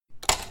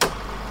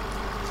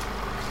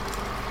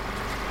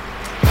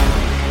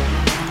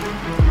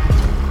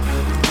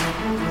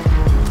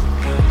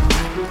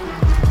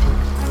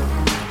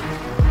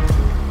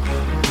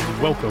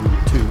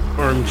welcome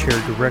to Armchair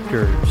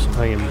Directors.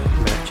 I am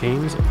Matt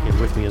James, and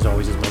with me, as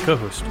always, is my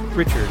co-host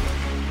Richard.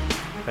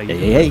 How you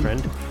doing, my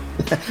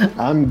friend?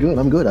 I'm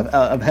good.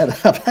 I've had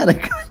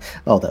a.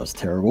 Oh, that was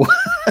terrible.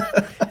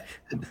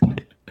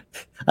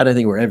 I don't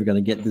think we're ever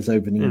going to get this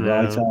opening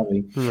right, are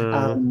we?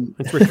 No,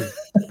 it's Richard.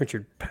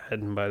 Richard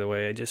Padden, by the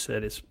way. I just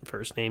said his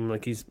first name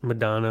like he's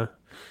Madonna.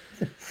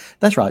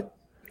 That's right.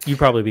 You'd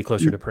probably be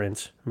closer to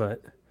Prince,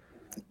 but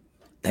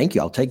thank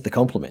you. I'll take the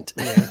compliment.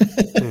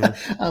 yeah.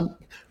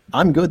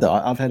 I'm good though.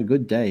 I've had a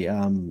good day.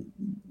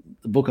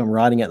 The book I'm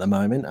writing at the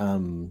moment,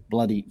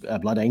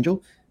 Blood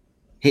Angel,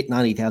 hit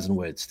 90,000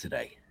 words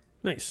today.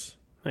 Nice.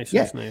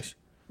 Yeah. Nice.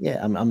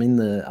 Yeah, I'm in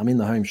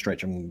the home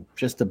stretch. I'm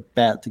just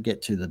about to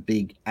get to the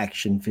big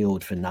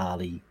action-filled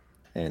finale,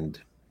 and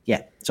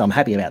yeah, so I'm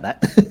happy about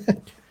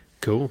that.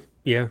 Cool.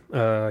 Yeah,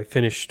 I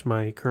finished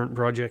my current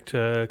project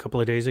a couple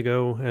of days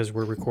ago as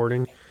we're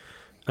recording.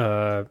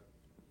 So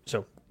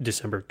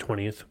December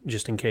 20th,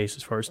 just in case,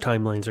 as far as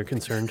timelines are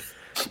concerned.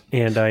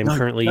 And I'm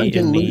currently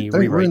in the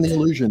rewrite. Ruin the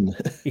illusion.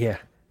 Yeah,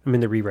 I'm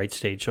in the rewrite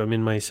stage. So I'm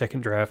in my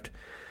second draft,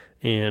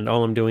 and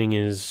all I'm doing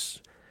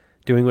is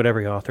doing what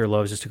every author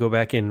loves, is to go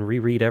back and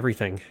reread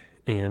everything.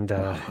 And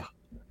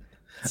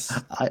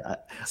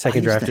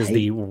second draft is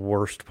the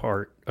worst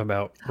part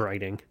about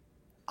writing.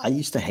 I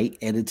used to hate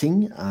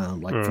editing.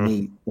 For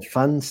me, the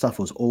fun stuff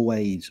was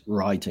always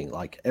writing,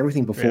 like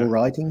everything before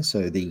writing.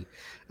 So the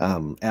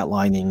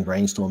outlining,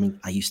 brainstorming,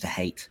 I used to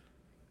hate.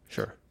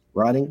 Sure.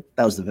 Writing,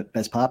 that was the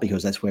best part,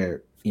 because that's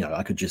where,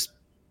 I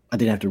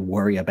didn't have to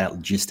worry about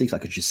logistics. I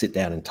could just sit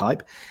down and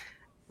type.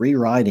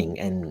 Rewriting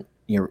and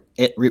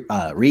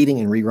reading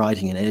and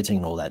rewriting and editing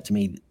and all that, to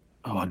me,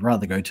 I'd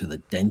rather go to the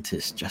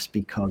dentist, just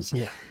because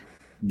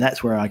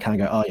that's where I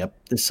kind of go, oh, yep,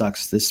 this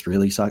sucks. This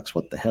really sucks.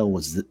 What the hell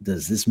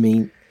does this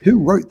mean? Who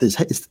wrote this?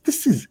 Is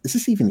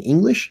this even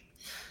English?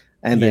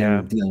 And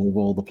then dealing with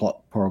all the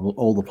plot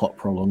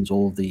problems,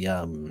 all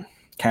the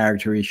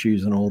character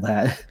issues and all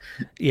that.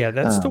 Yeah,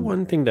 that's the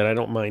one thing that I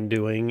don't mind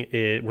doing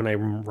when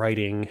I'm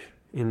writing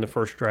in the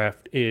first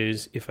draft,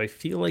 is if I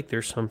feel like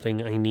there's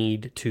something I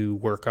need to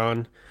work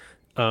on,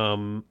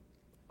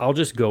 I'll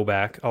just go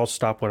back. I'll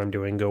stop what I'm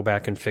doing, go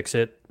back and fix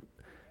it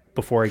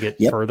before I get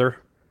further.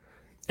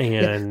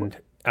 And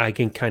I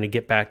can kind of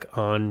get back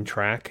on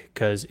track,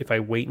 because if I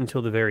wait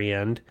until the very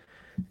end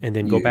and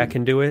then go back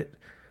and do it,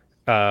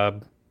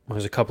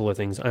 there's a couple of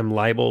things. I'm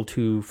liable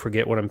to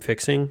forget what I'm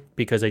fixing,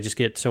 because I just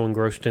get so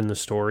engrossed in the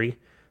story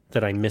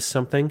that I miss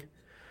something.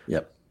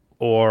 Yep.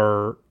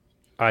 Or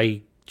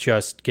I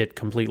just get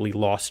completely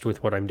lost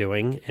with what I'm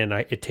doing, and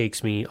it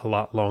takes me a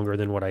lot longer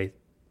than what I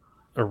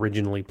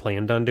originally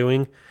planned on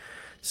doing.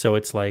 So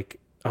it's like,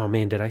 oh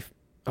man, I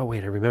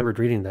remembered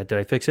reading that. Did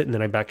I fix it? And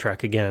then I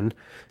backtrack again,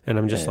 and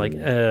I'm just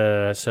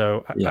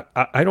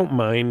I don't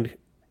mind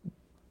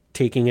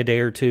taking a day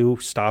or two,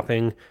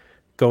 stopping,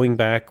 going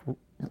back,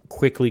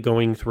 quickly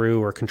going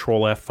through, or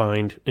Control F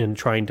find, and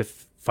trying to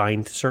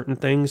find certain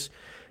things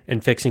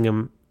and fixing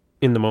them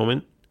in the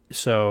moment.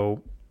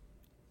 So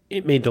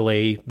it may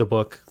delay the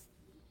book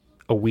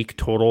a week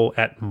total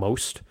at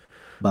most,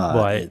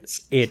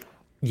 but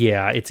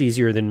it's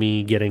easier than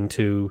me getting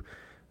to.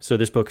 So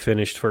this book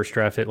finished first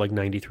draft at like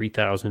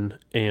 93,000,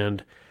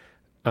 and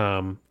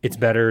it's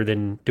better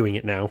than doing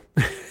it now.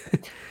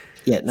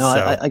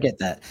 I get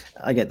that.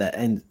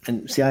 And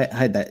see, I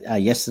had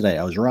that yesterday.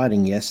 I was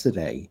writing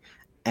yesterday,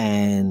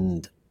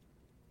 and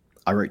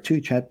I wrote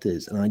 2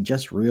 chapters, and I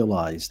just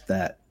realized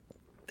that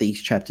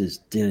these chapters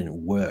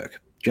didn't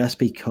work just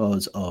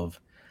because of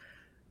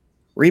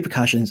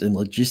repercussions and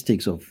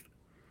logistics of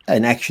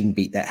an action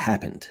beat that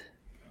happened.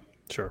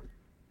 Sure.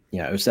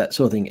 It's that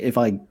sort of thing. If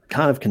I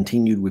kind of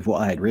continued with what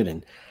I had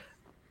written,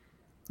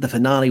 the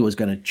finale was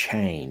going to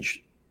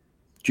change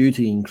due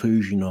to the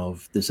inclusion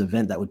of this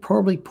event that would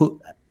probably put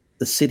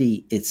the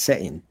city it's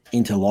set in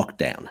into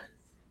lockdown.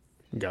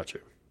 Gotcha.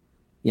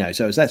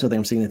 So it's that sort of thing.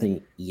 I'm sitting there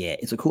thinking, yeah,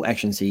 it's a cool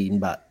action scene,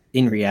 but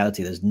in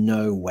reality, there's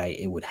no way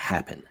it would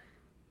happen,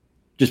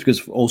 just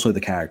because also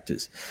the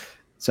characters.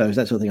 So it's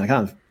that sort of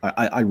thing.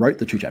 I wrote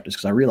the 2 chapters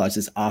because I realized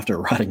this after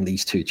writing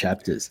these 2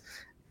 chapters.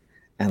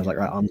 And I was like,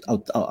 right,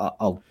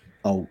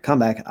 I'll come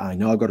back. I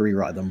know I've got to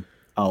rewrite them.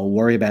 I'll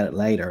worry about it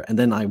later. And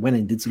then I went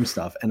and did some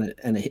stuff, and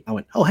I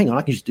went, oh, hang on,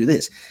 I can just do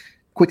this.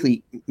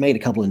 Quickly made a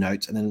couple of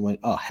notes, and then went,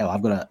 oh hell,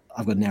 I've got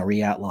to now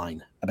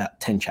re-outline about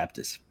 10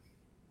 chapters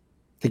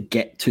to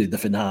get to the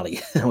finale.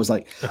 I was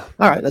like,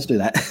 all right, let's do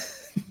that.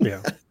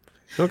 Yeah.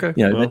 Okay.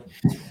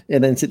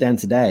 And then sit down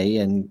today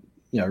and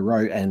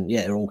wrote, and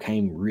it all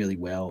came really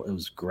well. It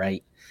was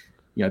great.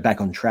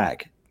 Back on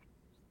track.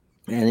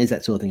 And it's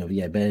that sort of thing of,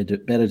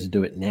 better to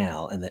do it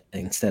now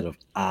instead of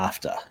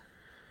after.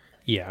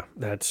 Yeah,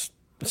 that's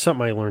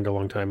something I learned a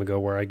long time ago,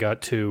 where I'll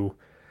get to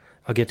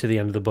the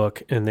end of the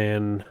book, and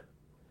then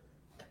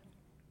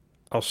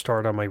I'll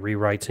start on my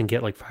rewrites and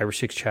get like 5 or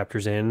 6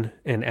 chapters in.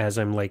 And as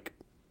I'm like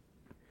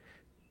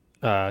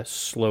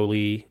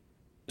slowly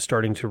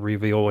starting to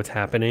reveal what's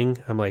happening,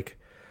 I'm like,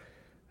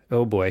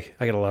 oh boy,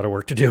 I got a lot of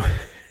work to do.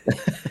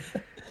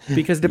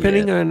 Because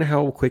depending on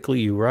how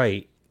quickly you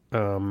write,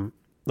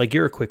 like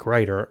you're a quick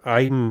writer.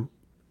 I am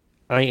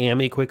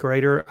a quick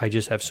writer. I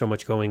just have so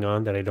much going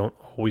on that I don't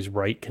always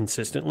write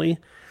consistently.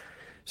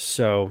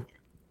 So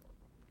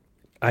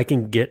I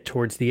can get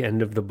towards the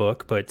end of the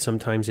book, but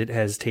sometimes it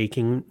has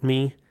taken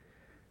me,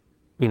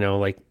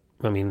 like,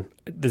 I mean,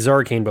 the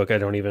Zarkane book,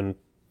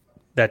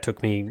 that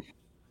took me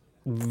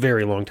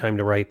very long time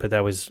to write, but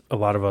that was a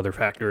lot of other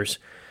factors.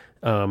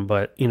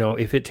 But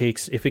if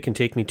it can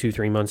take me 2,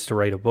 3 months to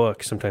write a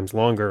book, sometimes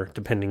longer,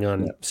 depending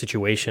on Yeah.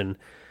 situation,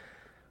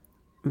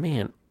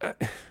 man,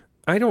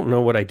 I don't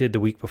know what I did the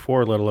week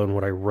before, let alone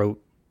what I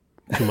wrote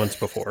 2 months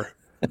before.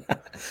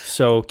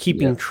 So Yeah.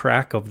 keeping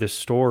track of this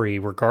story,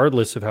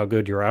 regardless of how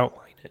good your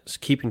outline is,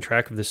 keeping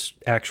track of this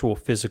actual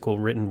physical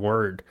written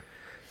word,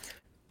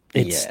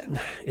 it's Yeah.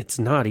 it's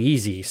not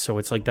easy. So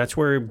it's like that's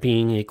where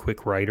being a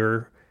quick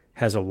writer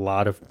has a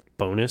lot of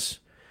bonus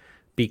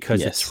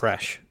because it's Yes.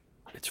 fresh.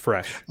 It's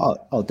fresh.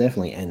 Oh,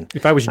 definitely. And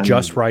If I was I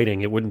just mean,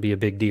 writing, it wouldn't be a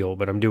big deal,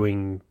 but I'm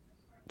doing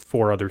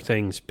four other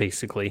things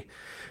basically,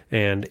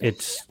 and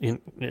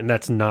and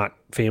that's not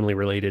family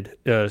related.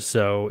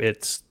 So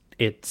it's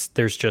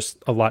there's just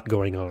a lot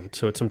going on.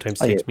 So it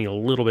sometimes oh yeah, takes me a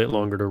little bit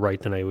longer to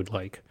write than I would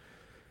like,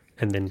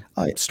 and then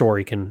oh yeah.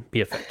 story can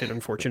be affected,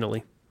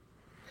 unfortunately.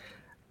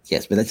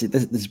 Yes, but that's it.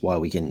 This is why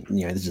we can,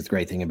 this is the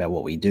great thing about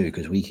what we do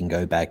because we can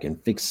go back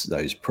and fix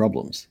those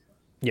problems.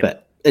 Yeah,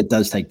 But it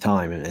does take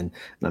time, and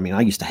I mean,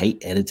 I used to hate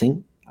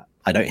editing.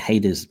 I don't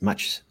hate it as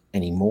much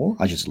anymore.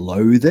 I just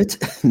loathe it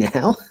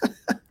now.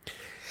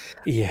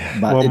 yeah.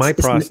 But Well,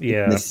 it's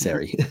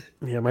necessary.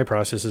 yeah, my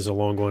process is a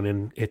long one,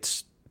 and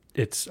it's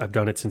I've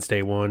done it since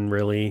day one.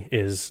 Really,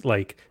 is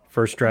like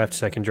first draft,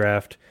 second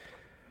draft,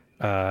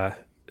 uh,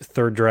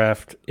 third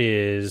draft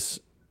is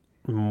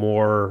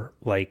more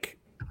like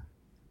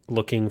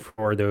looking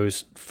for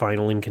those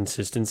final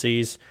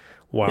inconsistencies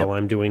while Yep.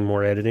 I'm doing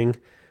more editing.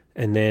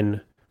 And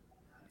then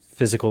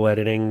physical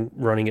editing,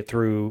 running it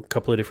through a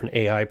couple of different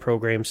AI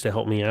programs to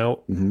help me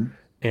out, Hmm.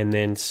 and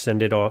then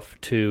send it off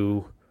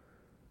to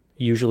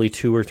usually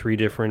 2 or 3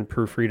 different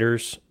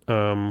proofreaders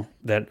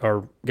that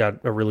are got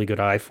a really good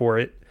eye for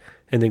it,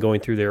 and then going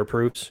through their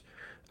proofs,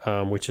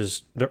 which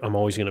is I'm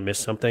always going to miss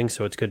something,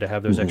 so it's good to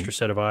have those Hmm. extra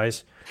set of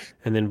eyes.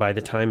 And then by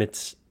the time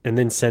and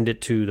then send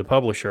it to the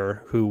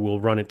publisher, who will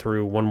run it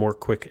through one more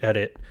quick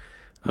edit.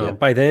 Yep.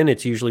 By then,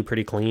 it's usually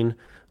pretty clean.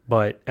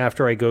 But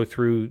after I go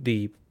through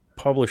the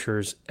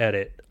publisher's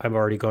edit, I've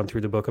already gone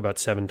through the book about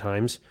 7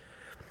 times,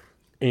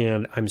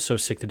 and I'm so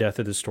sick to death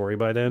of the story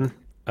by then,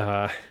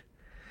 uh,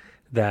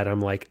 that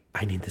I'm like,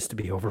 I need this to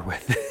be over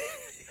with.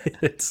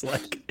 It's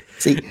like,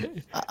 See,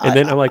 and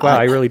then I'm like, wow,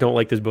 I, I really don't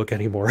like this book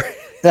anymore.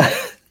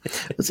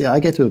 see, I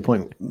get to a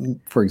point,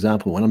 for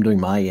example, when I'm doing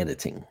my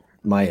editing,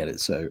 my edit.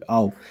 So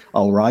I'll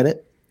write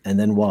it, and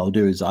then what I'll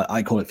do is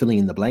I call it filling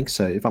in the blanks.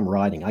 So if I'm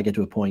writing, I get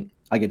to a point,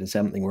 I get to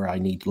something where I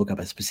need to look up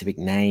a specific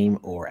name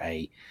or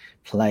a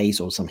place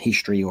or some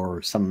history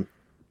or some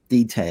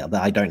detail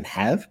that I don't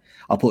have.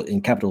 I'll put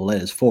in capital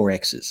letters 4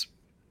 X's,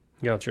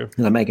 Gotcha.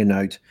 and I make a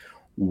note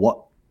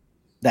what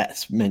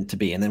that's meant to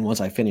be. And then once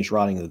I finish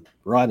writing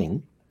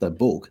the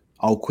book,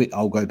 I'll quit.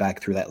 I'll go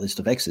back through that list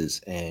of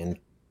X's and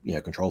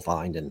control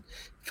find and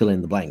fill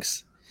in the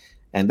blanks,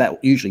 and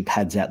that usually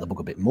pads out the book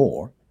a bit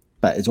more.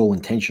 But it's all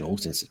intentional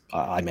since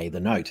I made the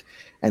note,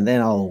 and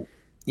then I'll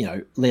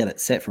let it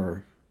set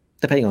for,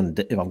 depending on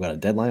if I've got a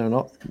deadline or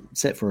not,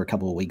 set for a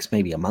couple of weeks,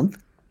 maybe a month.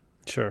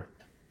 Sure.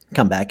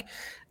 Come back,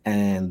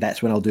 and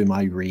that's when I'll do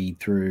my read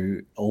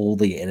through all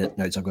the edit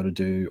notes I've got to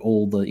do,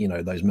 all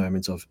the those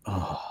moments of,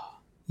 oh,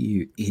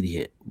 you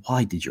idiot,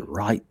 why did you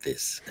write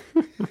this?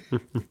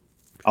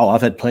 Oh,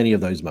 I've had plenty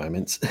of those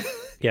moments.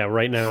 Yeah,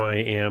 right now I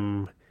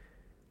am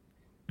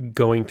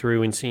going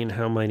through and seeing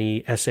how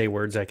many essay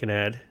words I can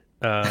add,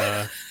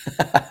 uh,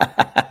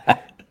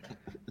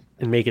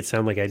 and make it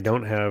sound like I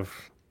don't have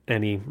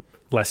any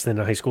less than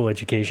a high school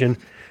education.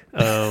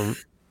 Um,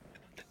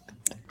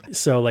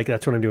 so like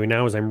that's what I'm doing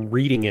now is I'm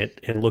reading it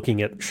and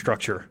looking at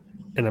structure,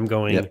 and I'm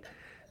going, Yep.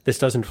 this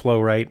doesn't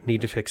flow right.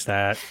 Need to fix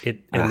that.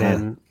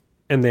 Uh-huh.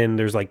 And then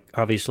there's like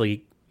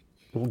obviously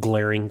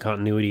glaring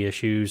continuity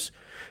issues,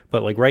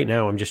 but like right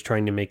now I'm just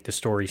trying to make the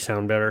story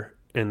sound better,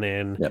 and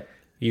then Yep.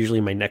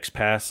 usually my next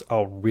pass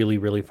I'll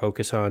really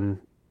focus on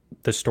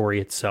the story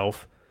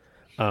itself.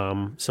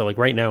 So like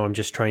right now I'm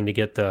just trying to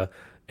get the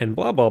and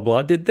blah blah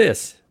blah did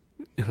this,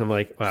 and I'm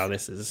like, wow,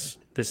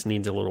 this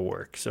needs a little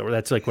work. So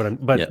that's like what I'm,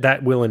 but Yep.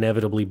 that will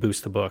inevitably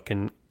boost the book,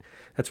 and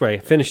that's why I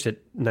finished at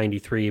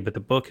 93, but the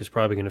book is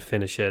probably going to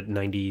finish at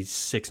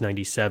 96,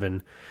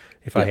 97,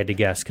 if I had Yep. to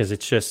guess, because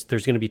it's just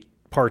there's going to be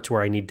parts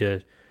where I need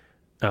to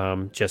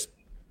just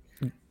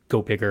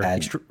go bigger,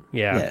 Add.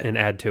 yeah, Yeah. and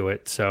add to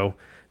it. So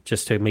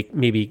just to make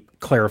maybe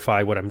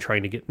clarify what I'm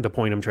trying to get, the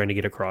point I'm trying to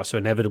get across. So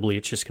inevitably,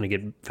 it's just going to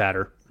get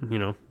fatter,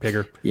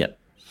 bigger. Yep.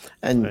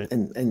 And Right.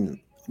 and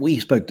we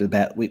spoke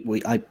about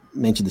we I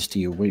mentioned this to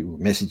you. We were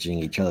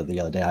messaging each other the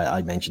other day.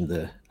 I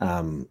mentioned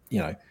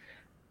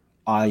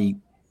I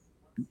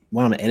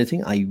when I'm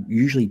editing, I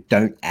usually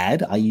don't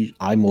add.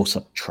 I more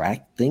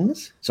subtract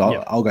things. So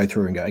Yeah. I'll go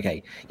through and go,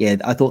 okay, yeah,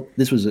 I thought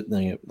this was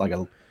like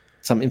a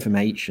some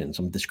information,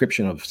 some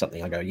description of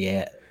something, I go,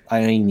 yeah,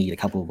 I only need a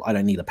couple of, I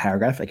don't need a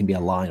paragraph. It can be a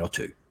line or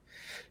two.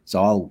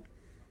 So I'll,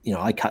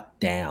 I cut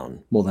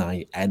down more than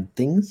I add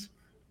things.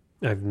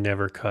 I've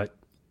never cut.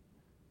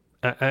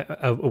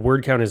 A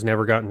word count has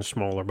never gotten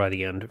smaller by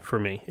the end for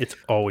me. It's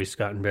always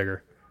gotten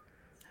bigger.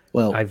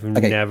 Well,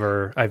 okay.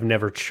 I've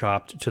never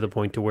chopped to the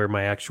point to where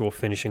my actual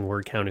finishing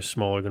word count is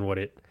smaller than what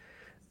it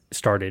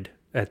started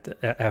at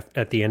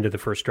the end of the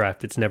first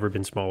draft. It's never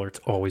been smaller. It's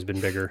always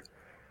been bigger.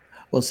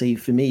 Well, see,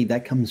 for me,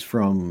 that comes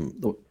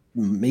from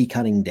me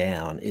cutting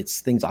down. It's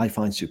things I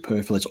find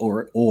superfluous,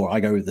 or I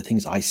go with the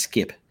things I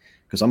skip,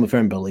 because I'm a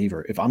firm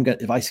believer. If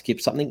I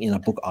skip something in a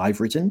book I've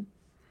written,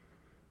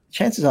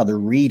 chances are the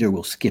reader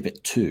will skip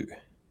it too.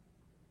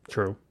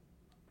 True.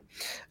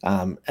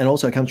 And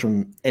also it comes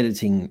from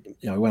editing.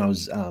 When I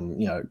was,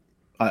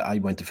 I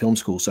went to film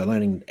school, so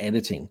learning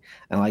editing,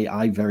 and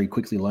I very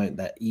quickly learned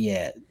that,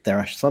 yeah, there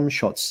are some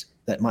shots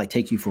that might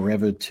take you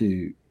forever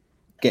to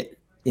get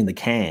in the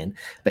can,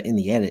 but in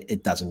the edit,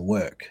 it doesn't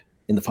work.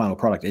 In the final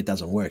product, it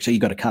doesn't work. So you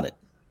got to cut it.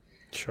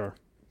 Sure.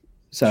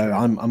 So sure.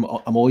 I'm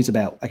always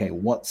about, okay,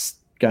 what's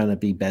going to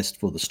be best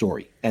for the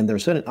story. And there are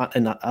certain,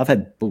 and I've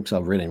had books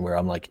I've written where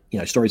I'm like,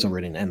 stories I've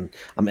written, and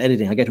I'm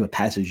editing. I get to a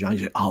passage, and I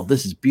go, oh,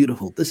 this is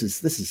beautiful. This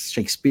is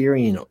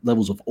Shakespearean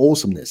levels of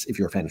awesomeness if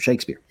you're a fan of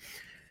Shakespeare.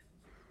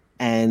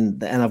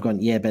 And I've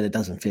gone, yeah, but it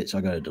doesn't fit, so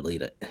I got to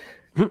delete it.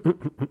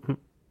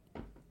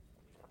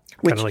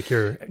 Kind of like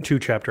your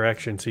 2-chapter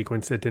action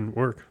sequence that didn't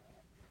work.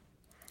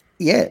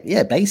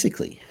 Yeah,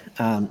 basically.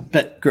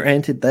 But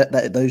granted,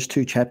 that those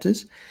 2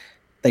 chapters,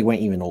 they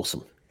weren't even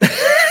awesome.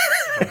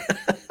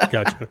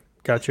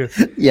 Gotcha.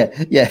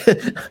 Yeah.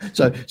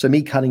 So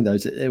me cutting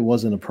those, it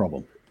wasn't a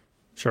problem.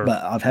 Sure.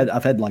 But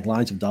I've had like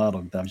lines of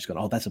dialogue that I've just gone,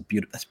 oh, that's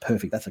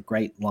perfect. That's a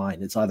great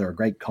line. It's either a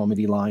great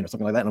comedy line or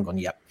something like that. And I'm going,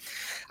 yep,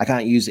 I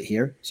can't use it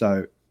here,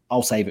 so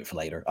I'll save it for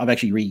later. I've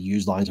actually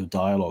reused lines of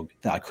dialogue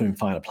that I couldn't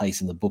find a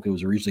place in the book it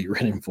was originally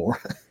written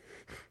for.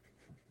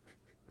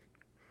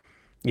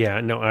 Yeah,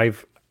 no,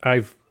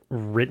 I've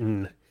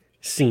written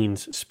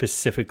scenes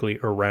specifically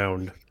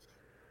around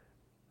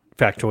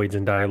factoids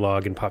and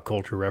dialogue and pop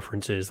culture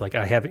references. Like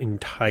I have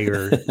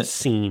entire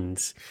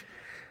scenes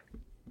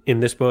in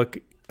this book.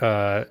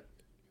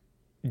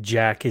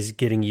 Jack is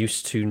getting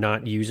used to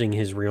not using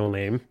his real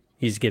name.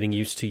 He's getting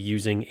used to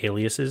using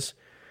aliases,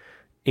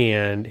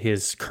 and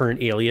his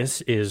current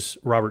alias is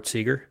Robert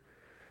Seeger.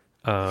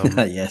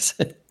 Yes.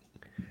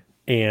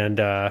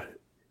 And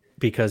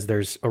because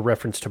there's a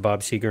reference to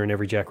Bob Seger in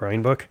every Jack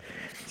Ryan book,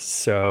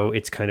 so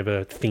it's kind of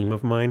a theme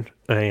of mine.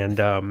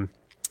 And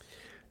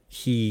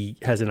he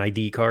has an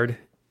ID card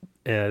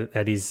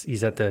that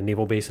he's at the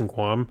naval base in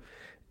Guam,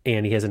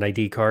 and he has an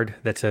ID card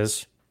that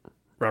says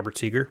Robert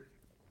Seeger.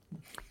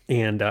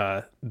 And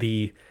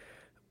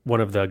one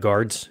of the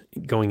guards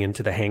going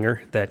into the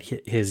hangar that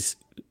his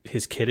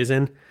kid is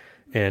in,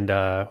 and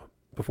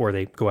before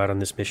they go out on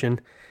this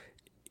mission,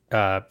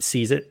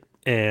 sees it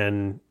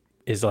and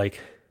is like,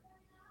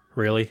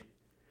 really?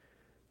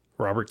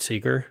 Robert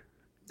Seeger?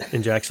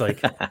 And Jack's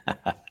like,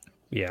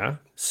 yeah,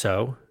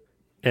 so?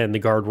 And the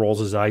guard rolls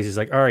his eyes. He's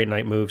like, all right,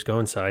 night moves, go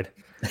inside.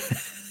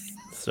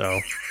 So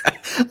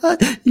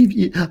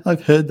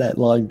I've heard that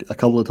line a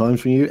couple of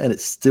times from you, and it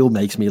still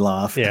makes me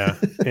laugh. Yeah,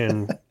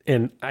 and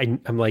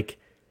I'm like,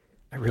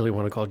 I really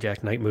want to call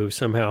Jack Night Moves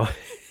somehow.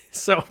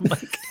 So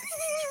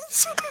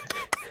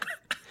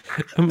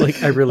I'm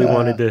like, I really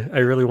wanted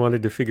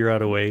to figure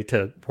out a way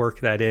to work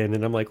that in,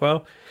 and I'm like,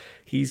 well,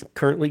 he's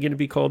currently going to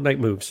be called Night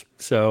Moves.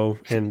 So,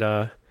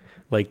 and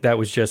like that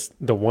was just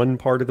the one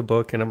part of the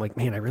book, and I'm like,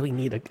 man,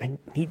 I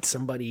need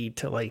somebody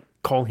to like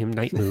call him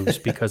Night Moves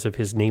because of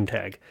his name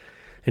tag.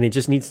 And it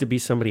just needs to be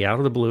somebody out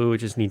of the blue. It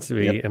just needs to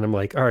be, yep. And I'm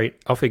like, all right,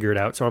 I'll figure it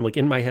out. So I'm like,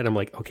 in my head, I'm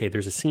like, okay,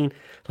 there's a scene.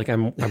 Like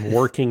I'm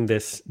working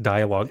this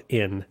dialogue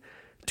in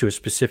to a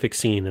specific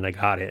scene, and I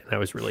got it. And I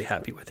was really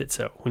happy with it.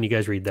 So when you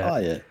guys read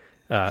that,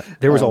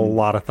 there was a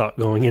lot of thought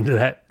going into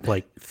that,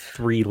 like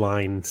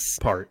 3-line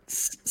part.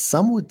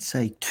 Some would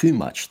say too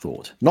much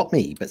thought. Not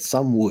me, but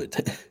some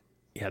would.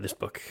 Yeah, this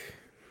book,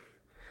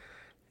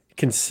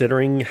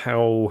 considering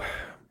how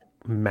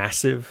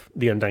massive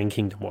The Undying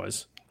Kingdom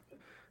was,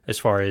 as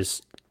far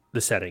as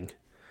the setting,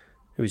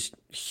 it was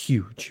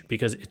huge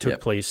because it took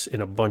place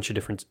in a bunch of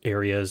different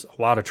areas,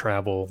 a lot of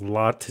travel, a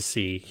lot to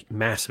see,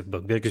 massive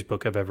book, biggest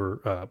book I've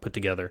ever put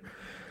together.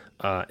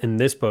 In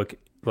this book,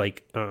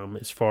 like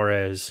as far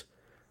as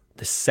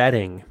the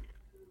setting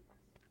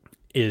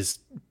is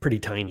pretty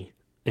tiny.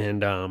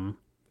 And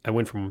I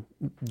went from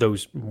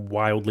those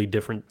wildly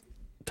different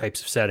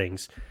types of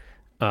settings.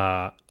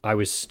 I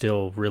was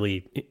still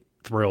really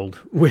thrilled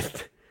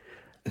with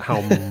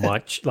how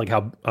much, like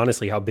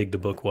how big the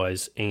book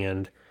was,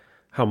 and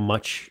how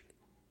much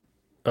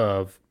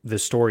of the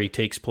story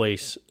takes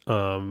place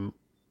on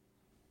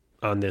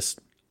this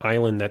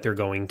island that they're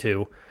going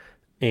to,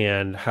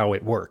 and how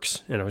it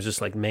works. And I was just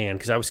like, man,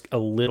 because I was a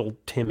little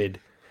timid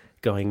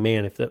going,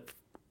 man, if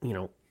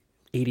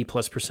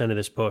 80+% of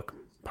this book,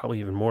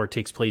 probably even more,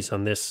 takes place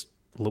on this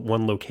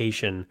one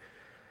location,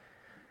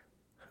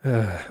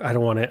 I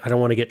don't want to. I don't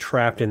want to get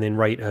trapped and then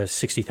write a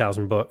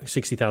 60,000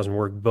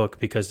 word book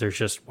because there's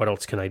just what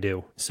else can I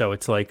do? So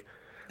it's like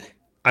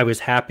I was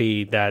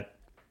happy that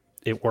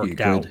it You worked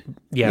out. could,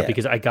 Yeah, yeah.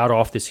 because I got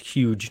off this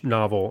huge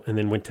novel and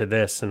then went to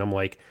this, and I'm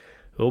like,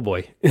 oh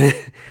boy,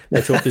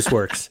 let's hope this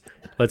works.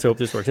 Let's hope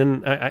this works,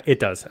 and it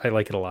does. I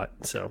like it a lot.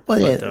 So, Well,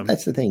 yeah, but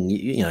that's the thing.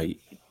 You know,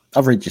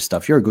 I've read your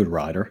stuff. You're a good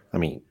writer. I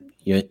mean,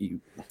 you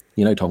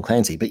know Tom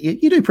Clancy, but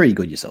you do pretty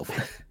good yourself.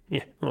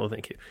 yeah. Well,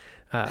 thank you.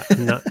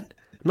 I'm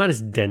not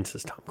as dense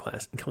as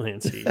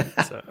Clancy.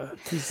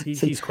 See,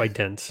 He's quite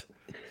dense.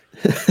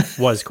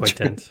 Was quite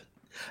dense.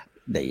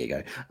 there you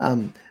go.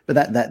 But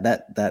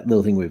that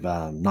little thing with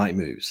night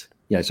moves.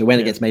 You know, so when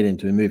it Yeah. gets made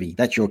into a movie,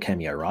 that's your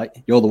cameo, right?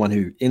 You're the one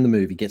who in the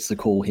movie gets to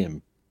call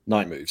him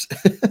night moves.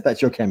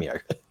 That's your cameo.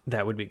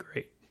 That would be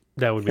great.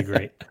 That would be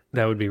great.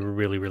 That would be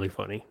really, really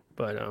funny.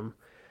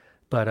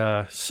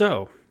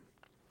 So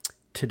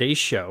today's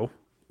show,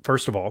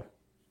 first of all,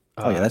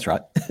 Oh yeah, that's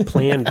right.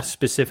 planned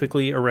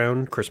specifically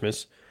around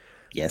Christmas.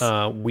 Yes.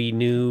 We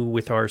knew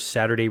with our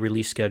Saturday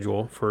release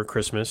schedule for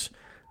Christmas,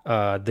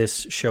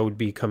 this show would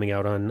be coming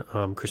out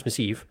on Christmas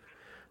Eve.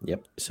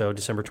 Yep. So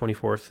December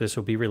 24th, this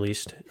will be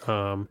released.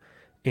 And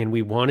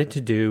we wanted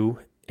to do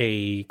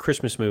a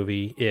Christmas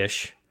movie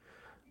ish,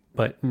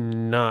 but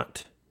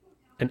not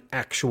an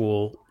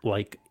actual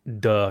like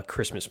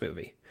Christmas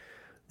movie.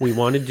 We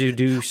wanted to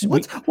do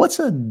What's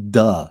a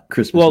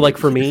Christmas? well, movie? like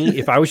for me,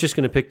 if I was just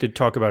going to pick to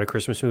talk about a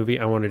Christmas movie,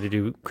 I wanted to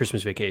do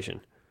Christmas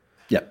Vacation.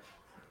 Yep.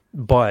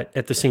 But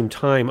at the same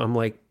time, I'm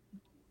like,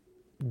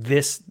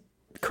 this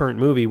current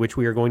movie, which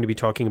we are going to be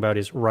talking about,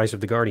 is Rise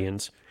of the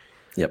Guardians.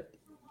 Yep.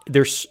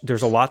 There's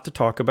a lot to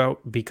talk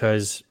about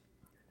because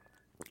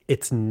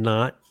it's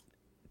not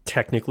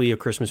technically a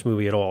Christmas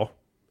movie at all.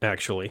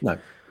 Actually, No,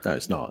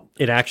 it's not.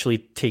 it actually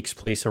takes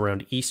place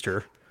around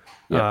Easter.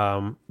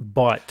 Yep.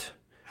 But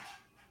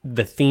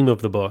the theme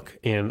of the book,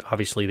 and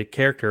obviously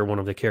one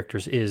of the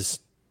characters, is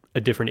a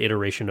different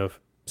iteration of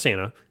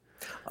Santa.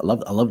 I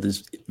love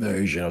this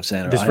version of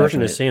Santa. This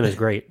version of Santa is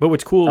great. But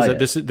what's cool is that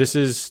yeah. this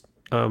is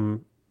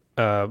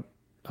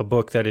a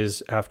book that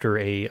is after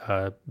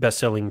a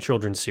best-selling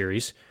children's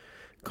series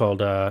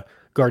called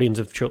Guardians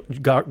of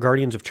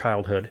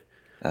Childhood,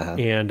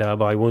 and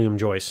by William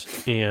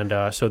Joyce.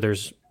 And so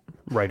there's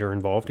writer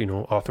involved,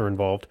 author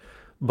involved,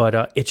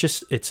 but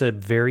it's a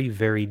very,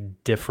 very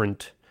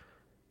different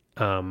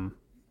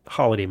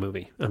holiday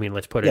movie. I mean,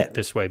 let's put it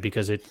this way,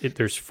 because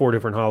there's 4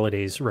 different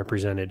holidays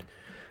represented.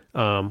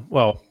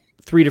 Well,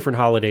 3 different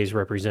holidays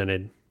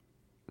represented.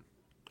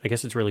 I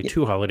guess it's really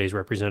 2 holidays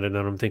represented,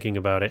 and I'm thinking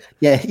about it.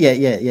 Yeah.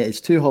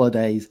 It's 2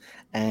 holidays,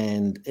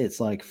 and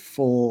it's like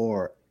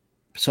 4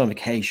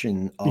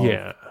 personification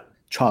of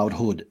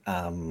childhood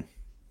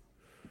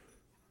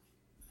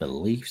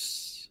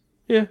beliefs.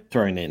 Yeah.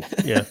 Thrown in.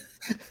 Yeah.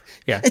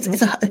 It's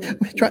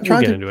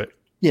we'll get into it.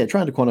 Yeah,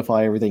 trying to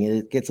quantify everything,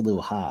 it gets a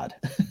little hard.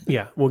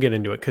 Yeah, we'll get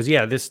into it because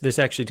this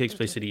actually takes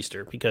place at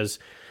Easter, because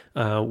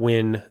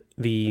when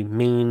the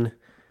main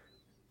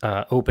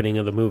opening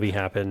of the movie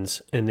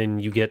happens, and then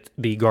you get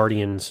the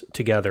Guardians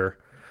together,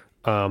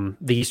 the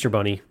Easter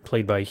Bunny,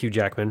 played by Hugh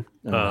Jackman,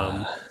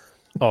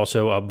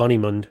 also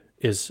Bunnymund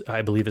is,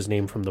 I believe, his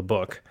name from the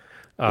book,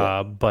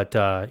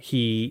 but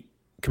he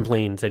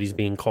complains that he's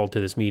being called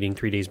to this meeting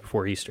 3 days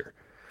before Easter.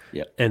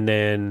 Yep. And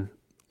then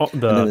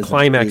the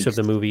climax of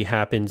the movie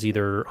happens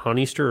either on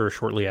Easter or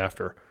shortly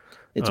after.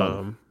 It's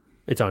on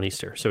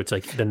Easter, so it's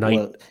like the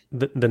night,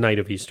 the night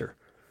of Easter.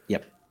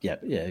 Yep. Yeah.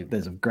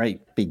 There's a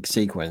great big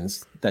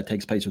sequence that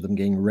takes place with them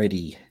getting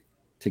ready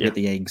to get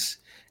the eggs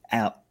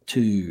out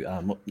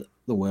to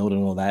the world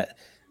and all that,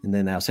 and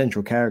then our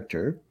central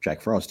character,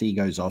 Jack Frost, he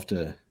goes off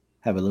to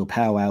have a little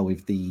powwow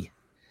with the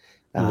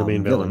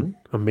main villain.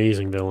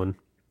 Amazing villain.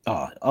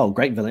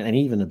 Great villain, and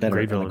even a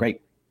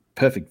great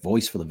perfect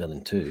voice for the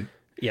villain too.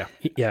 Yeah,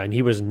 and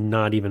he was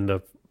not even the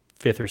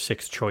 5th or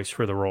 6th choice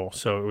for the role,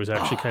 so it was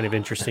actually kind of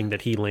interesting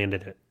that he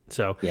landed it.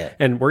 So,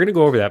 and we're going to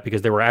go over that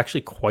because there were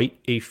actually quite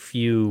a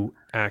few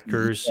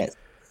actors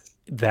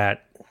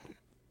that,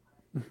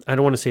 I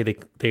don't want to say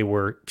they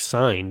were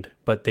signed,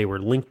 but they were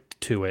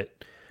linked to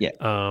it. Yeah.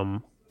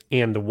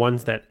 And the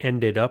ones that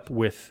ended up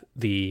with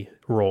the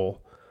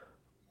role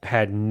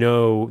had a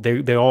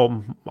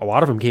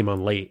lot of them came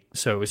on late.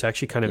 So it was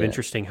actually kind of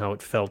interesting how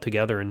it fell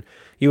together. And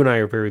you and I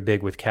are very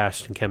big with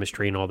cast and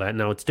chemistry and all that.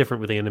 Now it's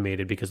different with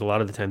animated because a lot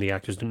of the time the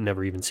actors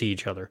never even see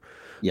each other.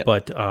 Yeah.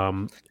 But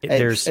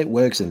it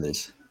works in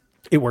this.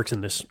 It works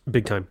in this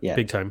big time. Yeah.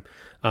 Big time.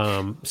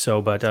 So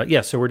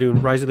we're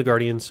doing Rise of the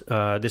Guardians.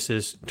 This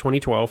is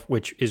 2012,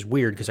 which is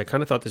weird because I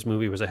kind of thought this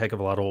movie was a heck of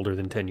a lot older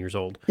than 10 years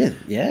old.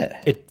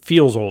 Yeah. It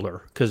feels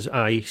older because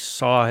I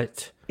saw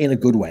it in a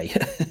good way.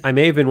 I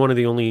may have been one of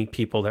the only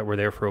people that were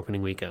there for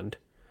opening weekend.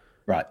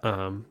 Right.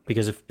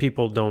 Because if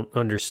people don't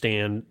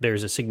understand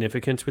there's a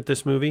significance with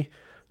this movie,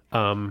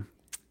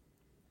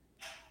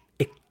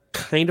 it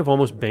kind of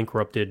almost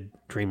bankrupted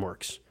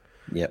DreamWorks.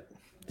 Yep.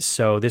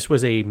 So this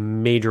was a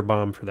major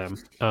bomb for them.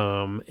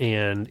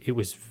 And it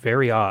was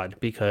very odd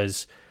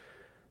because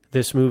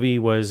this movie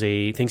was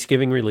a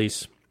Thanksgiving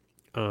release.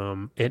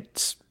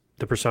 It's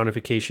the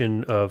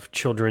personification of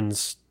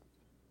children's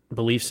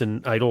beliefs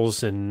and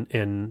idols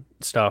and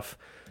stuff.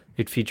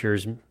 It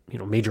features,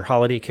 major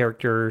holiday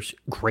characters,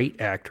 great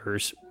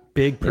actors,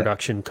 big Yeah.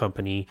 production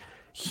company,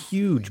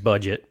 huge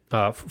budget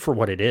for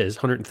what it is,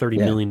 $130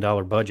 Yeah. million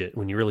budget.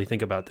 When you really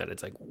think about that,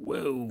 it's like,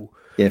 whoa.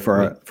 Yeah.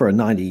 For a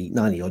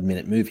 90 odd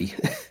minute movie.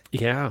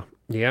 Yeah,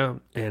 yeah,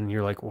 and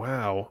you're like,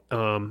 wow.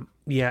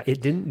 Yeah,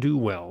 it didn't do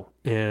well,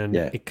 and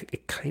Yeah.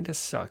 it kind of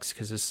sucks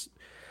because it's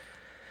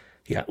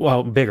yeah,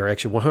 well, bigger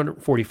actually,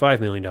 $145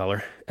 million There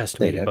you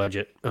estimated go.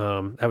 budget.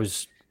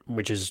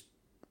 Which is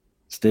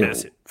Still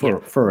massive. Yeah,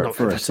 no,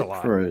 that's a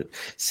lot. for a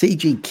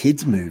CG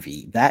kids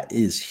movie, that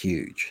is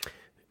huge.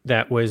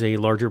 That was a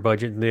larger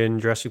budget than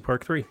Jurassic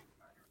Park 3.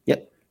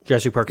 Yep.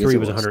 Jurassic Park Yes, 3 it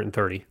was was.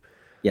 130.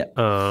 Yep.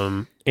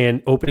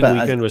 And opening But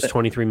weekend was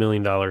 $23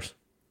 million.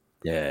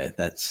 yeah,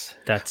 that's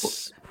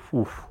That's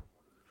oof.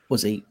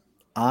 was he.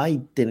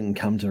 I didn't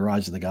come to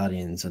Rise of the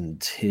Guardians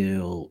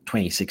until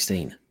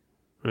 2016.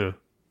 Yeah.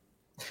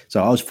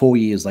 So I was 4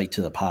 years late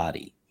to the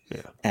party.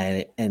 Yeah.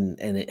 And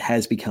it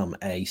has become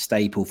a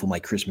staple for my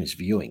Christmas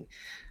viewing.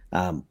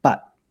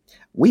 But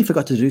we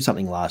forgot to do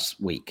something last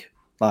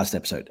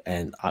episode,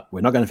 and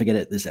we're not going to forget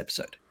it this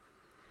episode.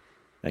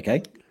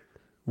 Okay?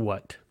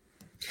 What?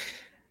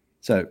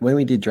 So when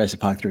we did Jurassic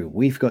Park 3,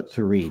 we forgot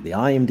to read the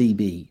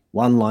IMDb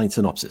one-line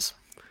synopsis.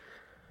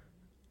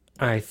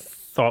 I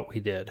thought we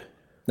did.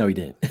 No, we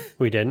didn't.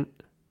 We didn't?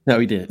 No,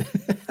 we didn't.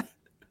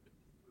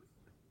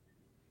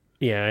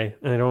 Yeah,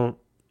 I don't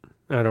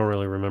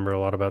really remember a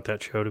lot about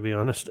that show, to be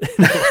honest.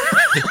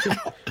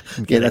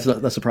 Yeah, that's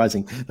not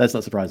surprising. That's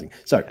not surprising.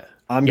 So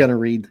I'm going to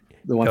read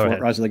the one Go for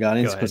ahead. Rise of the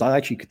Guardians Go because ahead. I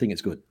actually think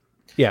it's good.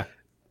 Yeah.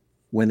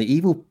 When the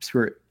evil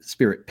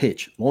spirit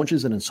Pitch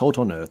launches an assault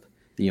on Earth,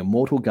 the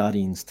immortal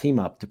Guardians team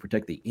up to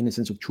protect the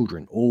innocence of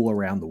children all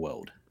around the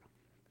world.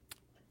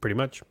 Pretty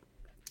much.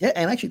 Yeah,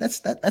 and actually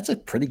that's a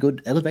pretty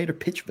good elevator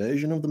pitch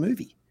version of the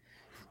movie.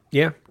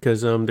 Yeah,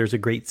 because there's a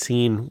great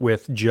scene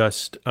with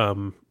just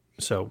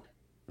so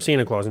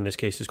Santa Claus in this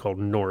case is called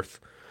North,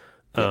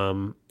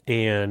 and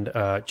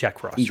Jack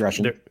Frost. He's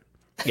Russian.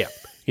 Yeah,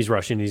 he's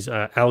Russian. He's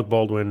Alec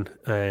Baldwin,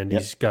 and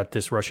Yep. he's got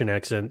this Russian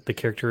accent. The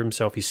character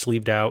himself, he's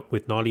sleeved out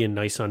with naughty and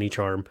nice on each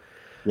arm.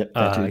 Yep,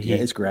 that too. He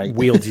It's great.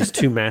 wields these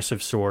two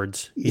massive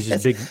swords. He's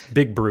Yes. this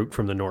big brute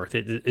from the north.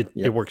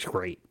 It works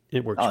great.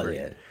 It works Oh great.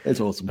 yeah,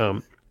 it's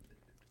awesome.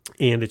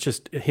 And it's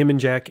just him and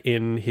Jack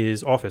in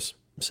his office.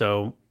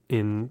 So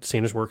in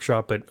Santa's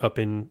workshop, but up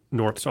in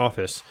North's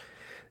office,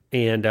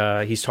 and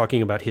he's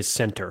talking about his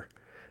center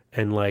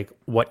and like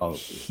what that's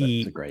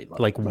he a great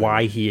line. like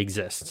why he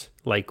exists,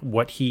 like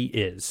what he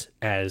is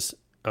as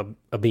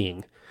a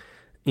being,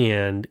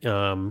 and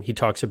he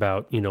talks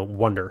about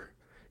wonder.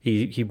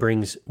 He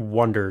brings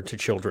wonder to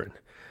children,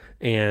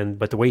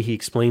 but the way he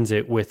explains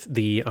it with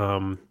the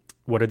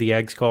what are the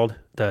eggs called?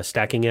 The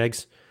stacking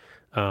eggs.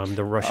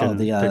 The Russian,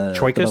 the the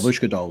troikas.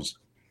 babushka dolls.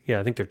 Yeah,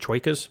 I think they're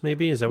troikas,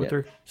 maybe. Is that what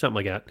they're something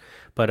like that?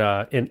 But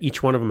and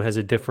each one of them has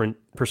a different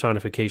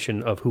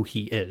personification of who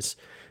he is.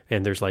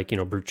 And there's like,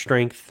 brute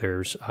strength,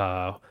 there's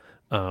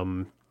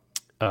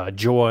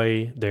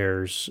joy,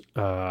 there's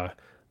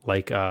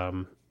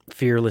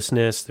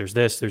fearlessness, there's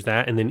this, there's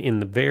that. And then in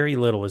the very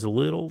little is a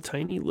little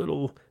tiny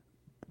little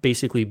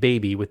basically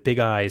baby with big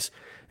eyes,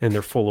 and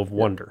they're full of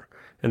wonder.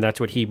 And that's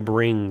what he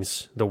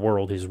brings the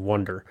world, is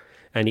wonder.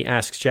 And he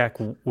asks Jack,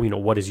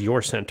 what is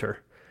your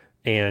center?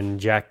 And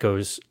Jack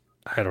goes,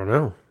 I don't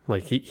know.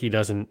 Like he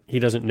doesn't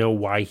know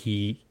why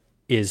he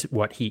is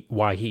why he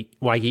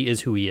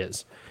is who he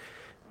is.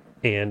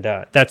 And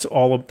that's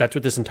what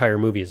this entire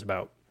movie is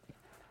about.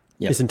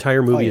 Yep. This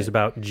entire movie yeah. is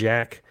about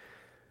Jack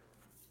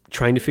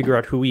trying to figure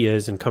out who he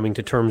is and coming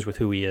to terms with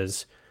who he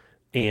is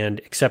and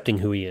accepting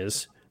who he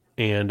is.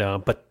 And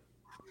but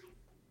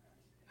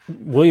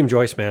William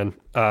Joyce, man,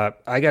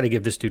 I got to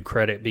give this dude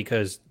credit,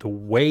 because the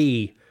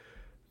way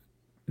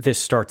this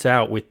starts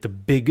out with the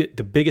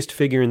biggest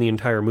figure in the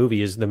entire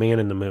movie is the man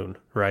in the moon,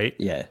 right?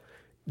 Yeah.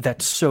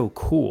 That's so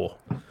cool.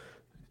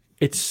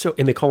 It's so,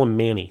 and they call him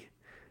Manny.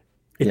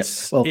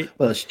 It's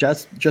it's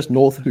just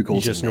North who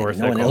calls just him North.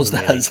 Manny. No that one calls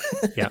else him Manny.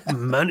 does. Yeah,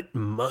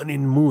 man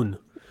in moon.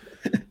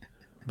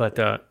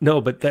 But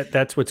no, but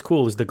that's what's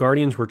cool is the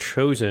Guardians were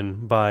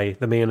chosen by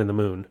the man in the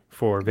moon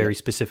for very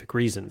specific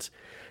reasons.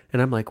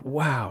 And I'm like,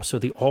 wow. So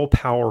the all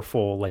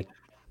powerful like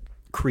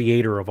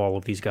creator of all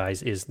of these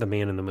guys is the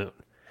man in the moon.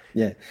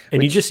 Yeah.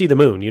 And you just see the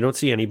moon. You don't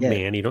see any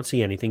man. You don't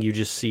see anything. You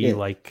just see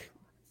like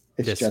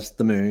it's just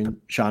the moon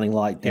shining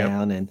light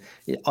down, and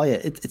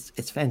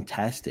it's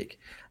fantastic,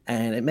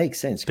 and it makes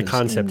sense. The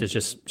concept is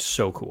just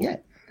so cool. Yeah,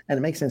 and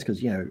it makes sense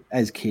because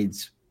as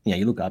kids,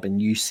 you look up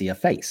and you see a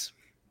face.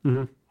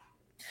 Mm-hmm.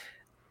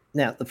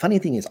 Now, the funny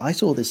thing is, I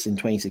saw this in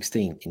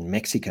 2016 in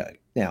Mexico.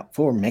 Now,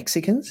 for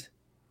Mexicans,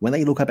 when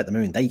they look up at the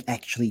moon, they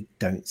actually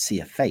don't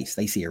see a face.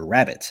 They see a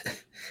rabbit.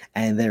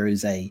 And there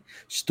is a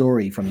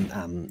story from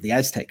the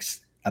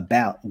Aztecs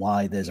about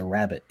why there's a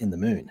rabbit in the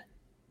moon.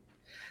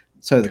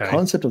 So the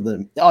concept of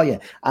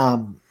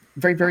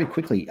very, very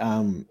quickly,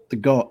 the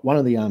god, one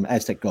of the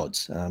Aztec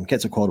gods,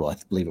 Quetzalcoatl, I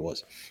believe it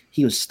was,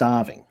 he was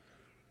starving,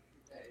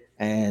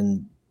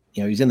 and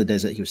he was in the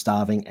desert. He was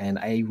starving, and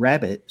a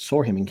rabbit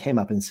saw him and came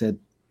up and said,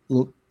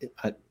 "Look,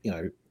 I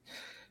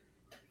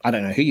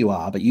don't know who you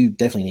are, but you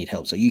definitely need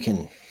help. So you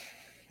can,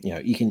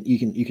 you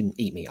can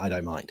eat me. I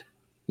don't mind."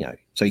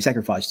 So he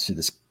sacrificed to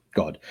this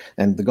god,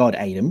 and the god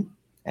ate him.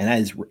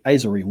 And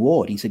as a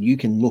reward, he said, "You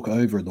can look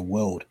over the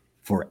world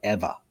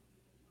forever."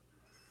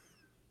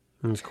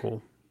 That's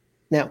cool.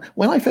 Now,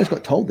 when I first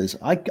got told this,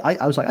 I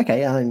was like,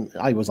 okay,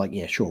 I was like,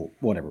 yeah, sure,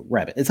 whatever,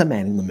 rabbit. It's a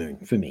man in the moon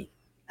for me.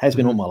 Has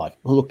been all my life.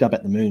 I looked up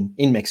at the moon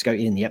in Mexico,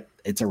 yep,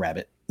 it's a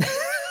rabbit.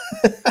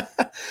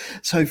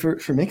 So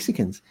for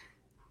Mexicans,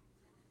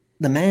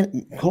 the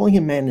man, calling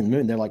him man in the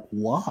moon, they're like,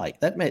 why?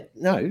 That meant,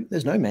 no,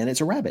 there's no man,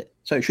 it's a rabbit.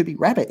 So it should be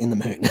rabbit in the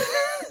moon.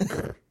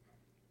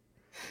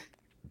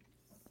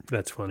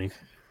 That's funny.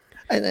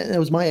 And it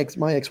was my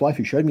ex-wife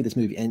who showed me this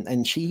movie,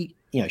 and she,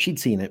 she'd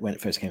seen it when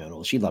it first came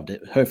out. She loved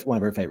it. One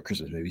of her favorite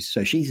Christmas movies.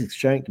 So she's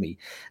showing it to me,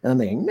 and I'm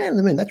thinking, "Man in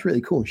the Moon, that's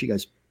really cool." And she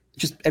goes,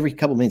 just every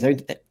couple of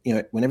minutes,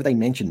 whenever they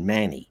mention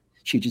Manny,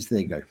 she just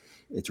there go,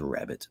 "It's a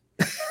rabbit."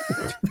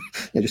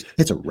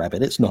 It's a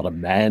rabbit. It's not a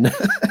man.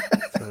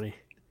 Funny.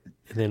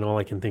 And then all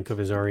I can think of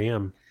is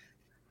REM.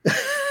 So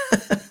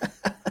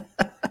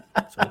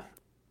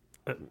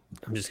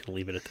I'm just gonna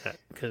leave it at that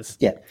because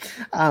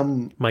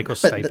Michael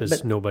Stipe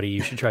is nobody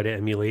you should try to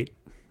emulate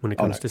when it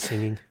comes to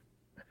singing.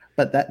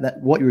 But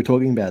that what you were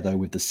talking about though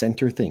with the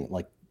center thing,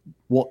 like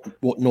what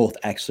North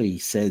actually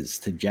says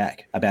to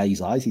Jack about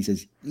his eyes, he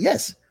says,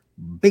 "Yes,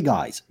 big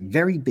eyes,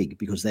 very big,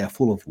 because they are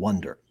full of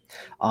wonder.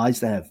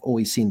 Eyes that have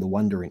always seen the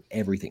wonder in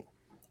everything.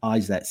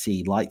 Eyes that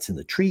see lights in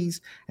the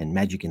trees and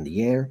magic in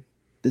the air.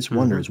 This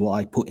wonder is what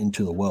I put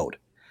into the world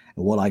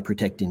and what I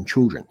protect in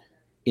children.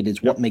 It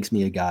is what makes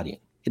me a guardian.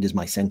 It is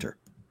my center.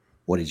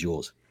 What is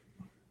yours?"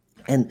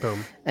 And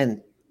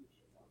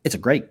it's a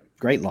great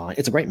line.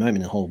 It's a great moment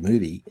in the whole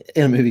movie,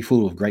 in a movie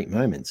full of great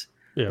moments.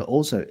 Yeah. But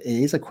also, it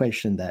is a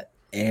question that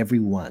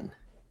everyone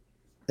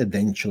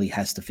eventually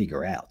has to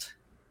figure out.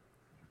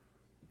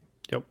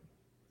 Yep.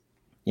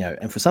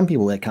 And for some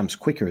people, that comes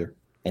quicker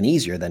and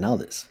easier than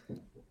others.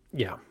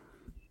 Yeah.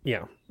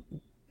 Yeah.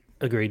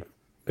 Agreed.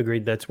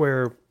 That's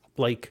where,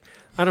 like,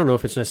 I don't know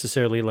if it's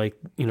necessarily like,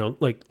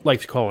 like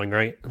life's calling,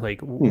 right?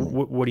 Like,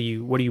 what are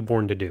you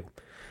born to do?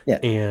 Yeah.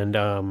 And,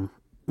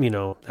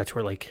 that's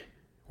where, like,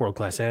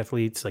 world-class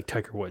athletes, like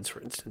Tiger Woods, for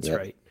instance,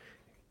 right?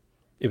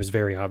 It was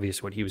very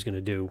obvious what he was going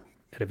to do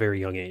at a very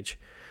young age.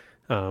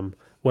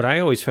 What I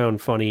always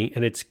found funny,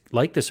 and it's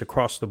like this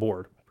across the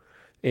board,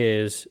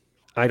 is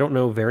I don't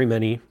know very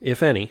many,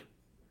 if any,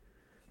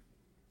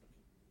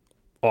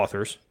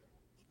 authors,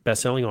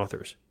 best-selling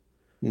authors,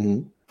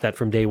 that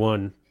from day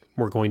one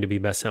were going to be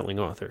best-selling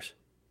authors.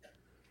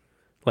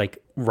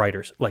 Like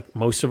writers, like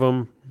most of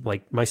them,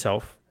 like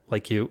myself,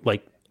 like you,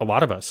 like a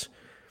lot of us,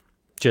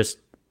 just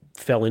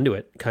fell into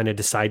it, kind of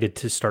decided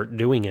to start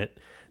doing it.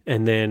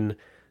 And then,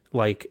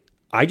 like,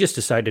 I just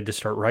decided to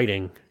start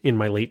writing in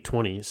my late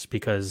 20s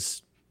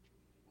because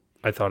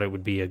I thought it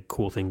would be a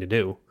cool thing to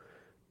do.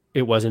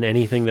 It wasn't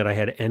anything that I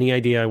had any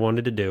idea I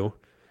wanted to do.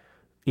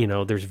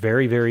 There's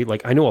very, very,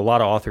 like, I know a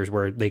lot of authors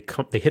where they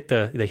hit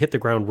the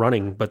ground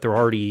running, but they're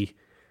already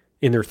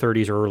in their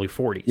 30s or early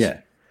 40s.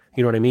 Yeah.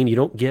 You know what I mean? You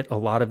don't get a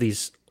lot of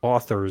these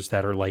authors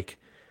that are like,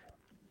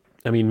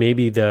 I mean,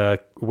 maybe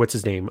what's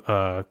his name?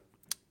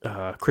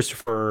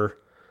 Christopher,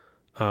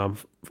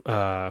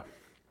 that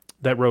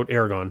wrote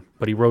Aragon,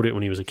 but he wrote it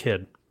when he was a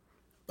kid.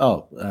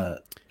 Oh,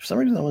 for some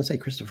reason I want to say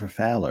Christopher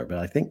Fowler, but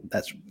I think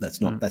that's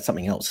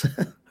something else.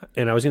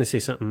 And I was going to say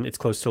something. It's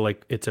close to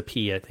like it's a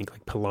P, I think,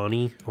 like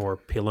Pilani or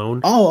Pilone.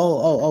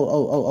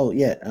 Oh,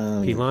 yeah.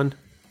 Pilon,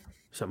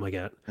 something like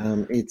that.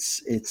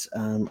 It's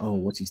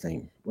what's his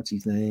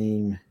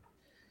name?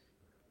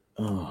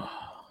 Oh,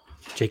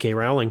 J.K.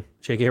 Rowling.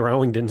 J.K.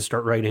 Rowling didn't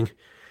start writing.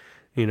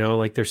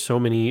 Like there's so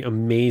many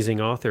amazing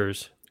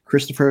authors.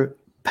 Christopher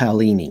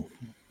Paolini.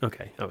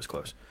 Okay, that was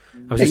close.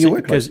 I was just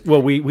because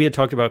we had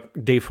talked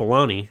about Dave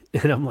Filoni,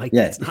 and I'm like,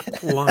 it's not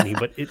Filoni,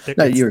 but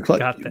no, you were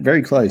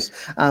very close.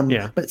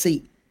 Yeah, but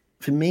see,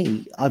 for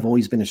me, I've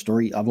always been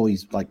I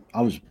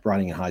was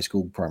writing in high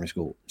school, primary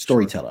school,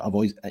 storyteller. Sure. I've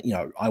always,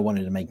 I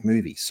wanted to make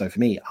movies, so for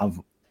me,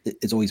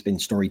 it's always been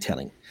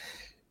storytelling.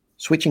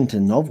 Switching to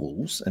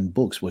novels and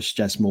books was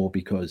just more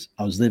because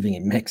I was living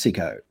in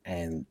Mexico,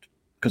 and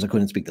because I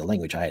couldn't speak the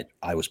language,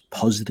 I was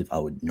positive I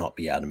would not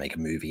be able to make a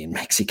movie in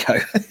Mexico.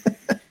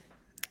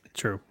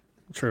 True.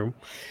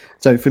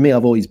 So for me,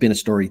 I've always been a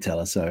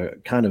storyteller. So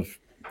kind of,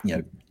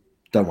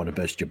 don't want to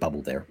burst your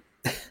bubble there.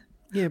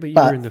 Yeah, but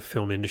you're in the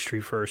film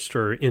industry first,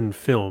 or in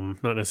film,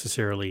 not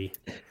necessarily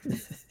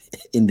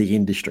in the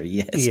industry.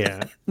 Yes.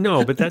 Yeah.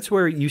 No, but that's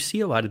where you see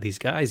a lot of these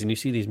guys, and you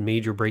see these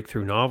major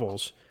breakthrough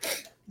novels,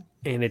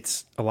 and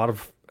it's a lot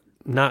of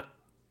not.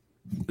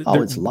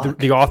 It's luck.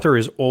 The author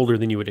is older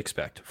than you would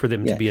expect for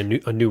them to be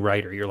a new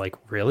writer. You're like,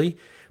 really?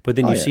 But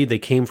then you see they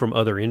came from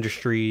other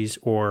industries,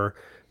 or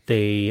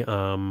they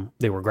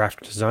were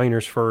graphic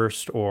designers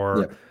first,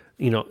 or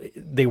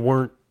they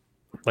weren't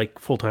like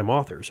full-time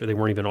authors, or they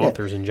weren't even Yeah,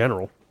 authors in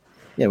general.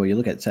 yeah. Well, you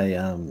look at say,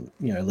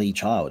 Lee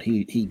Child.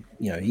 He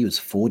was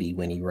 40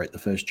 when he wrote the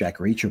first Jack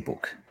Reacher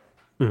book,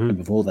 Hmm. and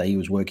before that, he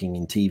was working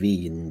in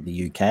TV in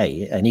the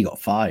UK, and he got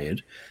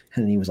fired,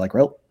 and he was like,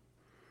 "Well,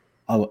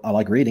 I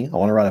like reading. I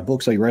want to write a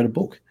book," so he wrote a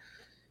book.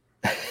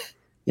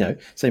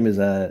 Same as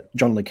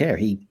John Le Carre.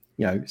 He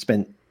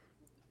spent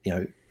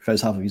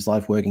first half of his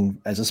life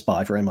working as a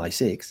spy for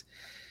MI6,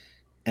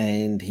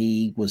 and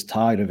he was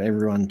tired of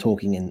everyone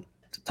talking and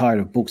tired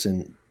of books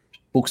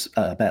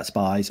about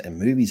spies and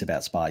movies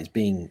about spies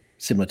being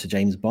similar to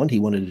James Bond. He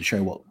wanted to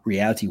show what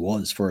reality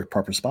was for a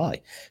proper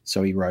spy,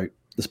 so he wrote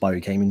The Spy Who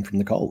Came in from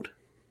the Cold.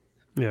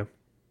 Yeah.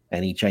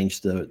 And he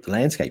changed the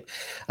landscape.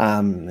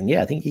 And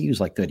yeah, I think he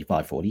was like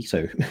 35, 40.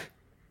 So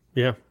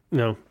Yeah.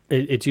 No,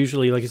 it's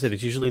usually, like I said,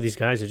 it's usually these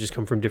guys that just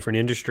come from different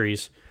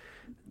industries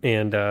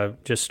and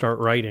just start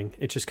writing.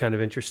 It's just kind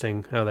of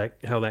interesting how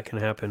that can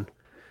happen.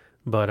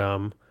 But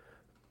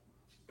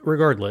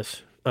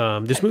regardless,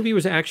 this movie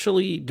was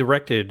actually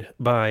directed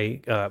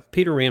by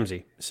Peter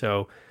Ramsey.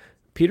 So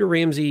Peter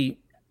Ramsey,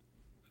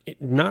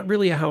 not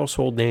really a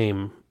household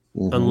name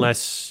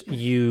unless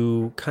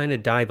you kind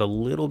of dive a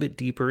little bit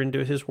deeper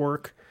into his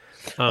work.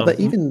 but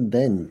even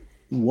then,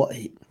 What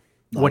he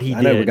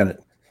I know we're did, gonna,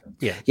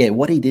 yeah, yeah,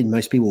 what he did,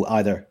 most people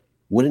either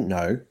wouldn't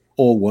know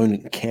or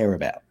won't care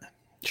about.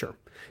 sure,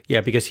 yeah,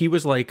 because he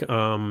was like,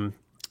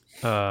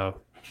 uh,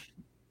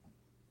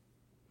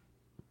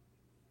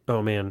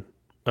 oh man,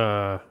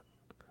 uh,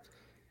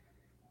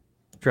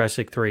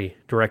 Jurassic 3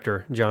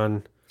 director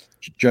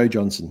Joe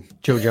Johnson,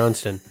 Joe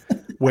Johnston,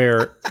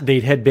 where they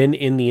had been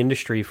in the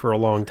industry for a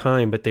long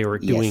time, but they were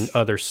doing yes,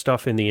 other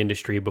stuff in the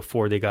industry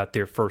before they got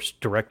their first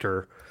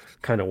director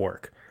kind of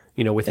work.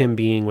 You know, with him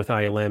being with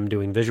ILM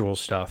doing visual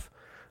stuff.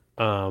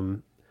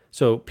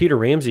 So Peter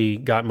Ramsey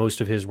got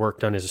most of his work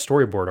done as a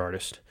storyboard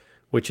artist,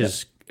 which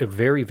is a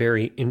very,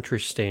 very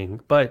interesting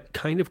but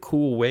kind of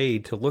cool way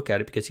to look at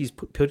it because he's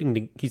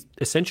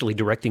essentially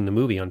directing the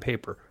movie on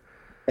paper.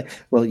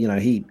 well,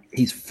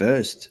 his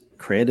first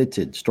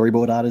credited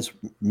storyboard artist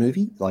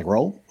movie, like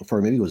role for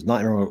a movie, was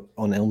Nightmare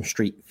on Elm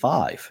Street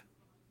 5.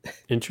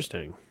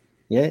 Interesting.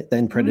 Yeah,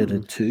 then Predator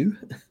 2.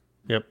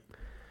 Yep.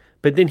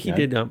 But then he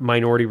You know, did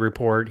Minority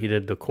Report. He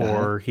did The uh-huh.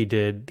 Core. He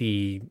did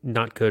the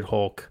Not Good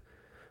Hulk.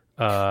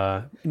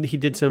 He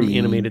did some He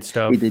animated he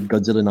stuff. did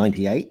Godzilla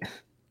 98.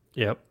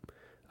 Yep.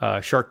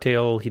 Shark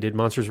Tale. He did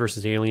Monsters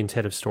vs. Aliens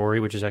Head of Story,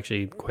 which is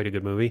actually quite a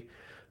good movie.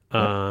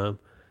 Yep. Um,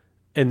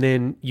 and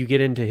then you get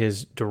into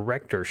his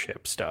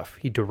directorship stuff.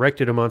 He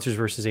directed a Monsters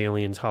vs.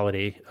 Aliens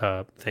holiday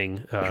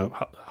thing, Sure.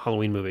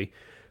 Halloween movie.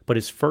 But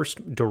his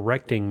first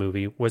directing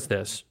movie was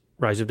this,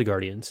 Rise of the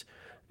Guardians.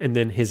 And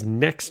then his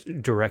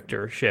next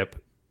directorship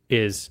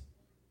is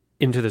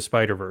Into the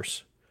Spider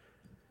Verse,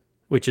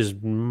 which is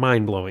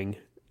mind blowing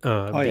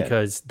Oh yeah.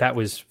 because that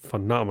was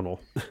phenomenal.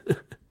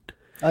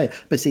 Oh yeah.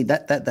 But see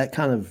that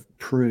kind of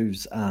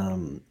proves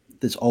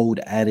this old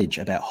adage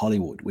about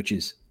Hollywood, which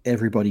is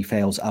everybody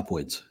fails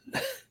upwards.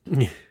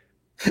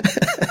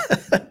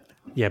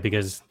 Yeah,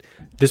 because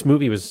this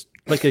movie was,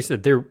 like I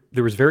said, there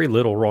was very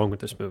little wrong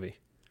with this movie.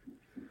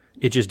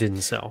 It just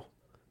didn't sell,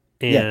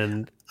 Yeah.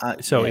 and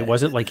so it Yeah.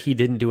 wasn't like he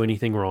didn't do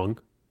anything wrong.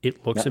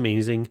 It looks Yep.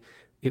 amazing.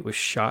 It was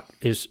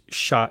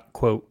shot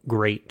quote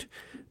great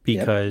Yep.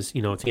 because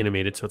it's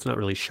animated, so it's not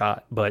really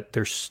shot, but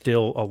there's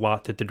still a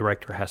lot that the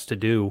director has to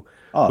do,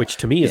 Oh which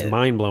to me is yeah.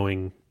 mind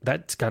blowing.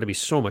 That's got to be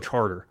so much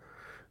harder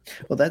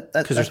Well, because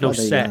there's that's no why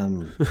they set.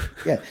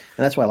 yeah, and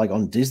that's why like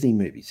on Disney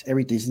movies,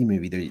 every Disney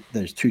movie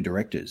there's two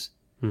directors.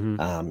 Hmm.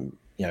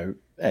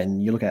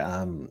 And you look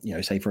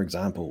at say for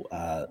example,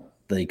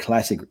 the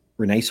classic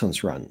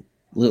Renaissance run,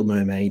 Little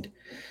Mermaid,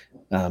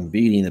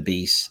 Beauty and the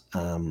Beast,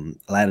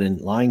 Aladdin,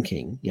 Lion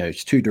King.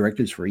 It's two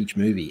directors for each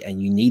movie,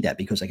 and you need that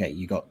because okay,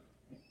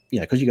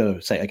 because you got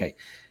to say okay,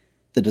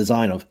 the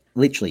design of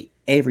literally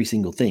every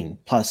single thing,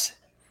 plus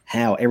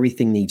how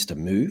everything needs to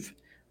move,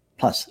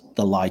 plus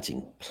the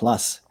lighting,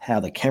 plus how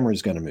the camera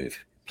is going to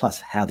move, plus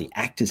how the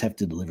actors have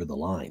to deliver the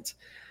lines.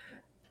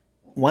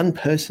 One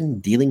person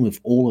dealing with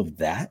all of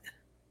that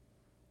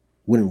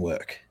wouldn't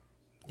work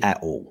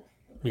at all.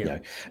 Yeah,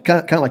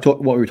 Kind of like what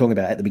we were talking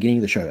about at the beginning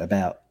of the show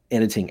about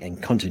editing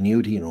and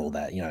continuity and all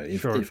that.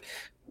 sure. If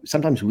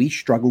sometimes we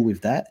struggle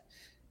with that,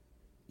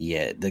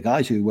 yeah, the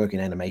guys who work in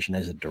animation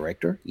as a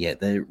director, yeah,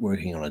 they're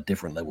working on a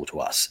different level to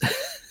us.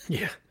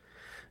 Yeah,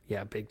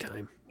 yeah, big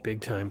time,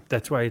 big time.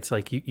 That's why it's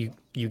like you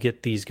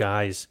get these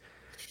guys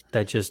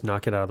that just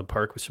knock it out of the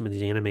park with some of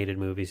these animated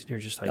movies, and you're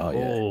just like, Oh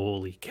yeah,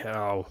 holy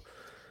cow!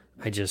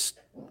 I just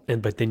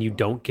but then you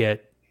don't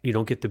get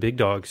the big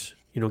dogs.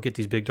 You don't get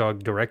these big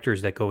dog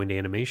directors that go into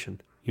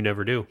animation. You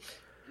never do.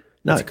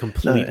 It's no, a no,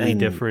 completely and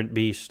different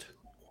beast.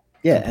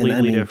 yeah, and I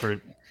Completely mean,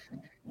 different.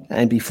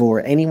 and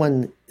before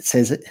anyone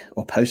says it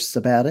or posts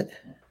about it,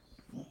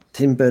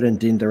 Tim Burton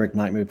didn't direct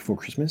Nightmare Before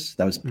Christmas.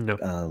 No.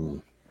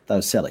 That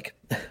was Selick.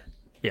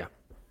 Yeah.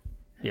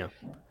 Yeah.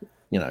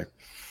 You know,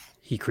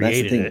 He that's the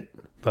created thing. it,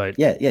 but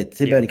Yeah.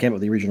 Tim yeah, Burton came up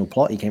with the original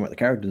plot. He came up with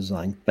the character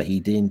design, but he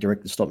didn't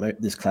direct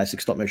this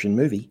classic stop motion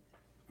movie.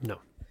 no.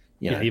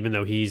 You know, even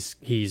though he's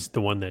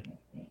the one that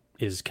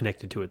is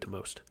connected to it the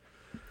most.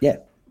 yeah,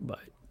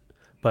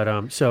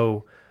 But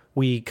so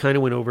we kind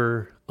of went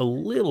over a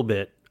little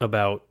bit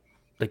about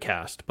the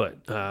cast,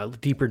 but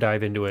deeper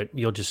dive into it,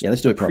 you'll just yeah.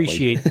 Let's do it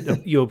properly.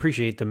 you'll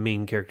appreciate the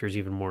main characters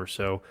even more.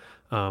 So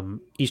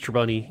Easter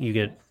Bunny, you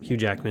get Hugh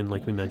Jackman,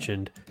 like we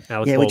mentioned,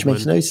 Alec Yeah,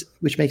 Baldwin.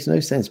 which makes no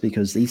sense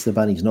because the Easter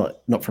Bunny's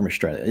not from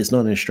Australia. It's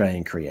not an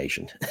Australian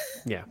creation.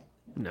 Yeah,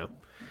 no.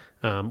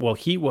 Well,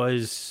 he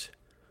was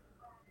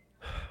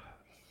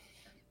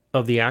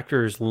of the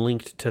actors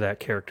linked to that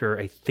character.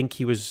 I think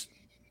he was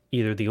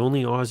either the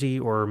only Aussie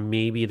or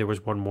maybe there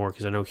was one more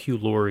because I know Hugh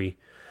Laurie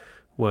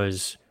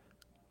was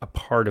a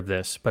part of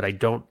this, but I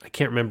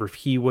can't remember if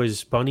he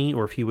was Bunny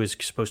or if he was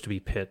supposed to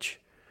be Pitch.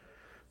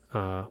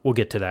 We'll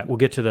get to that. We'll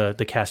get to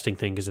the casting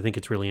thing because I think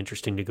it's really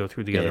interesting to go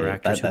through the other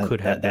actors who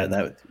could have been.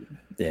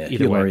 Yeah, Either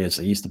Hugh way. Laurie as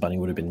the Easter Bunny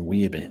would have been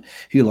weird, but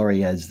Hugh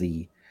Laurie as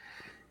the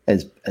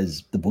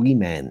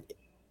boogeyman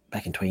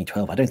back in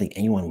 2012, I don't think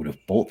anyone would have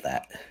bought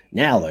that.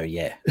 Now though,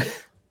 yeah.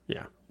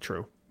 Yeah,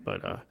 true.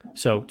 But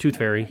so Tooth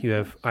Fairy, you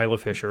have Isla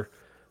Fisher,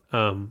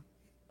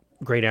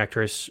 great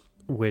actress,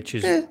 which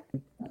is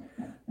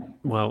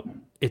well,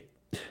 it.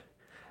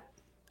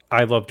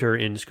 I loved her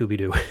in Scooby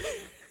Doo.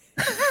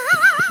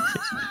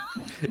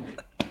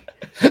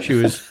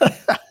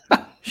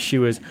 She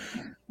was.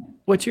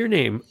 What's your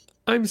name?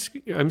 I'm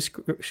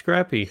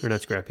Scrappy, or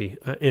not Scrappy.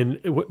 And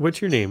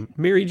what's your name?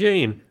 Mary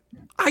Jane.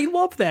 I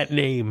love that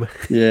name.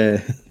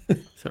 Yeah.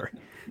 Sorry.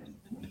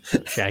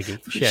 Shaggy.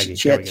 Shaggy.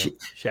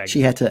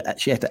 She had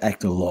to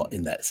act a lot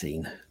in that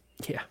scene.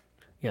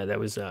 Yeah, that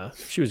was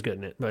she was good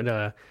in it.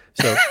 But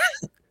so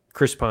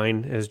Chris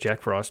Pine as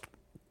Jack Frost.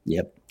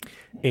 Yep.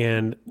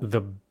 And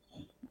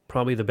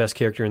probably the best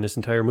character in this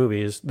entire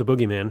movie is the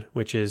Boogeyman,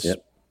 which is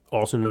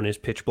also known as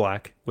Pitch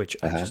Black, which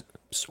I just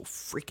so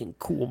freaking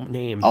cool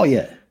name. Oh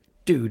yeah.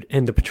 Dude,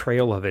 and the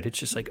portrayal of it, it's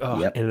just like,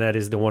 and that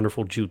is the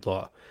wonderful Jude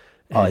Law.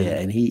 And,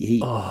 and he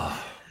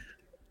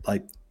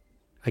like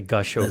I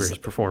gush over his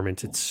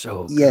performance. It's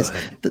so yes.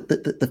 good.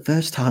 The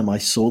first time I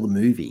saw the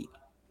movie,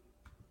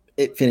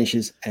 it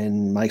finishes,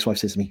 and my ex-wife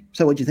says to me,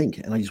 "So what do you think?"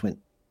 And I just went,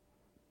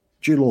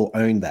 "Jude Law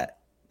owned that.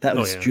 That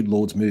was Jude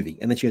Law's movie."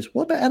 And then she goes,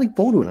 "What about Alec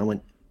Baldwin?" I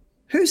went,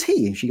 "Who's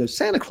he?" And she goes,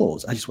 "Santa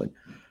Claus." I just went,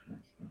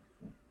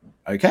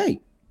 "Okay,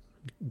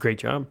 great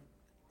job."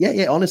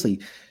 Yeah.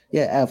 Honestly,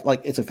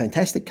 like it's a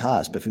fantastic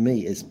cast, but for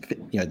me, it's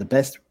the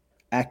best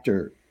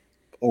actor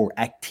or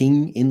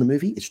acting in the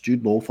movie. It's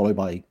Jude Law followed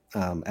by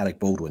Alec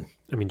Baldwin.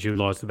 I mean, Jude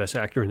Law is the best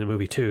actor in the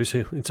movie too,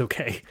 so it's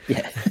okay.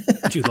 Yeah,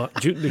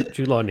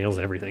 Jude Law nails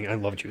everything. I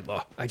love Jude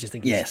Law. I just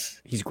think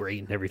he's great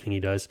in everything he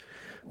does.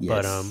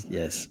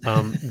 Yes,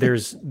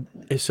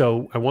 but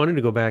so I wanted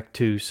to go back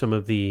to some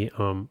of the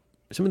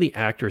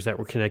actors that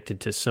were connected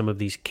to some of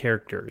these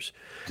characters.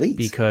 Please.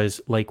 Because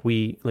like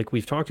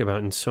we've talked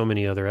about in so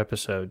many other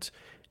episodes,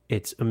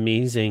 it's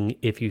amazing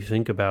if you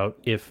think about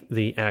if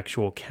the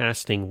actual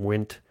casting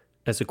went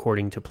as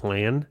according to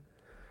plan,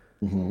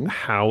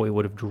 how it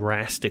would have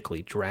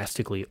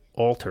drastically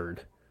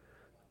altered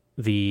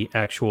the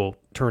actual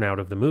turnout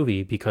of the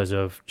movie because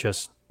of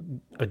just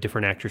a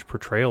different actor's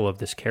portrayal of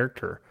this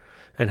character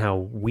and how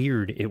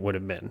weird it would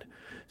have been.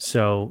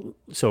 So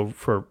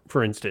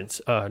for instance,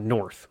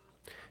 North.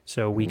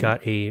 So we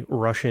got a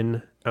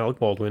Russian Alec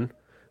Baldwin,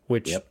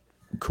 which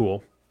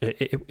cool.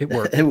 It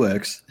worked. It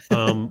works.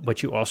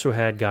 But you also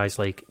had guys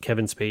like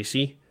Kevin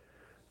Spacey,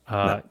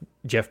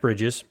 Jeff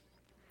Bridges,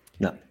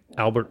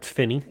 Albert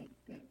Finney,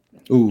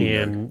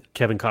 and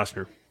Kevin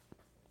Costner.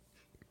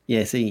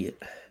 Yeah, see,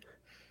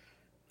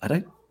 I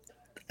don't.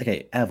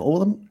 Okay, out of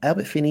all of them,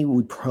 Albert Finney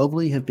would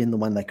probably have been the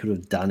one that could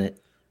have done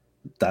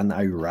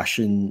a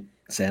Russian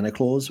Santa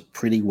Claus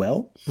pretty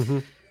well. Mm-hmm.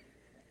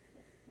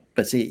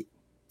 But see,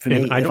 for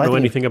me, I don't know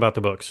anything about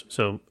the books,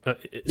 so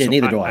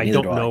neither do I. I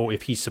don't know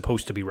if he's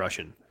supposed to be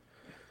Russian,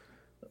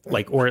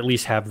 or at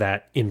least have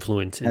that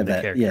influence in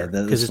the character. Yeah,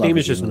 because his name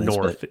is just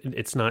North.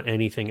 It's not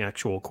anything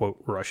actual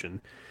quote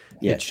Russian.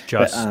 Yeah, it's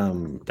just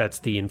that's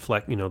the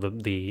inflect,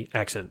 the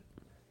accent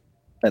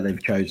that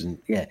they've chosen.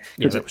 Yeah,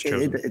 that was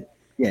chosen.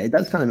 It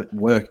does kind of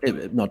work.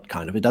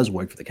 It does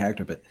work for the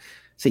character. But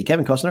see,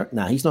 Kevin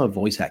Costner, he's not a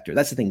voice actor.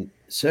 That's the thing.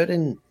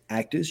 Certain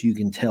actors, you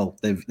can tell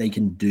they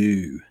can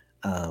do.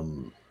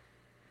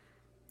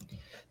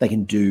 They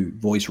can do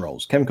voice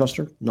roles. Kevin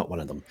Costner, not one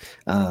of them.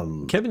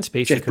 Kevin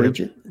Spacey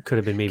could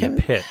have been maybe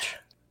Pitch.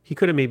 He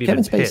could have maybe been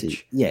Spacey,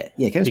 Pitch. Yeah.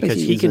 Kevin because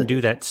Spacey he can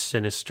do that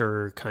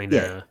sinister kind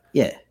of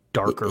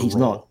darker. He's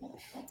role.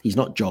 He's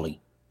not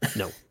jolly.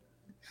 No.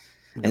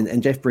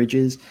 And Jeff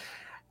Bridges,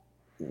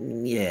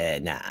 I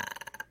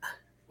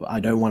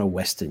don't want a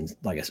Western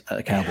like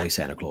a cowboy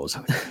Santa Claus.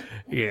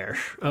 Yes.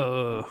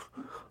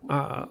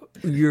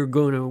 You're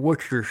gonna.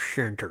 What's your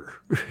center?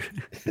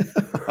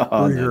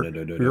 No.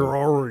 You're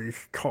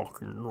always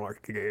talking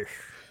like this,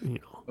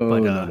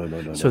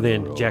 No. So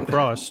then Jack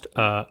Frost,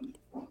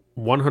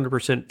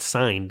 100%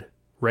 signed,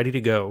 ready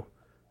to go,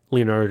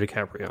 Leonardo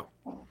DiCaprio.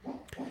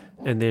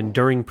 And then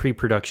during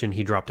pre-production,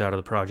 he dropped out of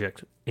the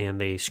project,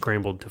 and they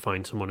scrambled to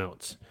find someone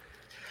else.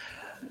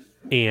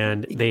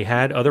 and they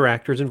had other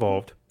actors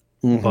involved,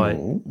 but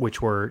Mm-hmm.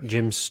 which were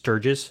Jim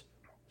Sturgis,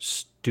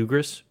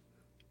 Sturgis.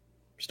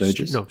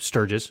 no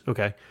Sturgis.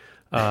 Okay,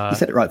 You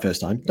said it right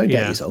first time. Don't doubt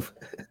yeah, yourself.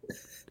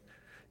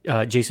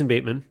 Jason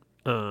Bateman,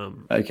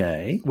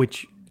 Okay.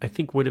 which I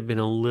think would have been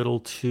a little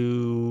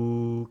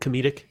too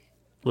comedic,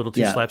 a little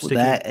too Yeah, well, slapsticky.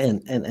 that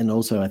and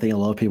also I think a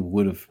lot of people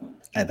would have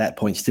at that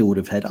point still would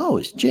have had, oh,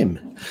 it's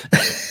Jim.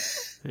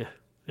 Yeah,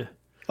 yeah.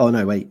 Oh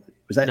no, wait,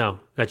 was that No,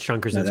 that's John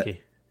no that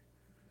Krasinski.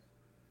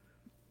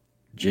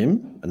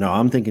 Jim? No,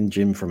 I'm thinking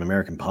Jim from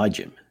American Pie.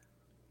 Jim.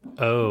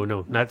 Oh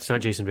no, that's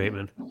not Jason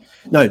Bateman.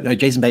 No,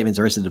 Jason Bateman's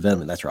Arrested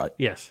Development. That's right.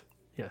 Yes,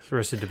 yes,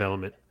 Arrested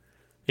Development,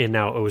 and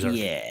now Ozark.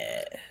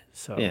 Yeah,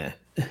 So, yeah.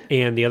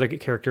 and the other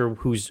character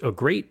who's a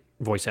great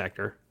voice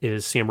actor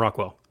is Sam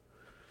Rockwell.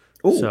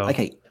 Oh, So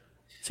okay.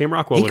 Sam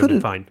Rockwell He would have could been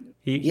have. fine.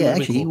 He Yeah, would have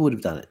been actually, he cool. would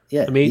have done it.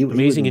 Yeah, he would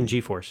Amazing have. in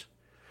G-Force.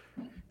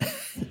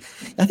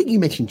 I think you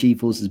mentioned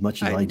G-Force as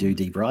much as I do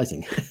Deep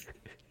Rising.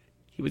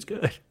 He was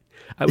good.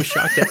 I was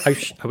shocked that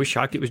I was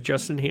shocked it was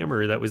Justin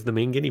Hammer that was the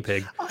main guinea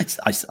pig.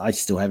 I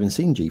still haven't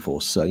seen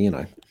G-Force, so you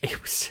know.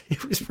 It was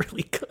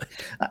really good.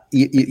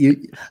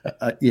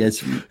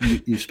 Yes,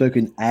 you've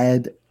spoken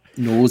ad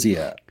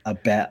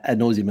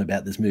nauseum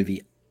about this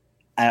movie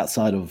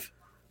outside of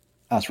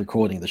us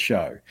recording the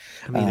show.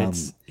 I mean,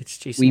 it's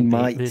Jason we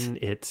might- Bateman.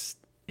 It's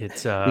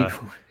yeah.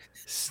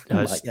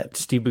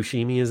 Steve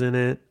Buscemi is in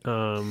it.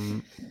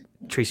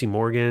 Tracy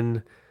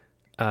Morgan.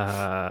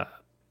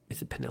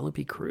 Is it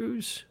Penelope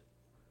Cruz?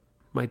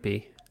 Might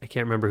be. I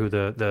can't remember who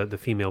the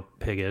female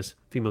pig is.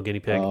 Female guinea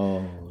pig.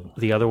 Oh,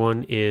 The other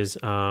one is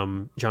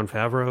John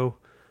Favreau.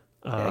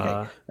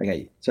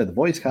 okay. So the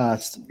voice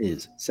cast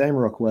is Sam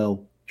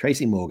Rockwell,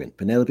 Tracy Morgan,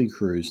 Penelope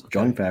Cruz,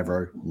 John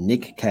Favreau,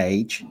 Nick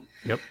Cage,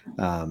 Yep.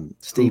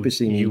 Steve Who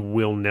Buscemi. you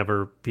will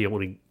never be able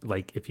to,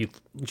 like, if you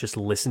just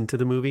listen to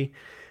the movie,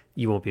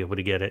 you won't be able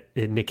to get it.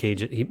 And Nick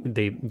Cage,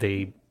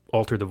 they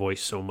alter the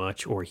voice so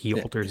much, or he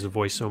alters the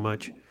voice so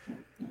much.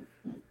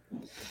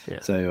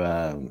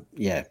 So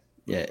yeah,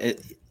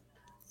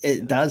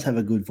 it does have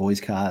a good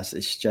voice cast.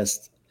 It's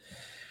just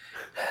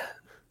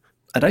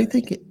I don't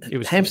think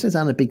hamsters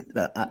aren't a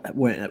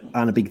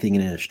big thing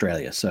in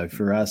Australia. So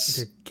for us,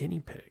 They're guinea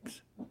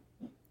pigs.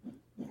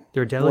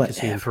 They're a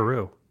delicacy in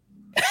Peru.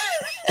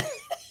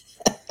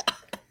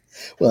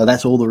 well,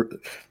 that's all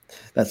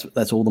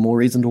the more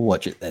reason to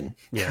watch it then.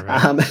 Yeah,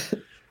 right.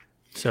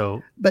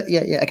 So, but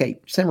yeah, okay.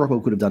 Sam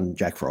Rockwell could have done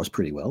Jack Frost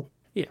pretty well.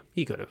 Yeah,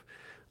 he could have.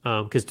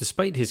 Because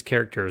despite his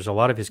characters, a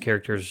lot of his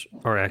characters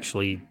are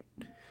actually,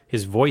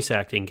 his voice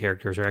acting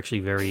characters are actually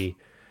very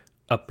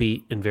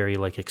upbeat and very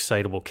like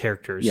excitable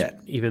characters. Yeah.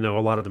 Even though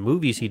a lot of the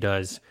movies he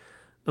does,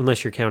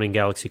 unless you're counting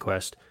Galaxy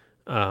Quest,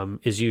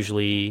 is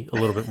usually a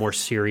little bit more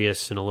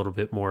serious and a little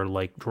bit more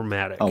like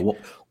dramatic. Oh,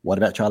 what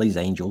about Charlie's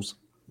Angels?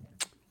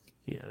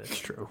 Yeah, that's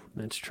true.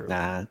 That's true.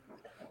 Nah.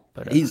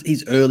 But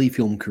his early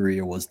film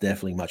career was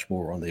definitely much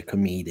more on the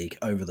comedic,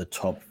 over the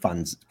top,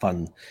 fun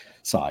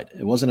side.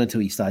 It wasn't until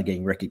he started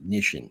getting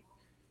recognition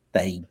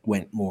that he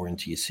went more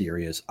into your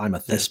serious I'm a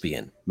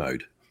thespian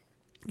mode.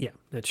 Yeah,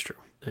 that's true.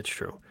 That's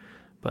true.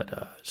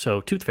 But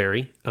so Tooth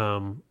Fairy,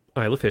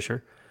 Isla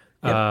Fisher,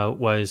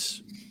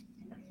 was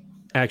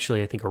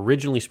actually, I think,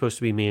 originally supposed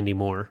to be Mandy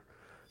Moore.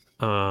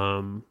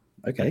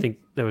 Okay. I think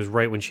that was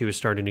right when she was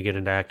starting to get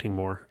into acting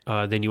more.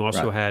 Then you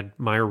also had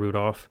Maya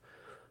Rudolph,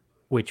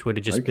 which would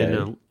have just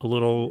been a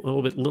little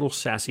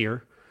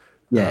sassier.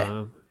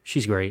 Yeah.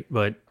 She's great,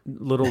 but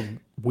a little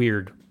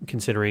weird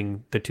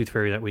considering the Tooth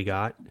Fairy that we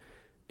got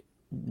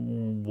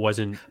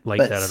wasn't like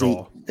that at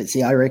all. But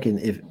see, I reckon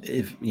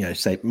if you know,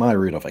 say Maya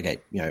Rudolph, okay,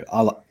 you know,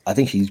 I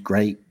think she's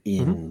great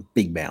in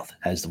Big Mouth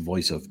as the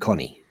voice of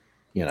Connie,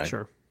 you know.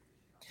 Sure.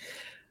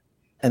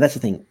 And that's the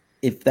thing.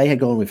 If they had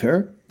gone with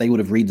her, they would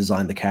have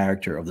redesigned the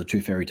character of the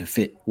Tooth Fairy to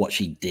fit what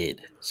she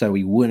did. So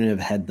we wouldn't have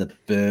had the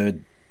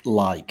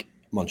bird-like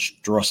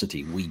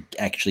monstrosity we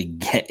actually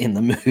get in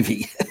the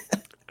movie.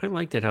 I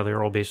liked it how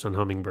they're all based on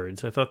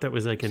hummingbirds. I thought that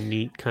was like a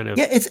neat kind of...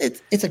 Yeah,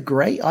 it's a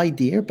great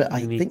idea, but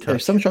I think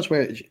there's some shots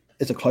where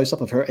it's a close-up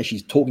of her as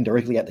she's talking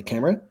directly at the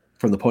camera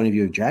from the point of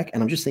view of Jack,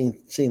 and I'm just seeing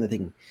the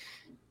thing.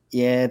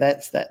 Yeah,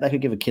 that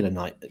could give a kid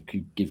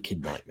could give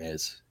kid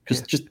nightmares,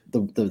 because just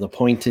the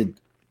pointed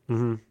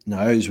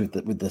nose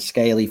with the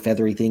scaly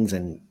feathery things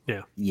and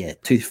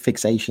tooth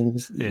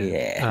fixations.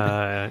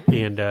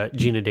 And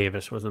Gina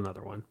Davis was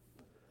another one.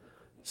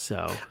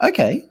 So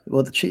okay,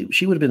 well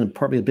she would have been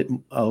probably a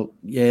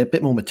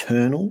bit more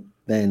maternal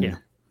than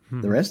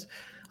the rest.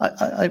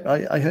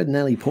 I heard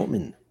Natalie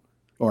Portman,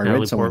 or I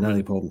read somewhere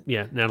Natalie Portman.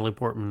 Yeah, Natalie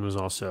Portman was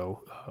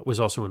also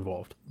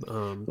involved.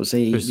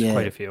 There's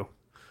quite a few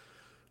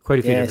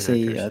different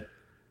actors.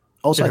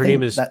 Also, and her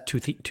name is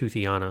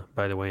Toothiana,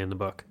 by the way, in the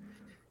book.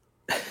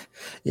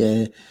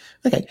 Yeah.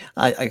 Okay.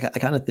 I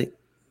kind of think.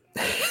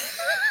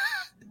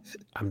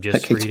 I'm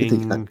just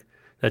reading.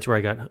 That's where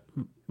I got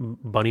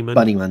Bunnyman.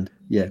 Bunnyman,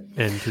 yeah.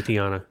 And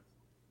Toothiana.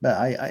 But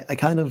I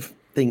kind of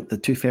think the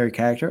Tooth Fairy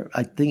character,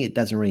 I think it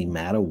doesn't really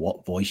matter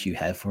what voice you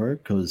have for her,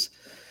 because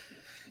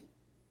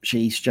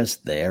she's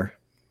just there.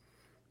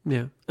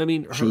 Yeah. I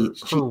mean, She her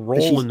she but role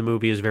in she's the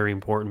movie is very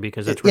important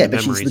because that's where yeah, the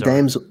but memories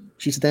are.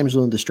 she's the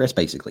damsel in distress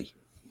basically.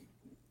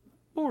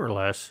 More or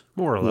less.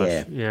 More or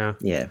less. Yeah,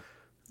 Yeah.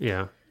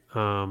 yeah.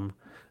 Yeah. Um,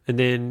 and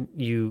then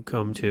you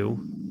come to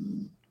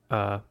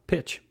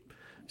Pitch.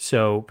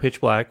 So Pitch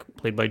Black,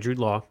 played by Jude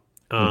Law.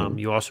 Hmm.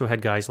 You also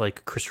had guys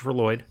like Christopher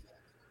Lloyd.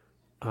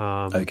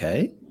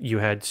 Okay, You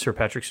had Sir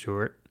Patrick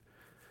Stewart.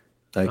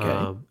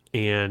 okay,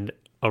 And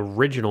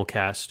original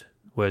cast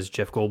was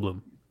Jeff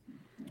Goldblum.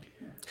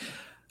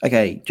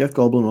 okay. Jeff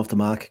Goldblum off the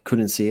mark.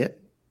 Couldn't see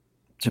it.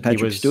 Sir He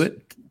Patrick was, Stewart.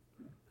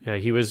 yeah,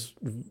 he was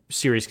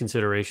serious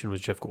consideration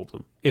was Jeff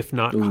Goldblum, if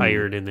not Ooh.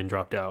 hired and then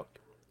dropped out.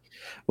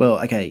 Well,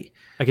 okay.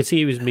 I could see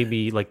he was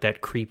maybe like that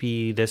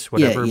creepy, this, Yeah,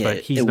 whatever,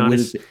 but yeah. It would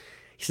have been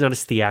he's not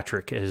as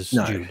theatric as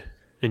no. Jude.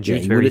 And Yeah,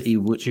 he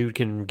would. Jude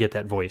can get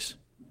that voice.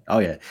 Oh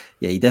yeah,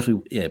 yeah. He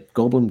definitely. Yeah,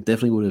 Goldblum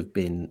definitely would have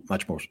been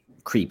much more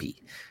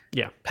creepy.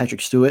 Yeah.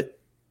 Patrick Stewart.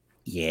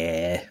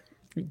 Yeah.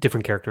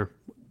 Different character.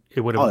 Oh, He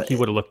would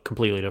have looked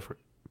completely different.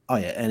 oh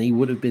yeah, and he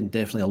would have been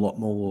definitely a lot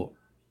more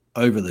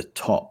over the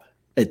top.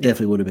 It Yeah.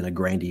 definitely would have been a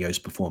grandiose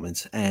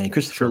performance. And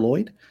Christopher Sure.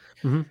 Lloyd.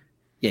 Hmm.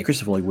 Yeah,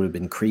 Christopher Lloyd would have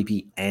been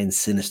creepy and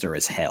sinister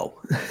as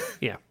hell.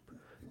 Yeah.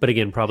 But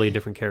again, probably a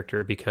different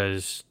character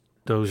because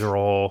those are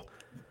all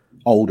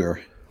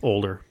Older.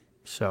 older.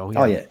 So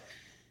Oh yeah. yeah.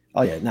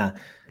 Oh yeah. Nah,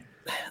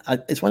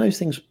 it's one of those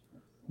things.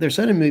 There are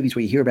certain movies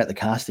where you hear about the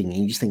casting and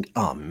you just think,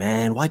 "Oh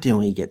man, why didn't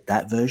we get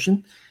that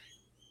version?"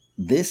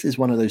 This is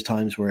one of those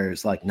times where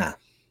it's like, nah,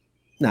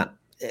 nah.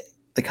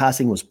 The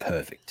casting was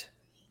perfect.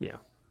 Yeah.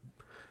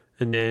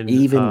 And then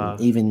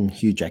Even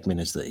Hugh Jackman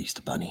as the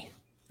Easter Bunny.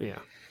 yeah.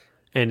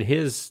 And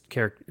his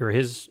character or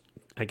his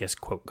I guess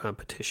quote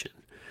competition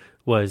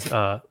was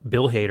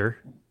Bill Hader,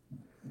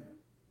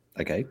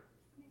 Okay.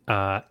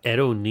 Ed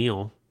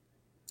O'Neill,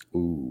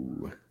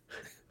 Ooh.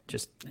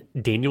 just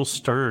Daniel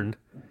Stern.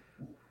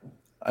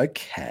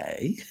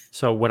 Okay.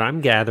 So what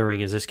I'm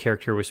gathering is this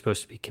character was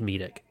supposed to be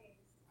comedic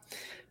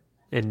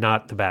and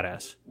not the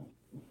badass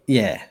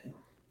Yeah.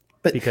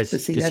 because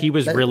But see he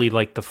was that really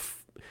like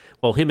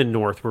well, him and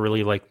North were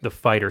really like the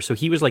fighter. So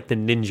he was like the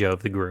ninja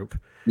of the group,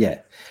 yeah.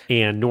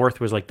 and North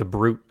was like the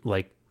brute,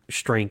 like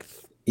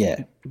strength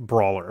Yeah.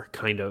 brawler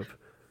kind of.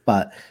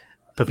 But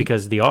But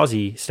because the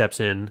Aussie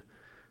steps in,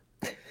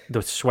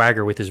 the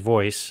swagger with his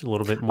voice, a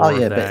little bit oh more yeah,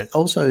 of but that.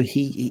 also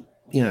he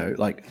you know,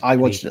 like I I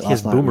mean, watched it his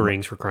last night.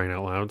 boomerangs were crying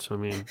out loud. So I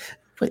mean,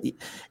 But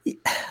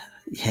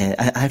yeah,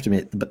 I have to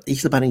admit, but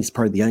Easter Bunny is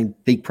probably the only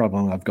big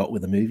problem I've got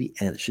with the movie,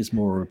 and it's just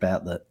more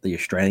about the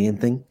Australian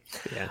thing.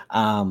 yeah,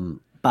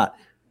 But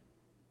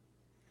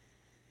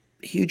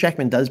Hugh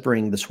Jackman does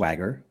bring the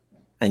swagger,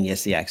 and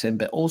yes, the accent,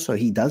 but also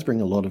he does bring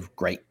a lot of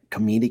great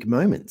comedic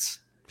moments.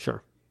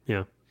 sure,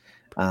 yeah.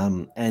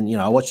 And you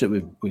know, I watched it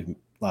with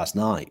last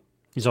night.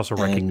 He's also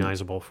And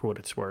recognizable for what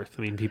it's worth.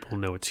 I mean, people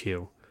know it's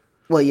Hugh.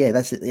 well, yeah,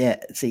 that's it. Yeah,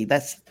 see,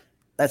 that's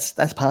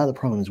part of the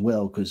problem as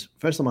well. Because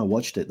first time I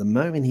watched it, the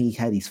moment he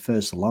had his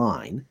first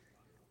line,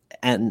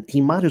 and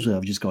he might as well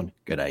have just gone,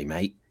 "Good day,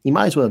 mate." He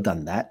might as well have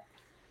done that.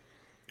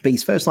 But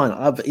his first line,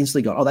 I've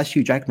instantly gone, "Oh, that's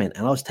Hugh Jackman,"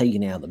 and I was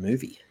taken out of the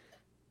movie.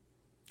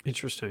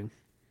 Interesting.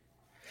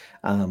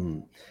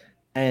 Um,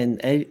 and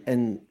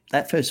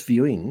that first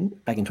viewing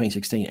back in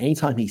 2016,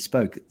 anytime he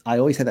spoke, I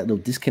always had that little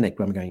disconnect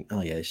where I'm going,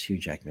 "Oh yeah, it's Hugh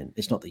Jackman.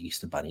 It's not the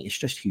Easter Bunny. It's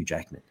just Hugh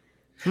Jackman."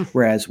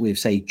 Whereas with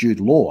say Jude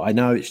Law, I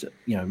know it's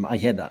my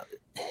head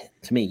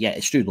to me, yeah,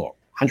 it's Jude Law,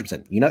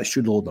 100%. You know, it's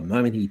Jude Law the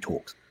moment he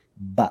talks,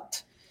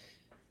 but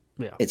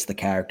Yeah, it's the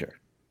character.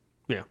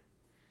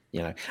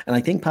 yeah, And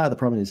I think part of the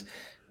problem is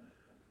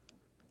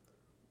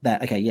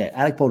that okay, yeah,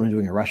 Alec Baldwin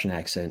doing a Russian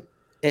accent,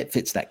 it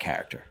fits that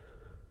character.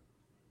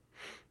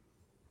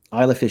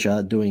 Isla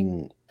Fisher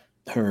doing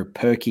her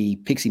perky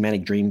pixie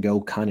manic dream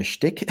girl kind of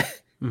shtick,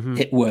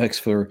 it works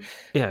for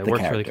yeah. It the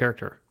works for the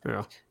character.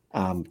 character.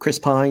 Yeah. Chris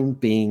Pine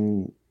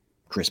being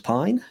Chris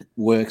Pine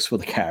works for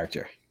the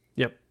character.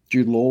 Yep.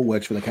 Jude Law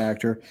works for the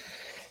character.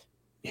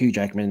 Hugh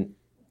Jackman,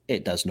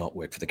 it does not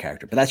work for the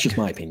character, but that's just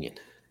my opinion.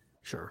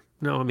 Sure.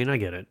 No, I mean, I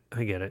get it.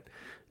 I get it.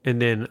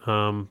 And then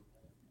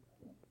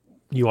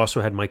you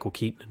also had Michael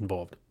Keaton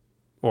involved,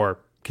 or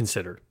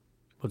considered.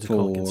 What's it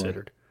called? For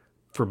Considered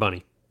for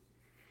Bunny.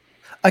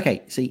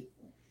 okay, see,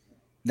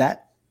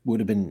 that would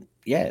have been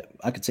yeah,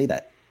 I could see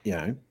that.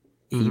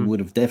 He would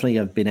have definitely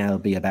have been able to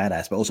be a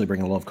badass, but also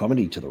bring a lot of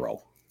comedy to the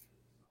role.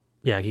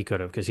 Yeah, he could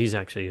have because he's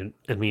actually.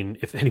 I mean,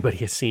 if anybody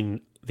has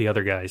seen the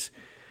other guys,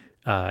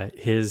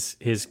 his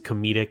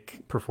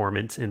comedic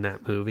performance in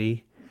that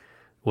movie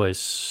was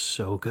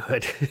so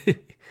good.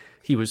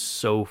 He was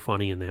so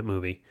funny in that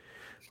movie.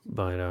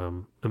 But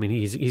I mean,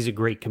 he's a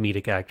great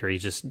comedic actor. He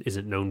just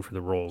isn't known for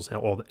the roles,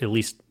 at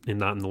least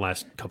not in the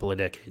last couple of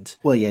decades.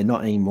 Well, yeah,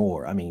 not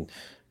anymore. I mean,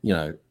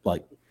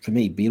 like for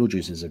me,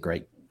 Beetlejuice is a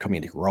great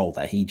comedic role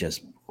that he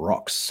just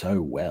rocks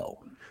so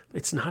well.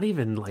 It's not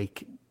even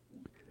like,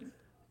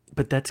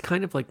 but that's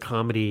kind of like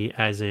comedy,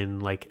 as in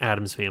like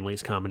Adam's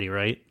Family's comedy,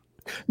 right?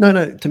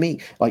 No, to me,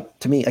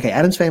 okay,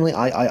 Adam's Family.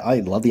 I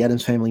love the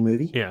Adam's Family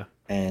movie. Yeah,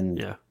 And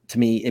yeah, to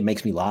me, it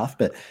makes me laugh.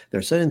 But there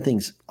are certain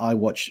things I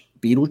watch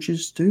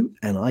Beetlejuice do,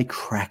 and I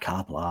crack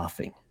up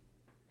laughing.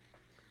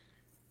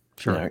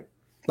 Sure. You know,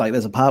 like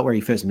there's a part where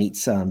he first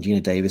meets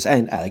Gina Davis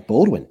and Alec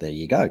Baldwin. There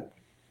you go.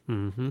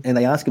 Mm-hmm. And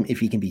they ask him if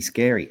he can be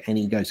scary, and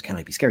he goes, "Can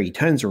I be scary?" He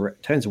turns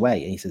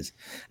away, and he says,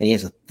 and he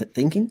has a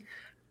thinking,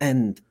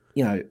 and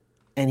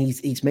and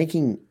he's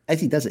making,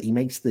 as he does it, he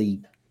makes the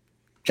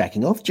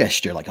jacking off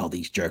gesture, like, "Oh,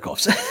 these jerk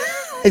offs,"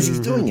 as he's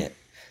doing it.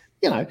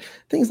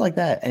 Things like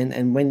that.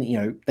 And when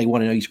they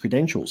want to know his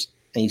credentials,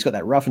 and he's got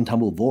that rough and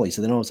tumble voice,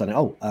 and then all of a sudden,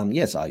 "Oh,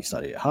 yes, I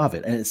studied at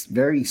Harvard," and it's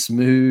very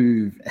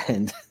smooth,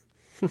 and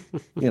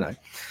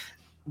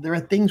there are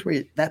things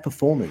where that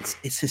performance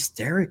is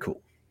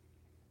hysterical.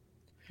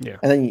 Yeah.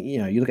 And then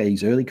you look at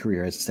his early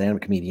career as a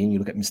stand-up comedian. You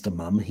look at Mr.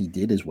 Mum, he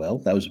did as well.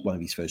 That was one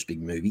of his first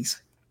big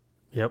movies.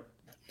 Yep.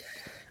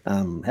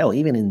 Hell,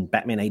 even in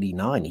Batman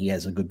 '89, he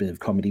has a good bit of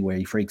comedy where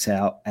he freaks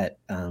out at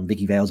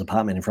Vicky Vale's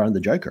apartment in front of the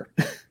Joker.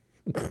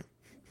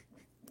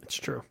 It's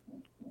true.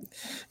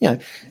 No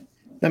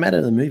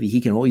matter the movie,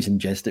 he can always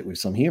ingest it with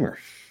some humor.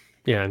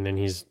 Yeah, and then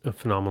he's a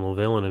phenomenal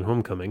villain in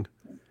Homecoming.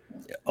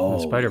 Oh,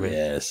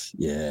 Spider-Man.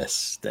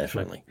 Yes,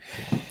 definitely.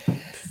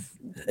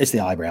 It's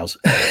the eyebrows.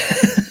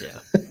 Yeah.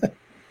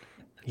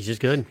 He's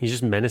just good. He's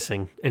just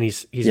menacing. And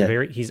he's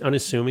he's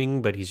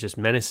unassuming, but he's just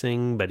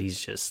menacing, but he's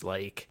just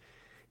like,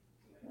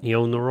 he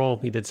owned the role.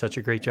 He did such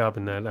a great job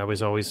in that. I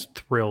was always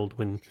thrilled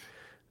when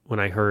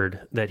I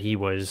heard that he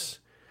was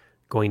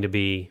going to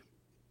be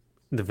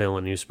the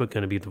villain. He was going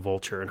to be the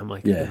Vulture. And I'm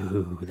like,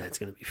 ooh, that's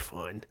going to be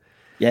fun.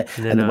 Yeah,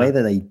 and the way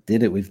that they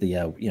did it with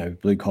the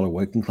blue collar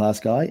working class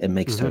guy, it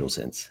makes total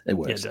sense. It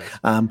works. Yeah, it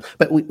does.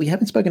 But we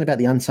haven't spoken about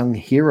the unsung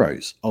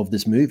heroes of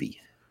this movie.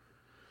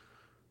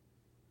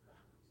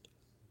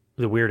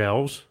 The Weird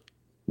Elves?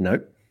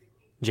 Nope.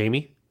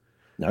 Jamie?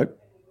 Nope.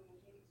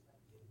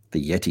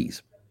 The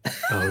Yetis.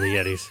 Oh, the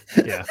Yetis.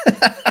 Yeah.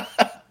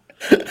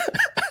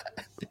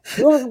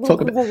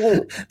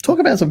 Talk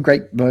about some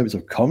great moments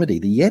of comedy.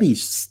 The Yetis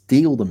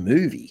steal the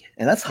movie,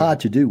 and that's hard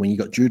to do when you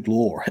got Jude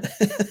Law.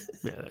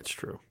 Yeah, that's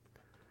true.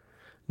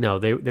 No,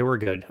 they were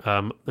good.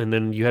 And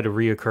then you had a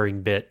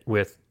reoccurring bit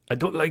with, "I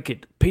don't like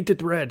it. Paint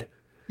it red."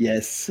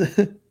 Yes.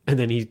 And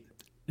then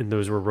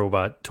those were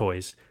robot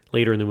toys.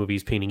 Later in the movie,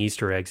 he's painting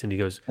Easter eggs, and he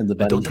goes, And the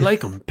 "I bunny. don't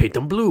like them. Paint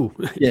them blue."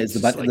 Yeah, it's the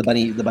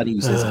bunny. The bunny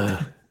who says it.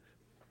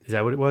 Is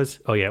that what it was?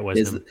 Oh yeah, it was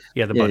him.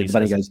 The bunny. The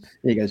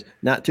bunny goes,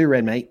 "Not too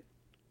red, mate.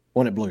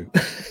 Want it blue."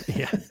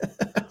 Yeah.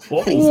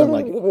 He's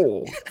like,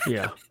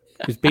 yeah.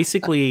 It's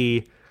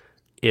basically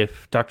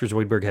if Dr.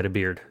 Zoidberg had a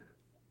beard.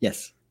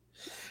 Yes.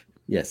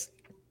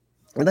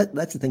 And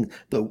that's the thing.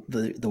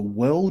 The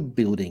world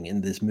building in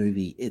this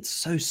movie, it's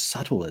so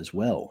subtle as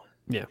well.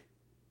 Yeah.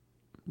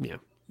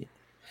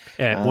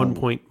 At one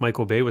point,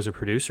 Michael Bay was a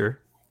producer.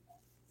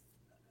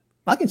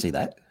 I can see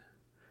that.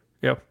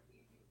 Yeah.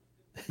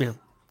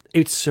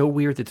 It's so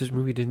weird that this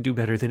movie didn't do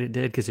better than it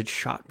did because it's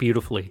shot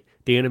beautifully.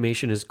 The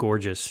animation is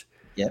gorgeous.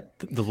 Yep.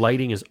 The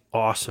lighting is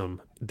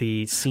awesome.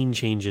 The scene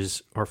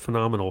changes are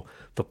phenomenal.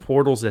 The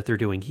portals that they're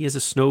doing. He has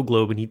a snow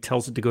globe and he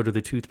tells it to go to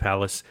the Tooth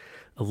Palace.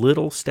 A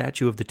little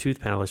statue of the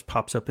Tooth Palace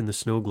pops up in the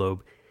snow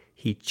globe.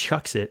 He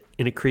chucks it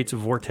and it creates a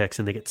vortex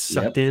and they get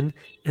sucked in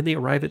and they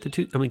arrive at the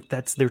Tooth. I mean,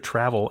 that's their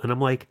travel. And I'm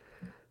like,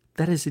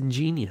 that is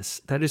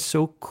ingenious. That is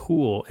so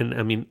cool. And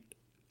I mean,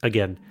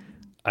 again,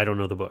 I don't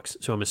know the books,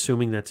 so I'm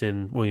assuming that's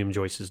in William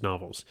Joyce's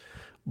novels.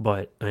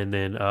 And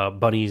then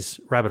Bunny's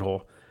Rabbit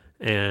Hole.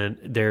 And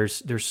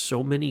there's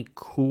so many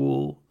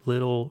cool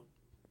little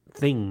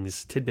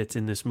things, tidbits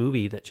in this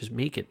movie that just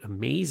make it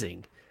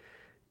amazing.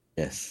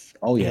 Yes.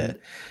 Oh, yeah. And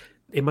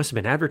it must have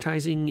been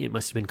advertising. It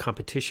must have been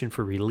competition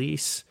for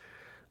release.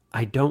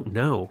 I don't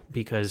know,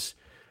 because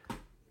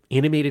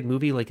animated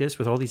movie like this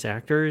with all these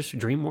actors,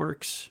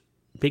 DreamWorks,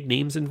 big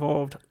names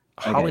involved,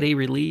 holiday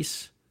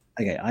release.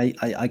 Okay,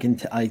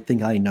 I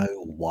think I know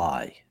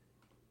why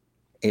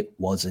it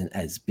wasn't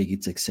as big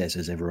a success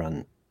as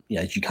everyone,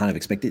 as you kind of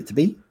expect it to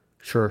be.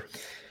 Sure.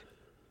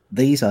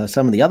 These are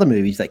some of the other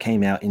movies that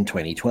came out in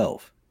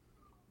 2012.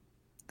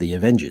 The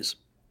Avengers,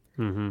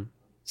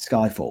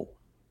 Skyfall,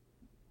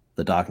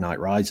 The Dark Knight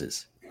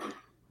Rises,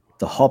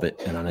 The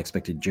Hobbit, An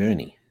Unexpected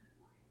Journey,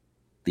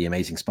 The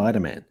Amazing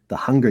Spider-Man, The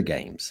Hunger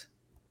Games,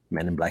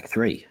 Men in Black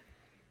 3.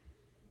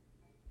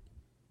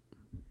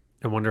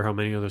 I wonder how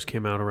many of those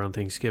came out around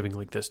Thanksgiving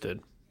like this did.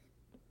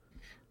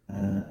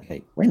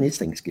 Okay, when is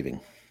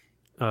Thanksgiving?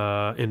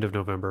 End of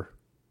November.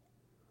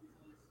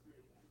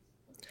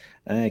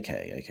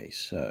 Okay,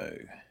 so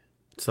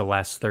it's the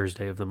last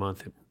Thursday of the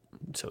month,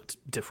 so it's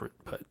different.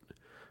 But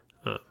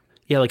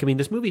yeah, like, I mean,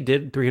 this movie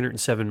did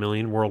 $307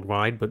 million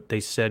worldwide, but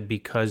they said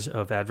because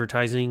of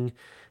advertising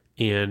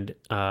and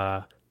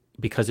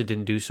because it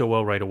didn't do so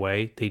well right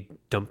away, they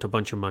dumped a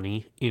bunch of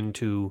money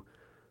into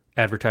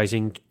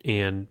advertising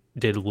and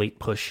did a late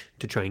push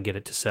to try and get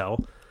it to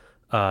sell.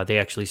 They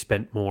actually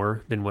spent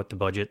more than what the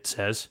budget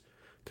says.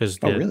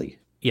 Really?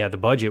 Yeah, the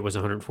budget was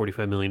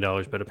 $145 million,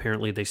 but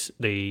apparently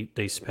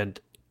they spent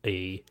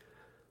a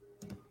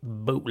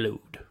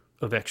boatload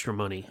of extra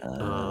money.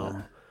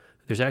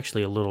 There's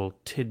actually a little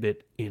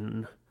tidbit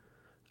in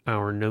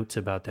our notes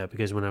about that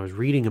because when I was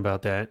reading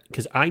about that,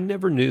 because I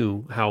never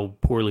knew how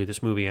poorly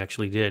this movie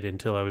actually did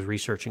until I was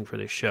researching for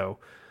this show,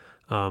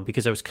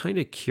 because I was kind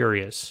of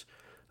curious.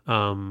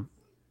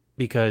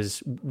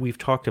 Because we've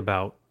talked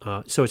about,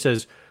 so it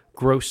says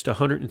grossed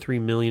 103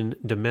 million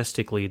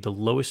domestically, the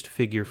lowest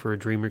figure for a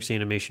DreamWorks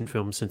animation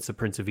film since The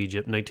Prince of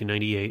Egypt,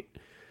 1998.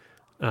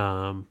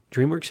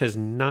 DreamWorks has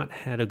not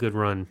had a good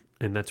run,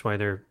 and that's why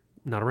they're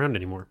not around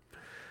anymore.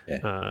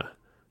 Yeah.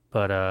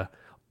 But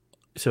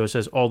so it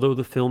says, although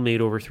the film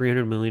made over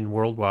 300 million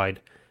worldwide,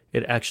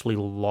 it actually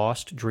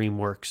lost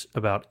DreamWorks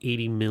about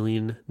 $80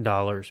 million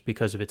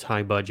because of its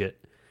high budget.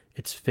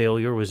 Its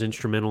failure was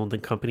instrumental in the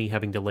company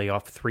having to lay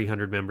off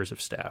 300 members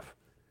of staff.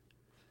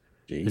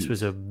 Jeez. This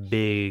was a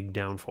big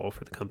downfall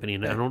for the company,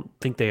 and I Yeah. don't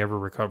think they ever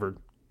recovered.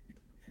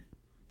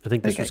 I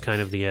think this Okay. was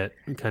kind of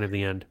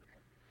the end.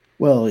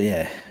 Well,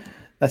 yeah,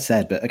 that's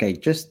sad, but okay,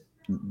 just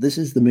this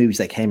is the movies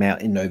that came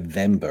out in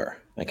November.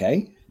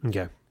 Okay,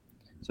 Okay.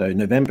 so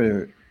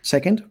November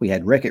 2nd, we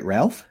had Wreck It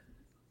Ralph.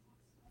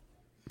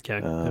 Okay.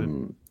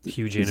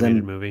 Huge Decem-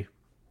 animated movie.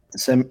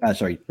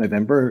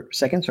 November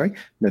 2nd,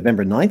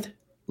 November 9th,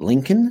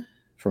 Lincoln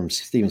from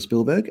Steven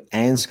Spielberg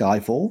and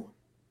Skyfall.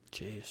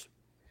 Jeez.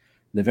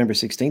 November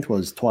 16th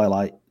was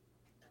Twilight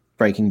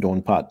Breaking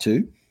Dawn Part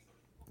 2.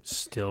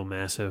 Still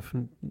massive.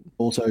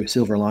 Also,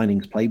 Silver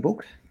Linings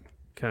Playbook.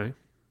 Okay.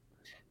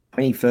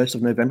 21st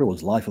of November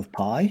was Life of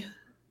Pi,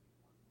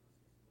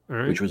 All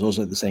right. which was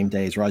also the same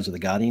day as Rise of the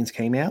Guardians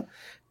came out.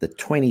 The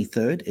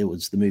 23rd, it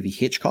was the movie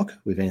Hitchcock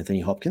with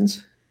Anthony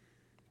Hopkins.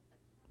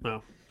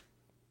 Wow.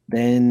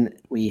 Then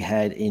we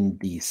had in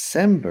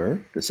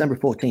December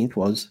 14th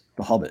was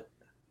The Hobbit.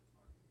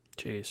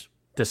 Jeez.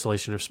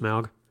 Desolation of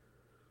Smaug.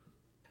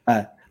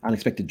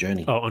 Unexpected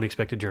Journey. Oh,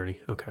 Unexpected Journey.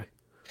 Okay.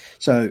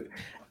 So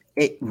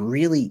it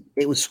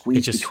was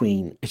squeezed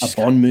between a just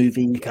Bond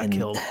movie It got and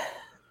killed.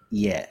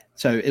 yeah.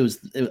 So it was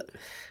the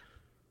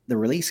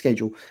release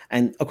schedule,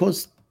 and of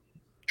course,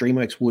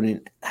 DreamWorks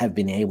wouldn't have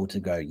been able to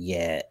go,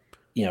 yeah,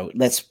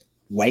 let's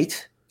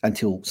wait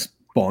until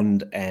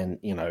Bond, and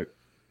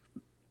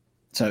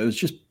so it was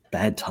just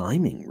bad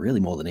timing, really,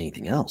 more than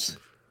anything else.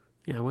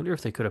 Yeah, I wonder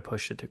if they could have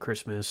pushed it to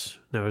Christmas.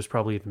 No, there's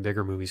probably even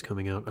bigger movies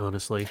coming out,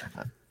 honestly.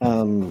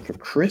 For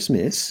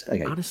Christmas,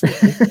 okay. Honestly,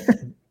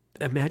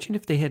 imagine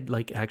if they had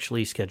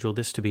actually scheduled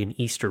this to be an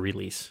Easter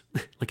release,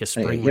 like a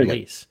spring here we go.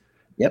 release.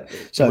 Yep.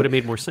 It So would have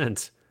made more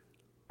sense.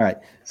 all right.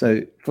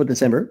 So for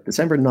December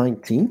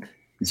 19th,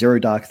 Zero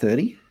Dark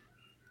 30.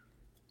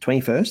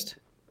 21st,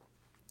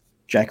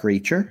 Jack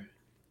Reacher.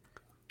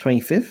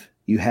 25th,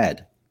 you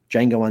had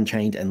Django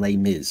Unchained and Les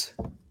Mis.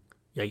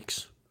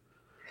 Yikes.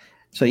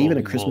 So even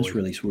a Holy Christmas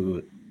moly.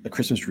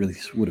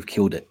 release would have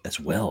killed it as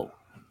well.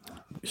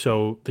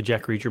 So the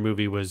Jack Reacher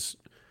movie was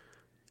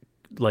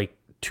like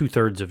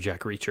 2/3 of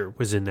Jack Reacher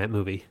was in that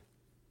movie.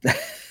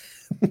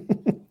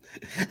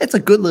 It's a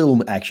good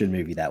little action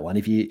movie, that one.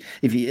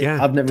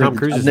 Yeah, I've never Tom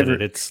Cruise I've is never,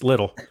 in it. It's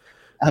little.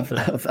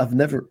 I've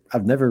never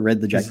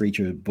read the Jack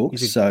Reacher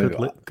books, He's a so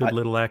good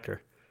little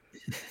actor.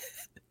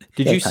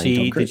 Did Yeah, you tiny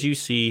Tom see? Cruise. Did you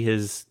see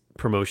his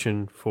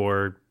promotion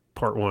for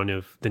Part 1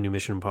 of the new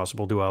Mission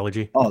Impossible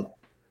duology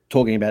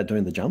talking about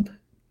doing the jump.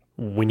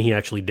 when he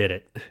actually did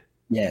it?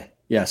 Yeah,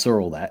 I saw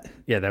all that.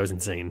 Yeah, that was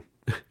insane.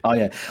 Oh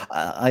yeah,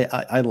 I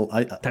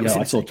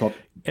saw Top.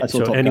 I saw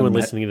So Top anyone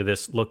Gun, listening to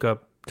this, look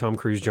up Tom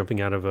Cruise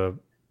jumping out of a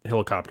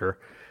helicopter.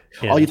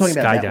 Oh, you're talking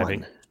about that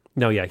skydiving. one.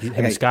 No, yeah, him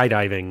Okay.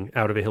 skydiving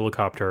out of a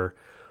helicopter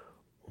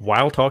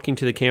while talking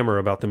to the camera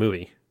about the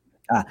movie.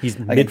 He's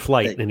okay.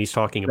 mid-flight and he's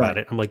talking about Right.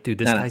 it. I'm like, dude,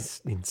 this No.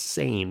 guy's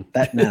insane.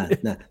 No.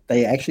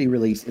 They actually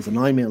released. It's a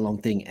 9-minute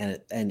long thing, and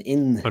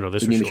in Oh no,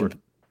 this the was new short.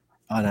 Mission,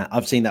 I know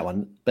I've seen that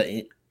one, but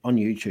on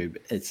YouTube,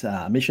 it's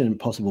Mission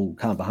Impossible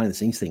kind of behind the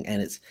scenes thing,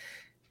 and it's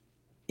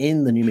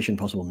in the new Mission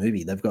Impossible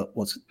movie. They've got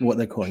what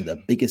they're calling the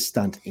biggest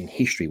stunt in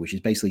history, which is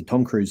basically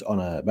Tom Cruise on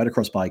a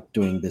motocross bike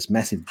doing this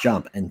massive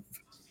jump, and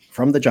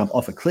from the jump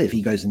off a cliff,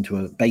 he goes into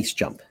a base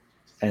jump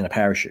and a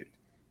parachute.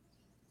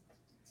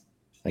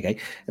 Okay,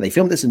 and they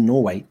filmed this in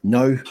Norway,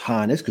 no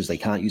harness because they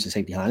can't use a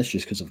safety harness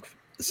just because of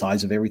the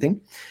size of everything.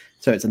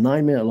 So it's a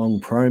 9-minute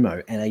long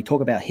promo, and they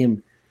talk about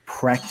him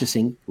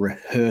practicing,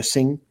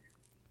 rehearsing,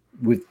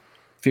 with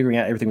figuring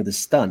out everything with the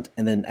stunt,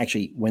 and then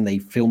actually when they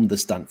filmed the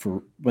stunt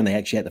when they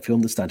actually had to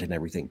film the stunt and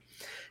everything,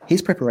 his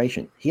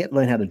preparation, he had to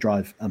learn how to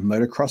drive a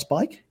motocross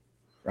bike,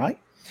 right?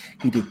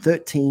 He did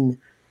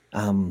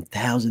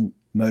 13,000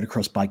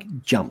 motocross bike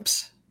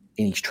jumps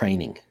in his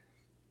training.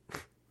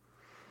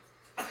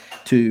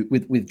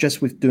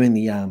 With doing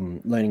the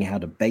learning how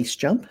to base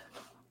jump,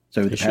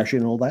 so with the parachute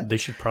and all that. They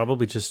should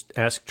probably just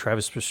ask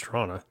Travis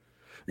Pastrana.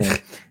 Yeah.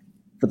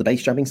 For the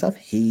base jumping stuff,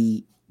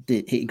 he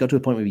got to a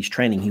point where he's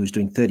training, he was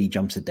doing 30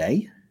 jumps a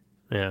day.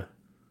 Yeah.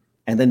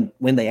 And then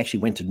when they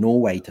actually went to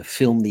Norway to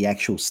film the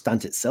actual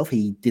stunt itself,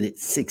 he did it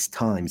 6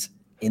 times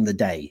in the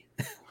day.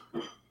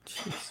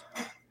 Jeez.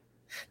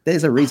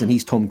 There's a reason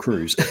he's Tom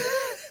Cruise.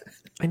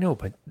 I know,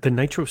 but the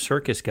Nitro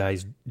Circus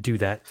guys do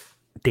that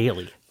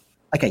daily.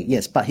 Okay,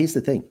 yes, but here's the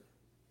thing.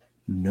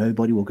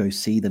 Nobody will go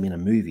see them in a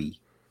movie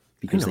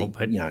I because know,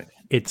 but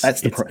it's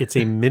that's the it's it's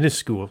a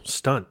minuscule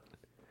stunt.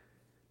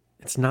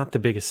 It's not the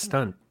biggest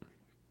stunt.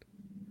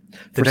 The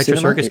for Dexter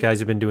cinema. Circus guys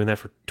have been doing that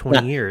for 20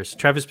 Nah, years.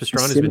 Travis for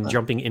Pastrana has been cinema,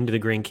 jumping into the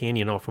Grand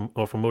Canyon off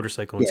a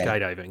motorcycle and yeah,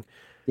 skydiving.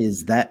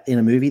 is that in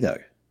a movie though?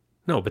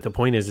 No, but the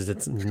point is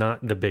it's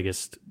not the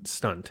biggest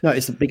stunt. No,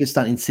 it's the biggest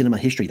stunt in cinema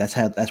history. That's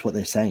what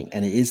they're saying,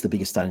 and it is the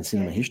biggest stunt in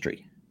cinema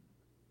history.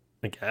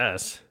 I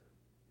guess.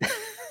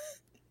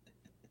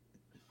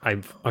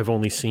 I've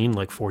only seen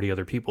like 40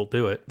 other people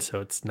do it,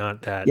 so it's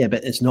not that. Yeah,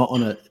 but it's not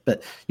on a.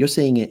 But you're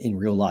seeing it in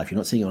real life. You're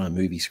not seeing it on a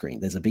movie screen.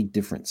 There's a big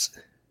difference.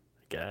 I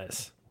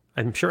guess.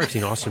 I'm sure I've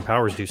seen Austin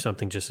Powers do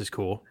something just as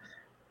cool.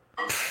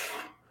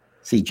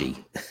 CG.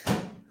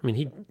 I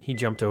mean, he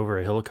jumped over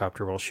a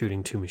helicopter while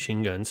shooting 2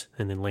 machine guns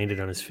and then landed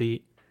on his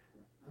feet.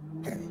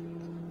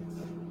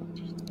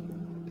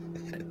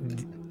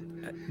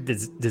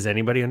 Does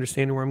anybody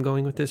understand where I'm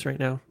going with this right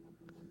now?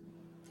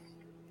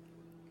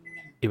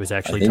 It was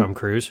actually Tom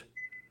Cruise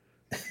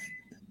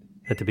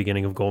at the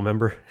beginning of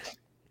Goldmember.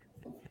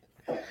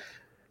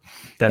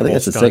 That whole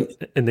stunt,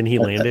 and then he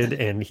landed,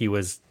 and he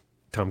was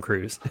Tom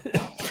Cruise.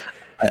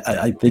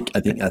 I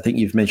think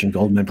you've mentioned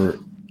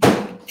Goldmember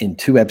in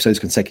 2 episodes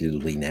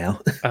consecutively now.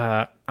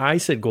 I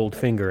said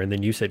Goldfinger, and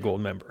then you said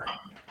Goldmember.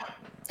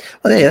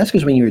 Well, yeah, that's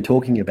because when you were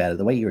talking about it,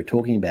 the way you were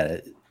talking about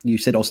it, you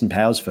said Austin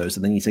Powers first,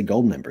 and then you said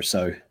Goldmember.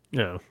 So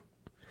no,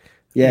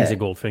 yeah, I said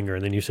Goldfinger,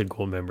 and then you said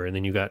Goldmember, and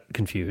then you got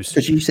confused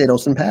because you said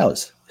Austin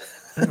Powers.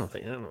 I don't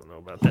know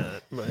about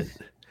that, but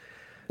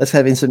let's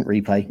have instant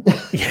replay.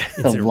 Yeah,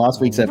 of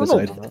last week's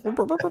episode.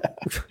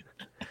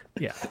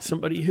 Yeah,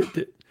 somebody hit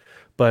it.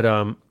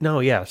 But no,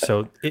 yeah.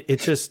 So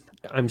it's just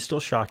I'm still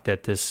shocked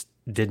that this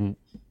didn't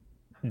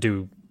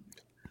do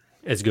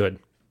as good.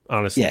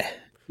 Honestly,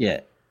 yeah.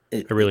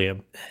 I really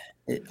am.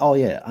 Oh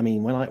yeah, I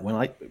mean when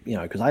I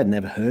because I had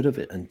never heard of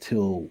it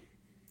until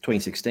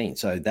 2016,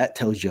 so that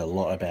tells you a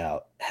lot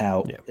about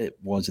how it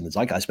was in the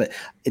zeitgeist. But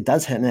it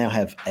does now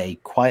have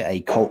quite a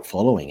cult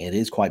following. It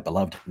is quite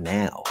beloved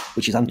now,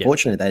 which is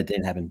unfortunate that it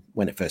didn't happen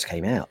when it first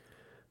came out.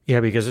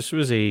 Yeah, because this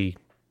was a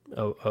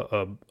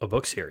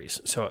book series,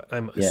 so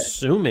I'm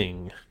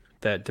assuming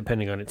that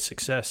depending on its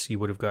success, you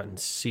would have gotten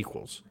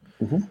sequels.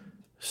 Mm-hmm.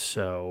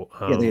 So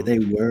they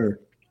were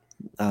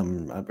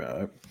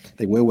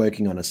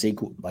working on a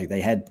sequel. Like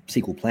they had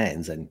sequel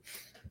plans, and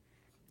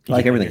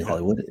like everything in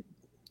Hollywood, it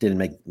didn't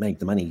make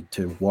the money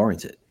to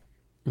warrant it.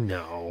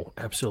 No,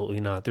 absolutely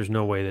not. There's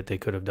no way that they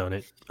could have done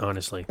it,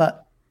 honestly.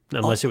 But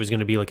unless it was going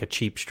to be like a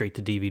cheap straight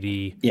to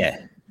DVD.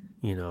 Yeah.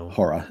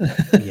 Horror.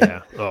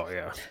 Yeah. Oh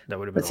yeah. That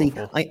would have been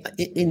awful.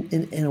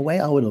 In a way,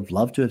 I would have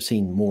loved to have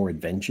seen more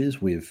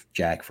adventures with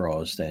Jack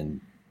Frost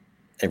and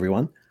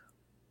everyone.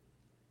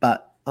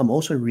 But I'm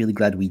also really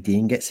glad we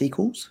didn't get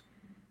sequels.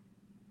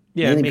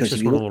 Yeah, it makes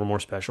this one a little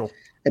more special.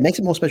 It makes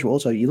it more special.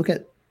 Also, you look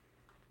at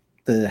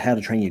the How to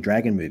Train Your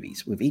Dragon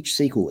movies. With each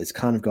sequel, it's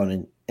kind of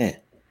gone in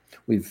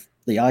With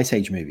the Ice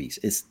Age movies,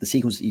 it's the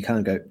sequels you kind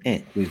of go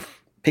With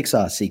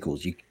Pixar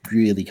sequels, you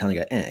really kind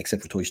of go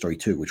except for Toy Story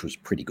 2, which was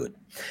pretty good.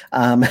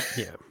 Yeah,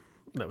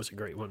 that was a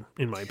great one,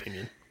 in my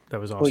opinion. That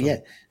was awesome. Well,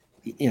 yeah,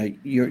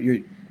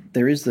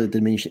 there is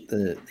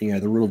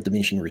the rule of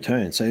diminishing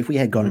returns. So if we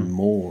had gotten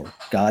more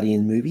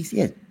Guardian movies,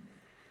 it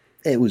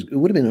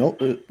would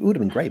have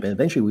been great. But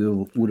eventually, we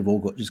would have all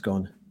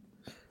gone.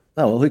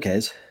 Oh well, who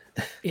cares?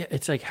 Yeah,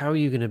 it's like, how are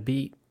you going to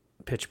beat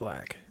Pitch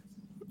Black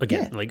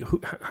again? Yeah. Like,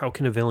 how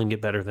can a villain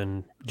get better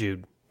than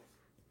Jude?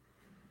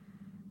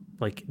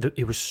 Like,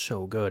 it was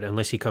so good,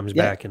 unless he comes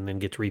back and then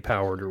gets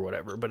repowered or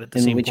whatever. But at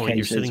the same point,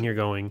 you're sitting here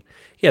going,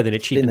 yeah, then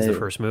it cheapens the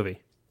first movie.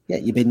 Yeah,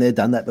 you've been there,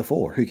 done that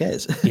before. Who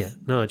cares? Yeah,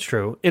 no, it's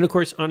true. And of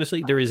course,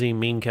 honestly, there is a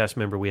main cast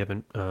member we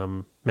haven't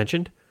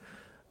mentioned.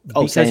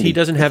 Because he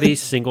doesn't have a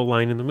single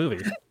line in the movie.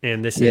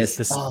 And this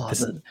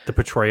the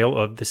portrayal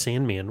of the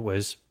Sandman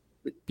was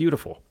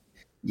beautiful.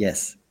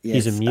 Yes.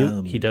 He's a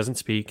mute. He doesn't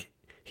speak.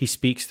 He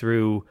speaks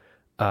through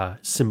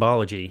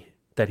symbology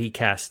that he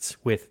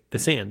casts with the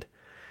sand.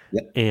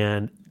 Yep.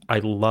 And I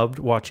loved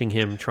watching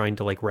him trying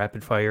to like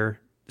rapid fire,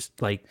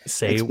 like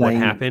say what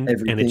happened,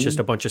 and it's just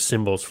a bunch of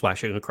symbols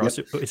flashing across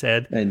his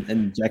head.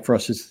 And Jack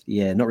Frost is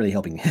not really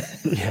helping.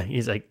 Yeah,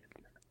 he's like,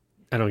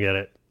 I don't get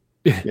it.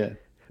 Yeah.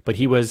 But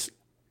he was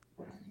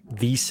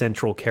the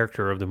central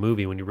character of the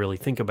movie when you really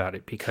think about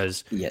it,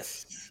 because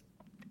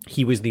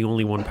he was the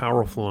only one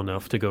powerful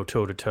enough to go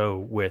toe to toe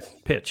with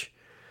Pitch.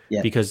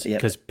 Yeah, because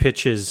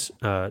Pitch is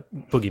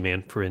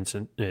Boogeyman, for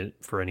instance,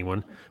 for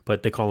anyone,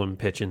 but they call him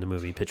Pitch in the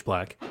movie, Pitch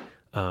Black.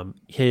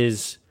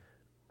 His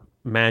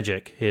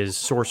magic, his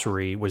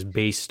sorcery was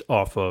based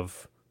off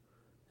of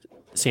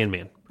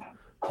Sandman,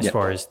 as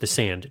far as the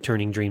sand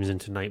turning dreams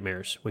into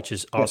nightmares, which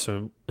is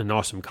awesome, an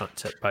awesome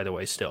concept, by the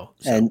way. Still,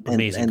 so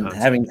amazing and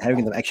concept.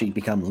 having them actually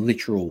become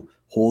literal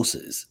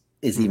horses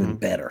is even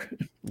better.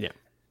 Yeah,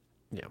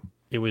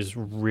 it was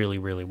really,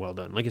 really well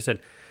done. Like I said,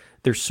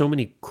 there's so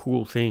many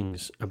cool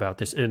things about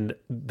this, and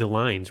the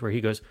lines where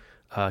he goes,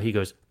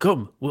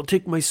 "Come, we'll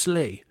take my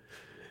sleigh."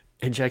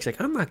 And Jack's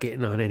like, "I'm not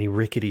getting on any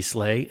rickety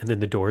sleigh." And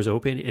then the doors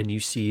open and you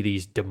see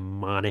these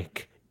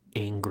demonic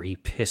angry,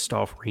 pissed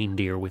off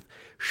reindeer with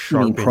You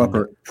mean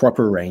sharpened.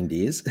 proper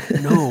reindeers?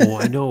 No,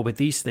 I know, but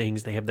these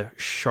things, they have the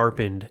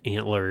sharpened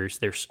antlers.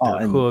 Oh,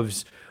 Their and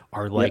hooves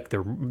are like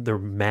yep, they're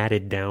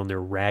matted down.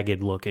 They're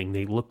ragged looking.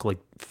 They look like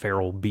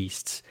feral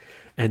beasts.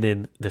 And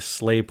then the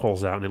sleigh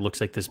pulls out, and it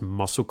looks like this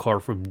muscle car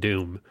from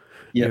Doom.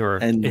 yep,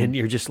 And and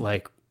you're just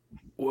like,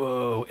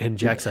 whoa. And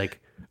Jack's like,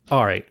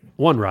 all right,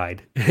 one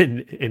ride.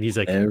 And he's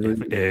like,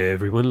 every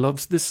Everyone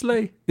loves this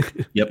sleigh."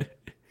 yep,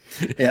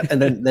 yeah.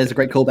 And then there's a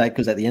great callback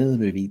because at the end of the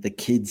movie, the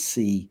kids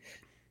see,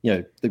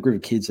 the group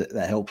of kids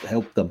that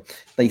help them.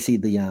 They see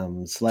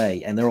the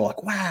sleigh, and they're all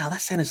like, "Wow,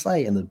 that's Santa's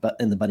sleigh!" And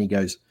the bunny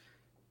goes,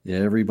 "Yeah,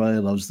 everybody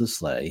loves the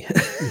sleigh."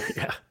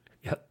 Yeah.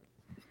 Yeah.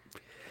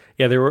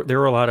 Yeah, there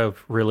were a lot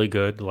of really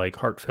good, like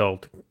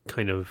heartfelt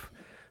kind of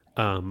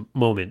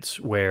moments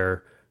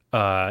where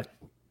uh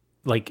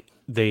like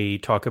they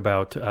talk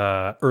about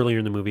earlier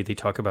in the movie they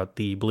talk about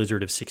the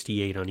blizzard of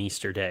 68 on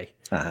Easter Day.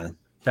 uh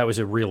That was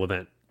a real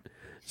event.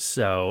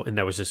 So, and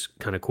that was just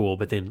kind of cool.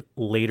 But then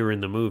later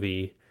in the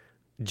movie,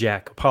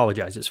 Jack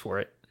apologizes for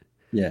it.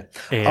 Yeah.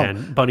 Oh,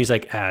 And Bunny's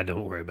like,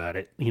 don't worry about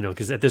it.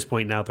 Because at this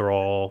point now they're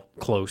all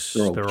they're close.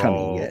 all They're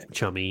chummy. Yeah. all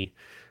chummy.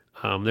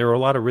 There were a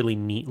lot of really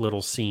neat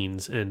little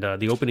scenes. And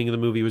the opening of the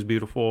movie was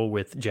beautiful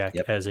with Jack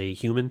Yep. as a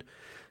human.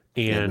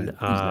 Yeah. And With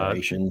his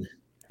narration.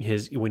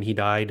 when he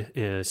died,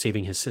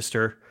 saving his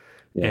sister.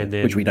 Yeah. And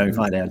Which we don't then,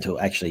 find out until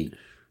actually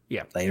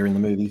yeah. later in the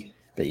movie.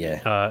 But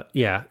yeah.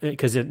 Yeah,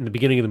 because in the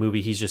beginning of the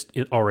movie, he's just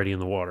already in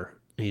the water.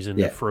 He's in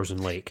the Yeah. frozen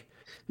lake,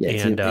 Yeah.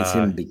 and It's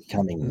him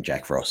becoming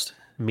Jack Frost.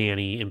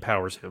 Manny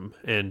empowers him.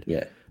 And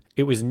Yeah.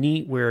 it was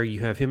neat where you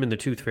have him and the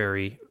Tooth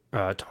Fairy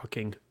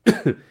talking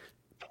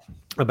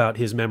about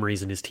his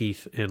memories and his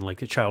teeth and like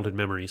the childhood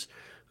memories.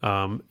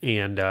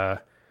 And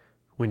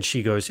when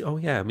she goes, "Oh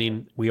yeah, I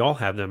mean, we all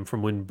have them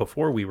from when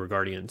before we were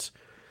guardians."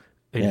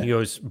 And Yeah. he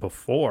goes,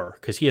 "Before,"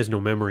 because he has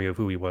no memory of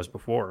who he was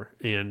before.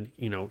 And,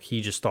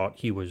 he just thought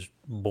he was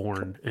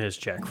born as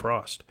Jack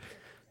Frost.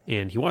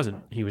 And he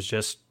wasn't. He was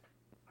just,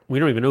 we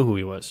don't even know who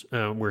he was.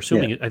 We're Yeah.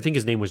 assuming, I think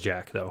his name was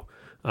Jack, though.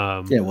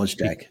 Yeah. It was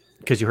Jack.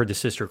 Because you heard the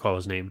sister call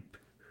his name.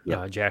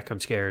 Yep. Jack, I'm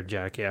scared,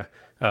 Jack, yeah.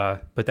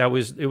 But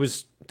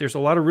there's a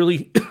lot of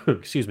really,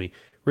 excuse me,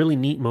 really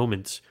neat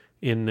moments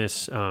in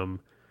this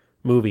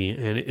movie.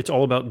 And it's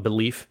all about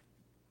belief.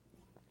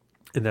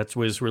 And that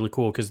was really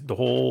cool because the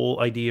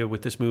whole idea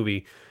with this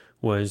movie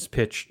was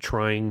Pitch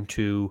trying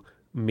to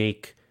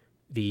make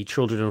the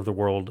children of the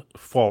world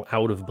fall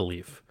out of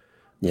belief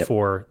Yep.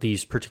 for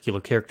these particular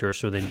characters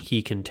so then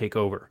he can take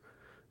over.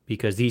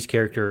 Because these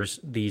characters,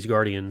 these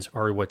guardians,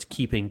 are what's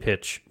keeping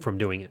Pitch from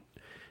doing it.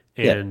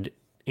 Yeah.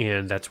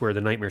 And that's where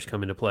the nightmares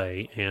come into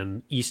play.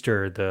 And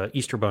the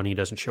Easter Bunny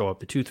doesn't show up,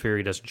 the Tooth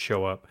Fairy doesn't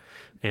show up,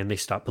 and they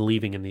stop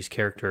believing in these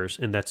characters.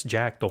 And that's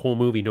Jack. The whole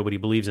movie, nobody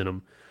believes in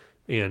him.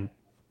 And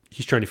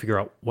he's trying to figure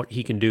out what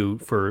he can do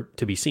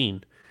to be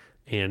seen.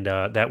 And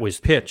that was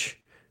Pitch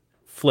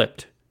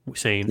flipped,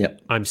 saying,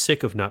 Yep. "I'm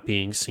sick of not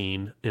being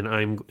seen."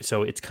 And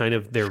so it's kind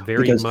of, they're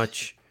very Because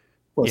much,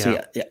 Well,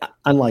 yeah, see,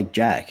 unlike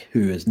Jack,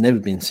 who has never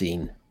been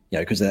seen,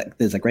 because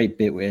there's a great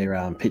bit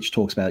where Pitch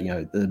talks about,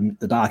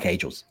 the Dark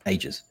Ages.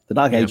 The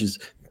Dark Yeah. Ages,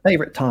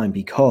 favorite time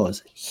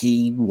because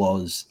he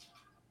was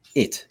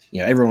it.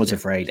 Everyone was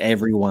afraid.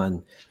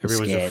 Everyone was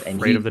everyone's scared,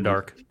 afraid of the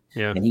dark.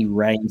 Yeah. and he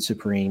reigned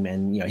supreme.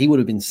 And he would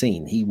have been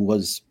seen. He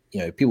was,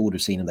 people would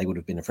have seen him. They would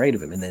have been afraid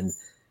of him. And then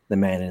the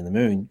Man in the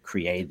Moon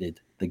created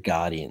the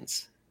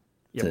Guardians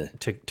Yep.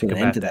 To put an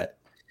combat end to that.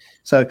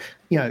 So,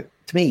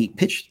 to me,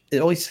 Pitch, it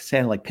always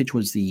sounded like Pitch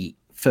was the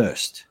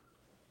first.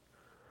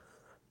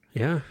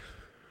 Yeah.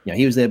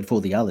 He was there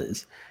before the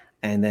others.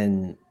 And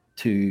then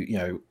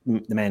the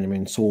Man in the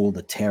Moon saw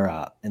the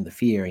terror and the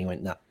fear, and he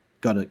went, "No,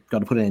 got to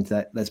put an end to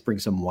that. Let's bring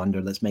some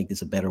wonder. Let's make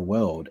this a better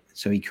world."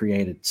 So he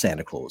created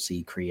Santa Claus.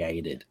 He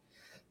created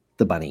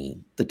the bunny,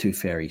 the Tooth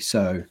Fairy.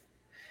 So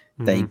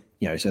they,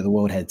 so the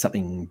world had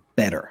something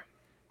better.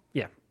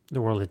 Yeah.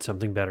 The world had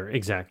something better.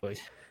 Exactly.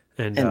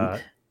 And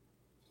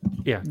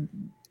yeah.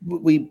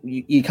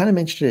 You kind of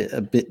mentioned it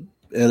a bit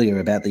earlier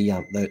about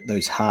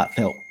those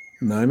heartfelt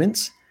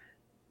moments.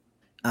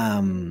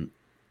 And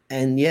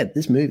yeah,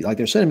 this movie, like,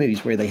 there are certain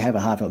movies where they have a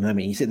heartfelt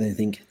moment and you sit there and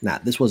think, nah,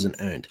 this wasn't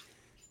earned.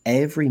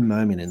 Every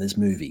moment in this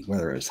movie,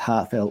 whether it was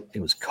heartfelt,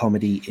 it was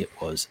comedy, it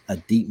was a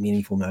deep,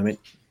 meaningful moment,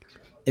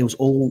 it was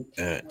all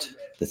earned.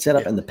 The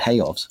setup and the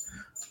payoffs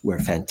were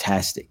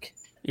fantastic.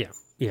 Yeah.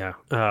 Yeah.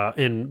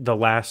 And the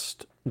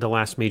last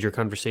major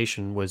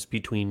conversation was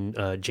between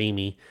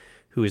Jamie,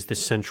 who is the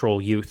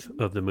central youth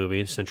of the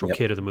movie, the central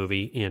kid of the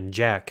movie, and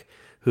Jack,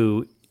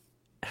 who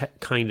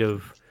kind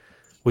of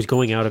was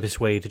going out of his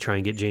way to try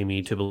and get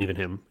Jamie to believe in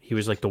him. He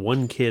was like the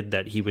one kid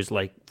that he was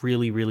like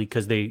really, really,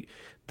 because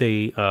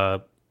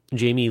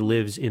Jamie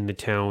lives in the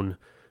town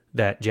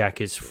that Jack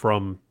is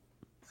from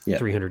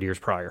 300 years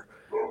prior.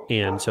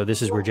 And so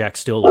this is where Jack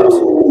still lives.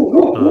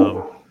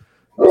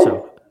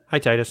 So hi,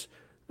 Titus.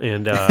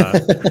 And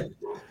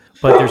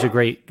but there's a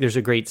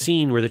great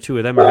scene where the two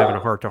of them are having a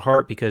heart to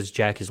heart because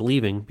Jack is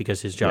leaving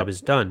because his job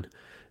is done.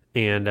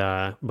 And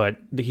but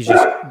he's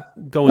just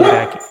going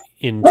back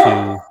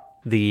into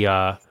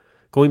the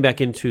going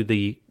back into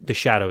the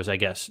shadows, I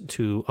guess,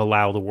 to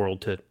allow the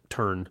world to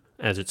turn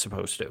as it's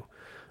supposed to.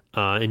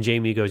 And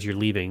Jamie goes, "You're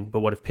leaving, but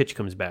what if Pitch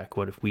comes back?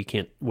 What if we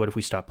can't? What if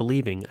we stop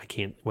believing? I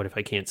can't. What if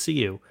I can't see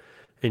you?"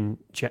 And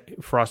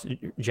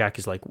Jack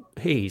is like,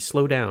 "Hey,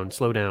 slow down,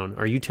 slow down.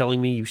 Are you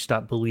telling me you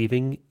stop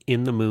believing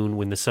in the moon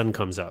when the sun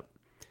comes up?"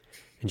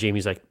 And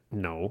Jamie's like,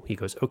 "No." He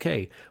goes,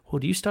 "Okay. Well,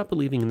 do you stop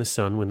believing in the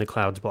sun when the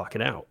clouds block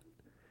it out?"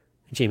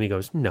 And Jamie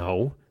goes,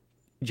 "No."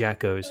 Jack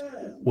goes,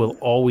 "We'll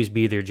always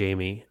be there,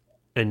 Jamie.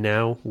 And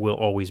now we'll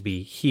always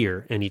be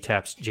here." And he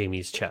taps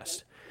Jamie's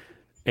chest.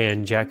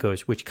 And Jack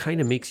goes, "Which kind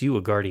of makes you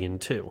a guardian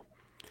too."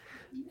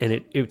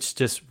 And it's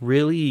just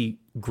really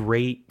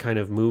great, kind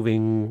of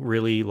moving,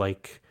 really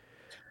like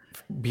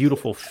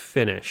beautiful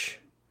finish.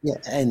 Yeah,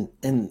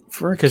 and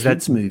for a Because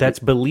kids movie, that's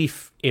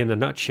belief in a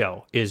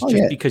nutshell. Is oh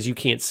just yeah, because you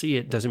can't see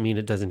it doesn't mean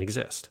it doesn't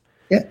exist.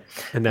 yeah,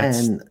 And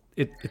that's and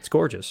it's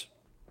gorgeous.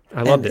 I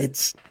and loved it.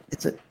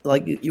 it's a,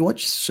 like you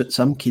watch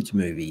some kids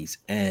movies,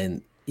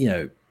 and you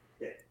know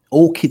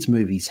all kids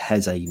movies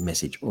has a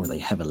message or they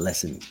have a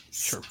lesson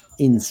Sure.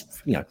 in,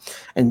 you know,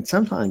 and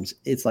sometimes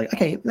it's like,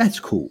 okay, that's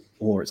cool,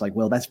 or it's like,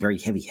 well, that's very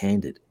heavy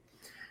handed.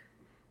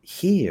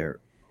 Here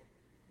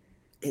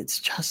it's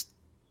just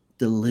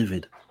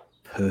delivered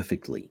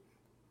perfectly.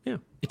 Yeah,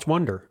 it's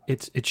wonder.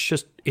 It's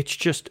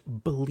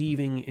just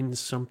believing in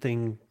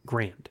something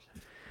grand.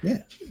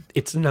 Yeah,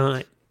 It's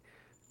not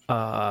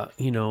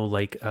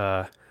like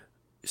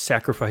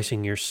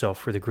sacrificing yourself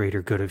for the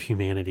greater good of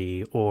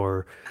humanity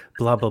or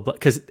blah blah blah.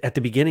 Because at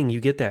the beginning you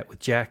get that with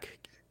Jack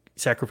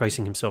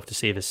sacrificing himself to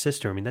save his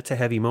sister. I mean, that's a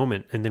heavy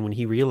moment, and then when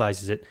he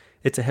realizes it,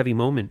 it's a heavy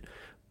moment.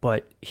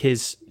 But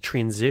his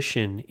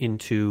transition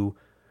into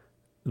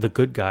the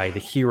good guy, the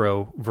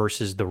hero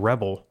versus the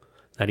rebel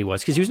that he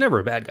was, because he was never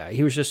a bad guy.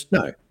 He was just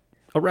no,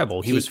 a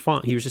rebel. He was he,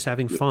 fun. He was just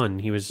having fun.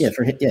 He was yeah,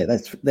 for him, yeah,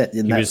 that's that,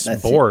 and he was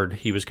that's it. bored.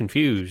 He was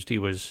confused. He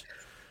was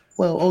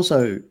Well,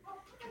 also,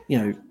 you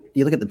know,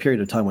 you look at the period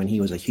of time when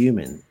he was a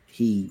human,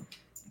 he,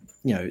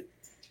 you know,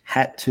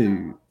 had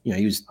to, you know,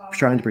 he was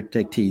trying to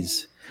protect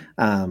his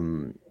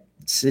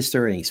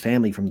sister and his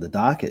family from the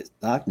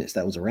darkness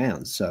that was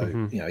around. So,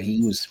 hmm you know,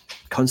 he was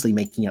constantly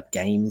making up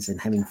games and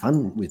having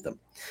fun with them.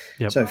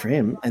 Yep. So for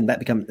him, and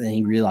and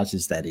he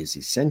realizes that is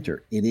his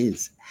center. It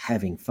is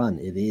having fun.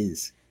 It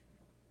is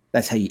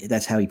that's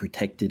how he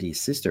protected his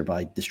sister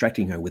by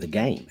distracting her with a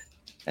game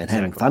and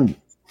having Exactly.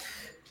 fun.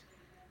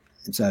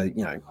 And so,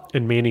 you know,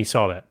 And Manny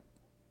saw that.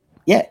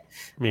 yeah,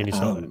 Manny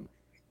saw that.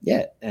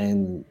 yeah,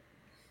 and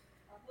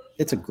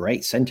it's a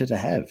great center to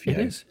have. You It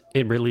know, is.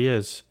 It really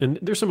is. And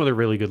there's some other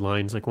really good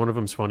lines. Like one of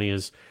them's funny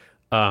is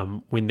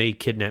when they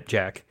kidnap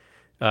Jack.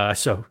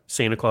 So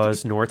Santa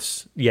Claus,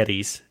 North's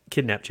Yetis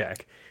kidnap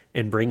Jack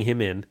and bring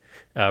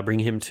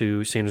him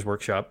to Santa's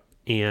workshop.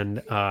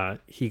 And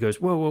he goes,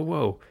 "Whoa, whoa,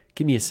 whoa.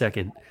 Give me a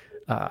second.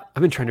 I've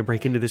been trying to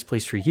break into this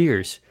place for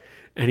years."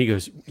 And he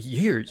goes,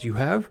 "Years? You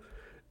have?"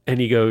 And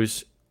he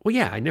goes, "Well,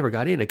 yeah, I never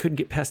got in. I couldn't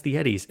get past the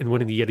Yetis." And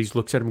one of the Yetis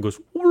looks at him and goes,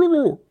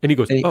 "Whoa." And he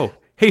goes, and "Oh,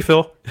 hey,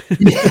 Phil."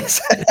 yes,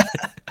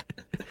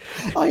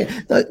 oh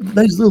yeah,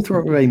 those little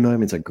throwaway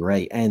moments are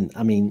great. And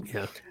I mean,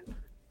 Yeah.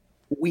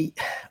 we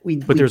we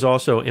But we there's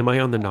also, "Am I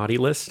on the naughty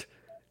list?"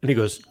 And he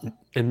goes,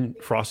 and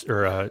Frost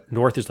or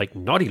North is like,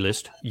 "Naughty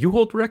list? You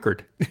hold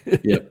record."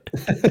 yep.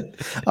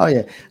 Oh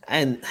yeah,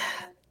 and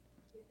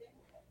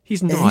He's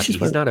he's naughty. just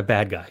He's not a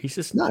bad guy. He's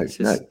just, no, he's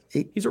no, just,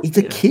 he's a, he's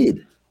a yeah,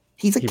 kid.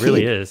 He's a he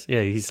really kid. is.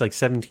 Yeah, he's like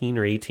 17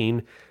 or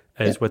 18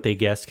 Yeah, is what they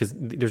guessed because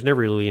there's never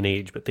really an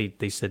age, but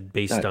they said no,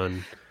 based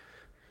on.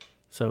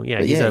 So yeah,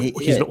 but yeah,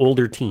 he's an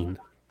older teen.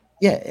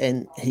 yeah,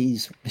 and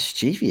he's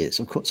mischievous,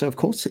 of course. So of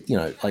course, you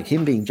know, like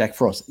him being Jack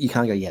Frost, you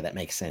can't go, yeah, that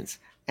makes sense.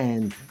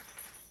 And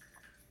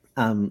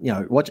you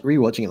know,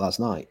 rewatching it last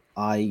night,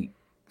 I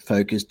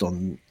focused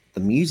on the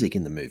music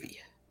in the movie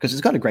because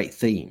it's got a great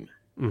theme.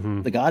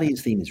 Hmm. The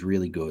Guardians theme is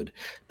really good.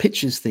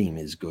 Pitch's theme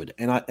is good,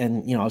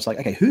 and you know, I was like,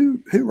 okay,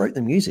 who wrote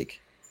the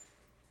music?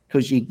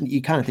 Because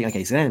you kind of think,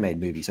 okay, it's an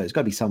animated movie, so it's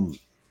got to be some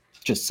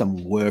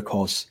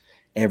workhorse,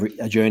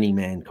 a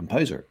journeyman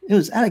composer. It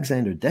was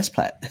Alexander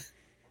Desplat.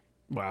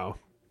 Wow.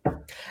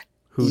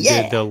 Who did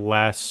Yeah. the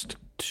last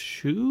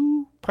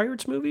two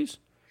Pirates movies?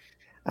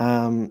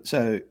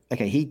 So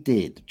okay, he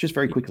did just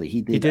very quickly. He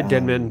He did. did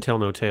Dead Men Tell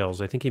No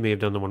Tales. I think he may have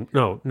done the one.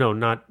 No, no,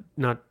 not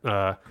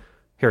Harry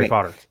Okay,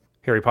 Potter.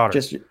 Harry Potter.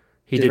 just He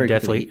just did very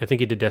quickly. Deathly. I think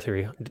he did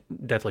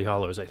Deathly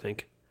Hollows. I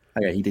think.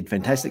 Okay, he did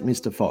Fantastic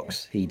Mr.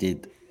 Fox. He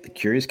did The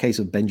Curious Case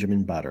of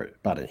Benjamin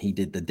Button. He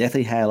did The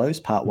Deathly Hallows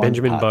Part One,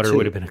 Benjamin Part Butter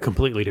would Two, have been a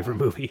completely different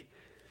movie.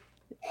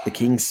 The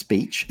King's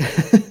Speech.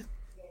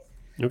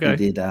 he Okay.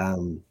 did.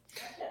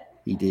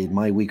 He did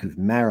My Week with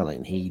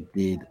Marilyn. He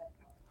did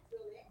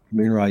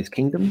Moonrise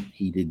Kingdom.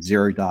 He did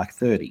Zero Dark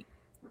 30.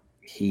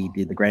 He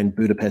did The Grand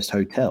Budapest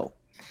Hotel.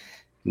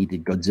 He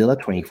did Godzilla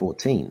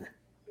 2014.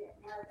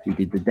 He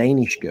did The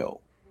Danish Girl.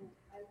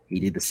 He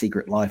did The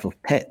Secret Life of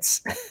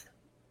Pets.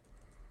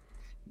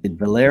 He did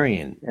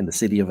Valerian and the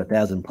City of a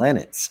Thousand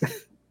Planets.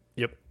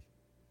 Yep.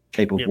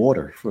 Shape of Yep.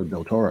 Water for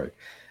Del Toro.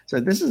 So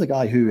this is a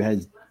guy who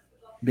has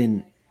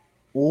been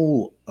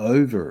all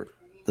over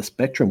the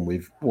spectrum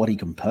with what he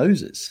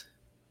composes.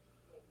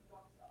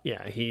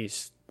 Yeah,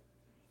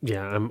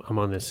 I'm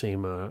on the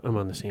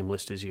same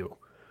list as you.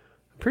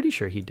 I'm pretty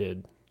sure he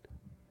did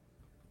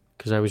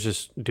because I was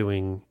just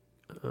doing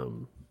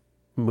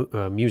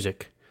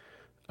music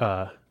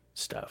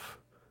stuff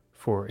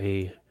for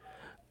a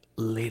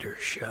later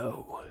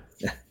show.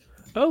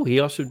 Oh, he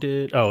also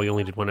did. Oh, he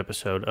only did one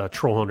episode.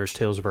 Troll Hunters: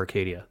 Tales of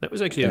Arcadia. That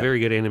was actually a very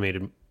good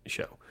animated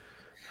show.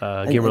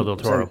 Guillermo del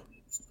Toro. So,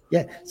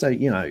 yeah, so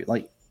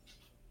like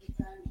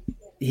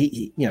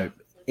he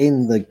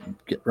in the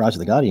Rise of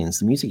the Guardians,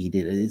 the music he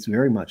did is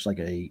very much like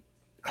a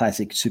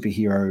classic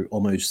superhero,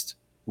 almost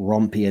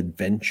rompy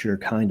adventure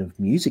kind of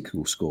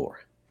musical score.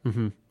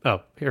 Mm-hmm.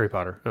 Oh, Harry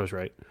Potter. I was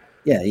right.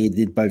 Yeah, he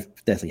did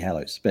both Deathly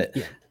Hallows, but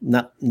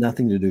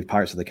nothing to do with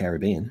Pirates of the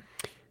Caribbean.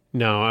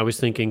 No, I was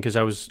thinking because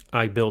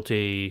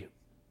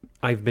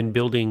I've been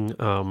building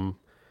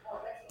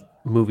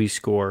movie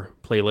score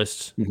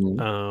playlists.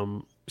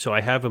 So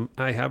I have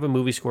a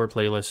movie score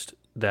playlist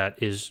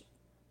that is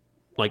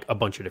like a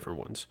bunch of different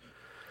ones.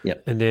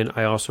 Yep. And then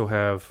I also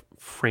have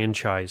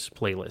franchise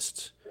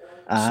playlists.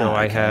 So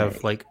I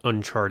have like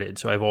Uncharted.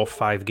 So I have all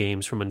 5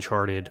 games from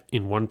Uncharted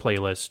in one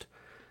playlist.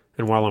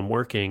 And while I'm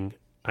working,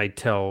 I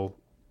tell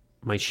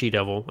my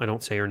she-devil, I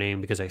don't say her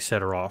name because I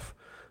set her off,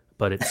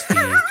 but it's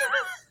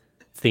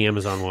the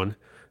Amazon one.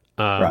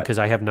 Because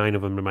I have 9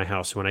 of them in my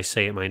house. So when I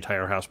say it, my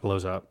entire house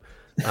blows up.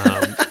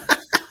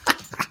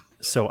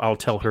 So I'll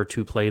tell her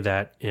to play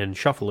that and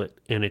shuffle it.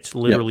 And it's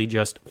literally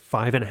just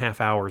 5.5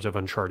 hours of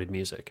Uncharted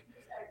music.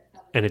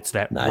 And it's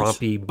that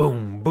rompy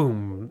boom,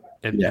 boom,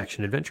 and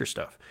action adventure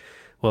stuff.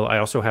 Well, I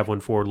also have one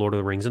for Lord of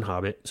the Rings and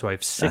Hobbit. So I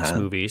have 6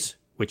 movies,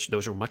 which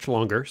those are much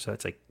longer. So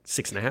that's like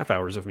 6.5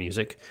 hours of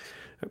music,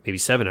 maybe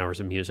 7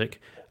 hours of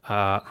music.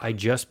 I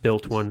just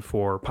built one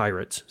for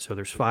Pirates. So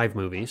there's 5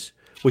 movies,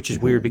 which is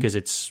weird because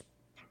it's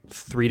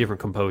 3 different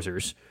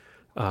composers.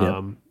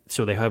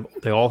 So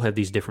they all have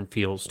these different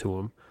feels to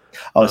them.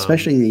 Oh,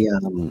 especially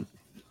the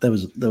there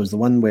was the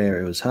one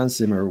where it was Hans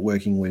Zimmer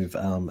working with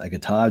a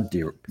guitar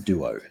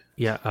duo.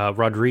 Yeah,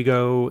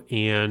 Rodrigo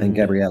and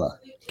Gabriella.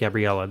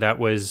 That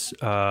was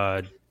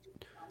that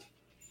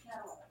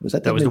was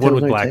the one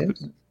with Black?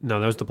 No,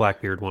 that was the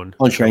Blackbeard one.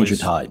 On Stranger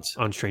Tides.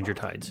 On Stranger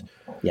Tides.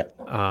 Yep.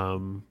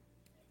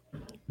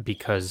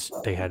 Because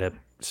they had a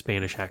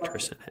Spanish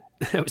actress in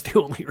it. That was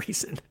the only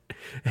reason.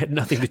 It had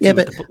nothing to do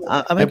with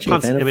I'm actually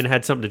a fan of... it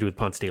had something to do with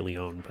Ponce de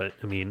Leon, but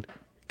I mean,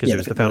 because it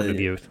was the Fountain of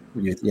Youth.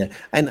 Yeah,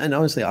 and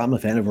honestly, I'm a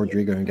fan of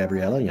Rodrigo and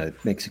Gabriella,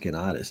 Mexican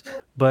artists.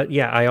 But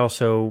yeah, I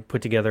also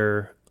put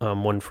together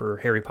one for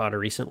Harry Potter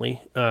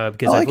recently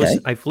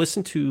because I've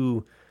listened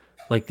to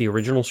like the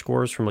original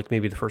scores from like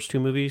maybe the first 2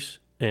 movies,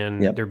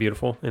 and they're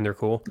beautiful and they're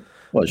cool.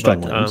 Well, it's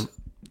John Williams.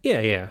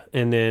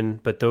 And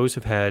then but those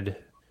have had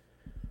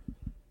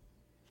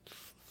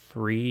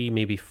 3,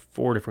 maybe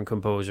 4 different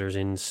composers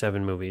in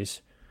 7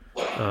 movies.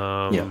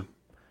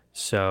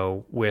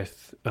 So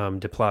with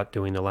Desplat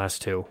doing the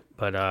last 2,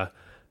 but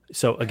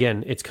so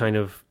again, it's kind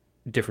of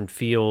different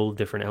feel,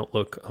 different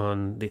outlook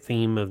on the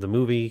theme of the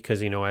movie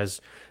because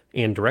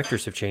and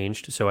directors have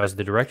changed. So as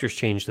the directors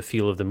change, the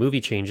feel of the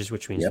movie changes,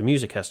 which means the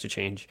music has to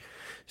change.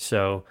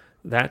 So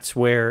that's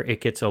where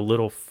it gets a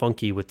little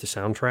funky with the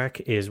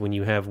soundtrack is when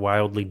you have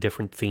wildly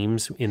different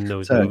themes in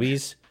those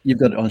movies. You've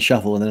got it on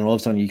shuffle, and then all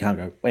of a sudden you can't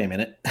go, wait a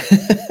minute.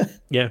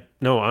 Yeah,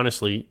 no,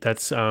 honestly,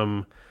 that's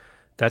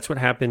what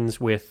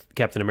happens with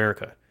Captain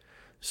America.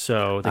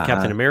 So the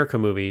Captain America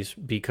movies,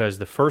 because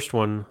the first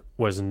one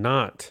was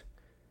not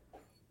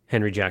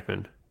Henry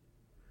Jackman,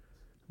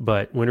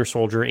 but Winter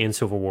Soldier and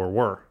Civil War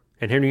were.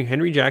 And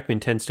Henry Jackman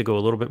tends to go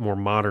a little bit more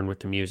modern with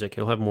the music.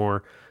 He'll have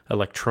more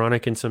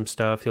electronic in some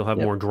stuff. He'll have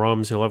more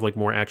drums. He'll have like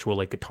more actual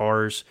like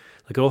guitars.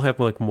 Like he'll have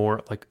like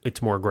more like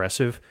it's more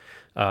aggressive.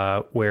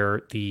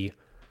 Where the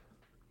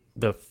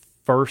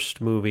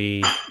first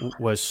movie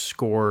was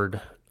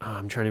scored.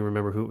 I'm trying to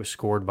remember who it was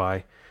scored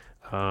by.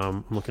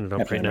 I'm looking it up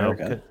Captain right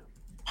America.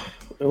 Now.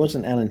 It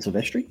wasn't Alan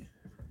Silvestri.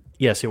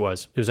 Yes, it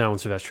was. It was Alan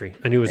Silvestri.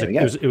 I knew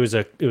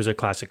it was a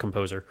classic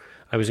composer.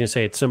 I was going to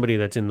say it's somebody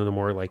that's in the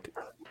more like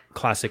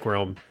classic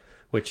realm,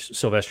 which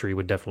Silvestri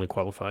would definitely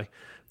qualify.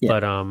 Yeah.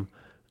 But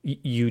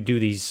you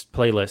do these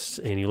playlists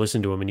and you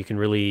listen to them and you can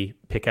really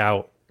pick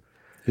out.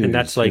 And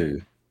that's like,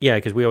 yeah,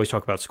 because we always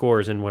talk about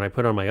scores. And when I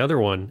put on my other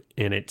one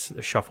and it's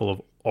a shuffle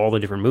of all the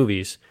different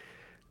movies,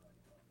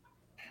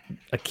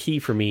 a key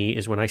for me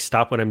is when I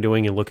stop what I'm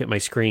doing and look at my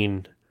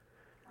screen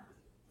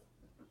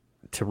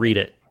to read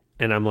it.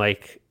 And I'm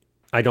like,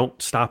 I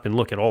don't stop and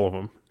look at all of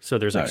them. So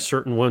there's like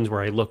certain ones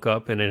where I look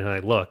up and then I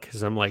look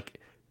because I'm like,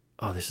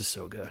 oh, this is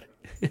so good.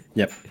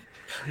 Yep.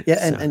 Yeah.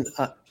 And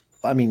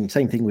I mean,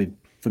 same thing with,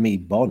 for me,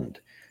 Bond,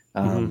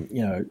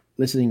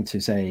 listening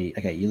to say,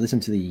 okay, you listen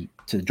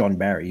to John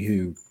Barry,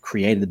 who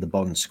created the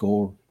Bond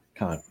score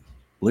kind of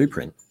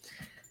blueprint.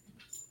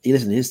 You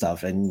listen to his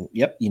stuff and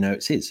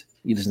it's his.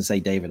 You listen to say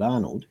David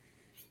Arnold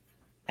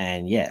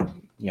and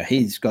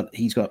he's got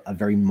a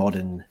very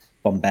modern,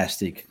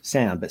 bombastic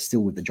sound, but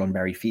still with the John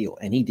Barry feel.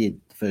 And he did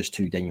the first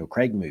 2 Daniel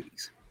Craig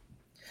movies.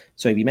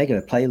 So if you make it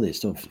a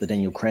playlist of the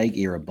Daniel Craig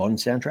era Bond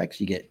soundtracks,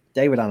 you get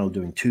David Arnold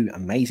doing 2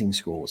 amazing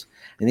scores,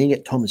 and then you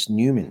get Thomas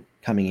Newman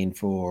coming in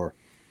for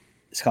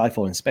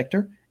Skyfall and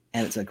Spectre,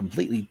 and it's a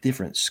completely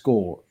different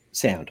score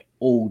sound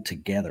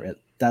altogether. It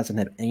doesn't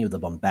have any of the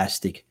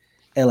bombastic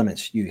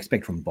elements you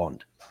expect from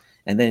Bond.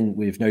 And then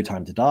with No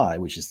Time to Die,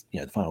 which is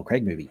the final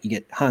Craig movie, you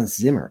get Hans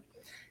Zimmer,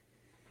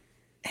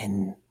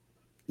 and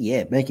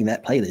yeah, making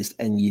that playlist,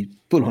 and you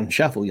put on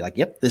shuffle. You're like,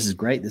 yep, this is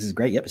great. This is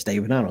great. Yep, it's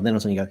David Arnold. Then all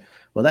of a sudden you go,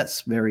 well,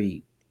 that's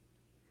very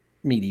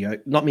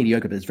mediocre, not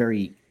mediocre, but it's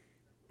very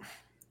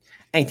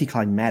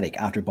anticlimactic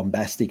after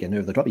bombastic and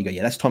over the top. You go,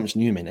 yeah, that's Thomas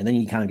Newman, and then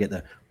you kind of get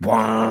the,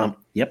 wham,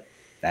 yep,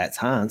 that's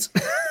Hans.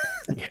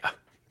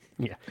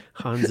 Yeah.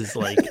 Hans is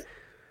like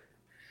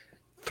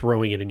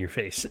throwing it in your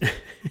face.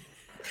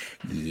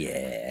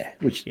 Yeah,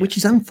 which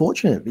is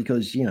unfortunate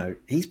because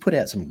he's put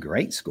out some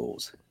great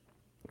scores.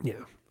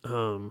 Yeah.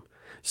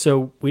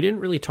 So we didn't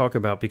really talk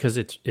about, because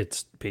it's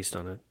based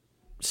on a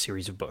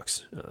series of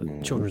books,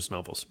 children's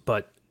novels,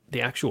 but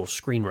the actual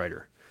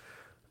screenwriter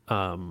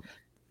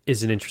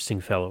is an interesting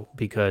fellow,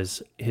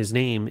 because his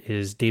name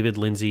is David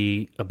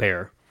Lindsay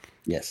Abaire.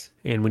 Yes.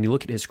 And when you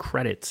look at his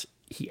credits,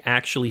 he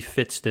actually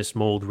fits this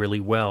mold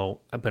really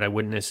well, but I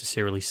wouldn't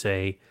necessarily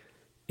say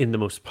in the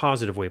most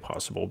positive way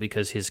possible,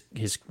 because his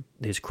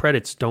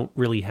credits don't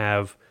really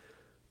have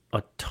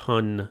a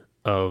ton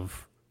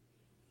of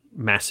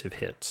massive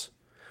hits,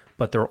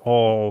 but they're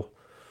all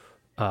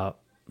a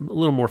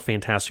little more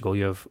fantastical.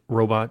 You have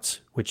Robots,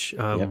 which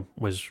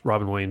was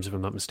Robin Williams, if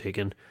I'm not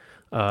mistaken.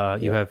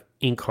 You have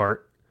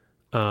Inkheart.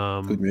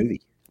 Good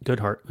movie.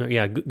 Goodheart.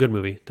 Yeah, good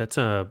movie. That's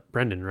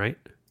Brendan, right?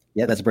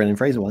 Yeah, that's a Brendan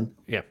Fraser one.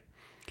 Yeah.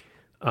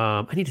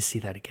 I need to see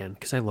that again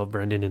because I love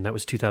Brendan, and that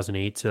was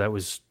 2008, so that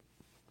was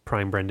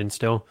prime Brendan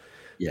still.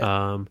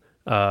 Yeah.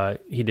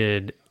 He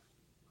did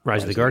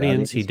Rise of the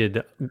Guardians. He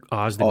did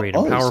Oz the Great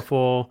and Oz.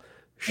 Powerful,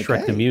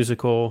 Shrek the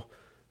Musical,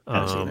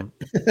 Haven't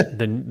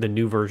seen the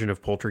new version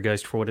of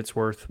Poltergeist, for what it's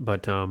worth.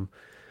 But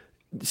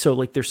so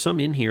like there's some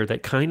in here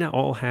that kind of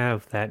all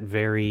have that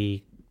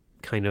very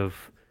kind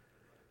of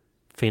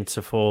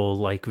fanciful,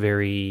 like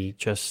very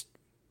just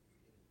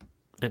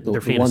The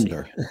fantasy.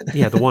 Wonder.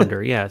 Yeah, the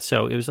wonder. Yeah.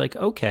 So it was like,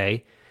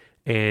 okay.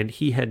 And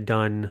he had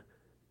done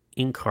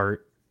Inkheart,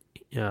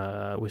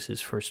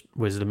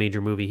 was the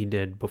major movie he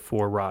did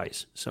before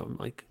Rise. So I'm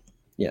like,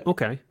 Yeah.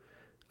 okay,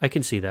 I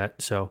can see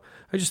that. So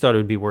I just thought it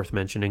would be worth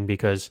mentioning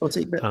because Well,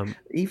 see, but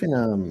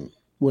even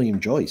William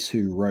Joyce,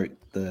 who wrote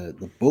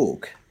the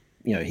book,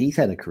 he's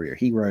had a career.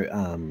 He wrote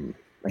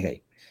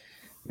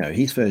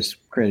his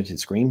first credited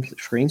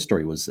screen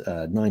story was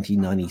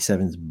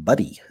 1997's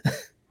Buddy.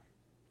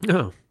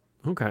 oh,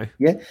 okay.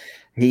 Yeah,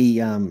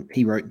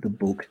 he wrote the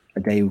book A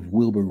Day with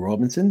Wilbur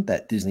Robinson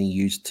that Disney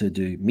used to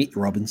do Meet the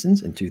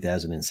Robinsons in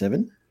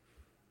 2007.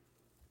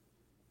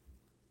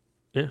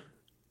 Yeah,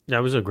 that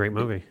was a great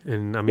movie,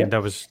 and I mean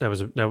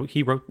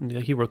he wrote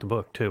the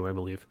book too, I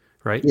believe,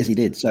 right? Yes, he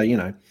did. So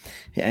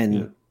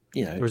and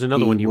there was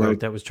another one he wrote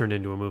that was turned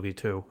into a movie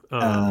too.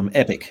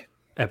 Epic.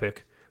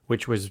 Epic,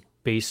 which was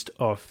based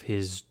off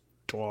his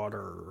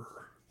daughter.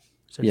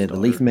 Yeah, The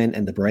Leaf Men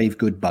and the Brave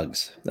Good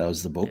Bugs. That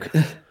was the book.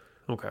 Yeah.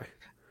 Okay.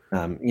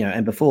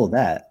 And before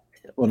that,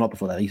 well, not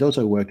before that, he's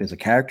also worked as a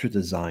character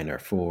designer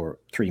for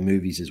 3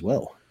 movies as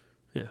well.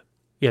 Yeah.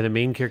 Yeah, the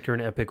main character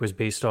in Epic was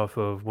based off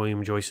of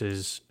William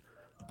Joyce's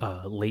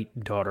late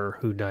daughter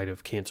who died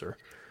of cancer.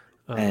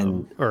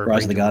 And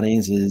Rise of the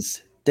Guardians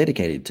is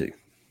dedicated to.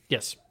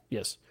 Yes.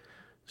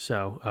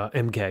 So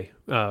MK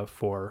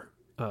for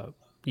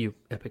you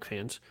Epic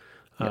fans.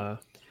 That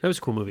was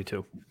a cool movie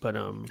too. But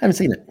haven't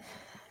seen it.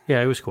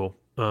 Yeah, it was cool.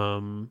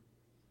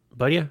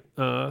 But yeah.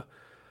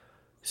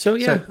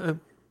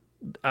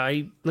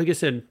 I like I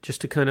said,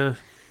 just to kind of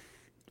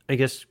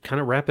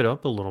wrap it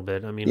up a little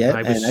bit. I mean,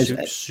 I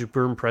was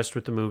super impressed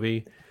with the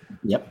movie.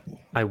 Yep.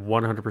 I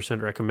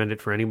 100% recommend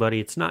it for anybody.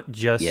 It's not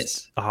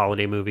just a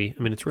holiday movie.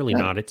 I mean, it's really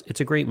not. It's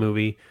a great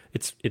movie.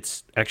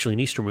 It's actually an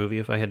Easter movie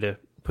if I had to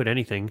put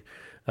anything.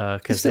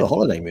 It's still a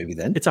holiday movie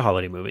then. It's a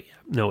holiday movie.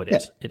 No, it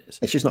is. It is.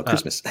 It's just not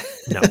Christmas.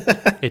 No,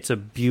 it's a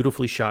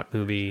beautifully shot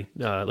movie.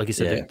 Like I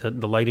said,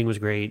 the lighting was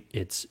great.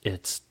 It's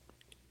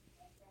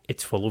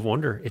full of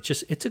wonder.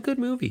 It's a good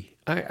movie.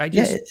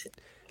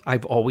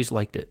 I've always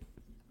liked it.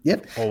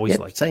 Yep. Always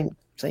liked it.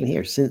 Same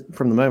here.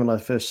 From the moment I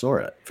first saw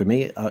it, for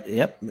me,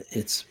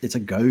 it's a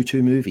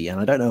go-to movie, and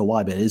I don't know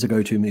why, but it is a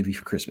go-to movie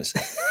for Christmas.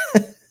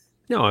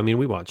 No, I mean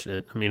we watched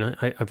it. I mean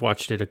I've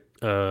watched it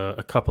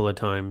a couple of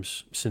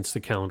times since the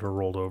calendar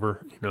rolled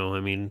over. I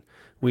mean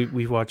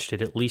we've watched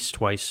it at least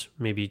twice,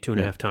 maybe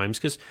 2.5 times,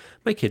 because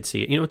my kids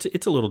see it.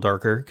 It's a little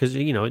darker because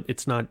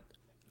it's not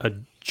a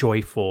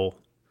joyful.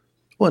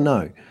 Well,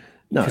 no,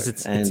 because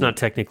it's not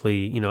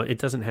technically it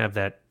doesn't have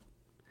that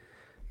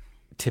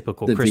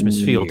typical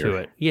Christmas feel to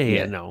it.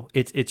 Yeah. No,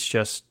 it's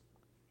just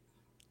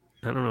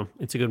I don't know.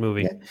 It's a good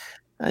movie. Yeah.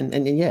 And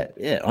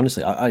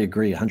honestly, I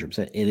agree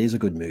 100%. It is a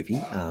good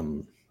movie.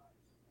 And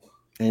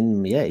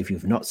if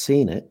you've not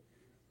seen it,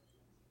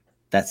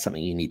 that's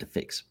something you need to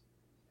fix.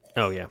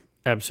 Oh yeah,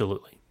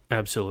 absolutely.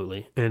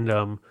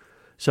 And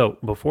So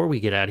before we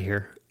get out of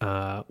here,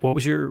 what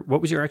was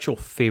your actual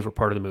favorite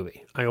part of the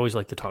movie? I always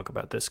like to talk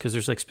about this because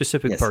there's like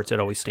specific Yes. parts that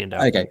always stand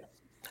out. Okay.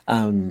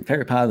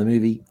 Favorite part of the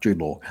movie, Jude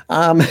Law.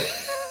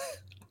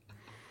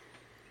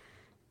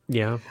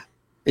 Yeah,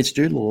 It's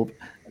Jude Law,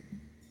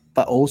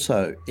 but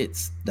also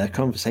it's the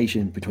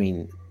conversation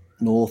between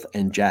North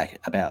and Jack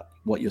about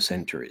what your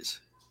center is.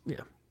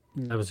 yeah,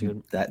 that was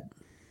good.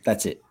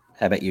 That's it.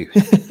 How about you?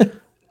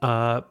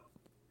 Uh,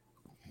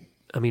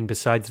 I mean,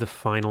 besides the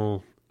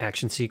final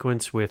action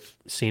sequence with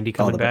Sandy Oh,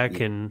 coming back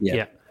and yeah,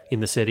 yeah, in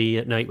the city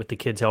at night with the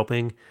kids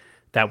helping,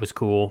 that was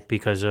cool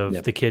because of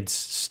yep, the kids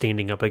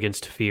standing up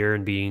against fear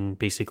and being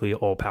basically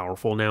all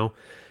powerful now.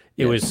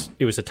 It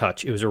yeah, was a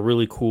touch. It was a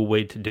really cool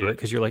way to do it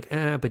because you're like,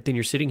 but then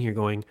you're sitting here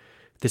going,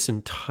 this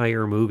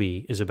entire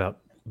movie is about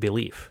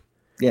belief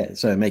yeah.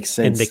 So it makes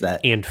and sense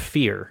that and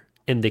fear,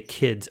 and the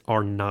kids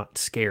are not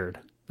scared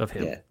of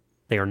him. yeah,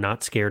 They are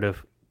not scared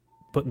of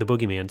the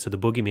boogeyman, so the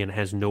boogeyman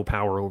has no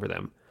power over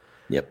them.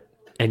 yep,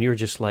 And you're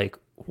just like,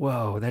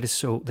 whoa,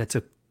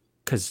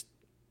 because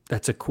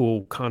that's a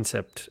cool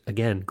concept.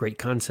 Again, great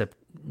concept,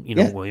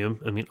 yeah. William.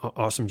 I mean,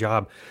 awesome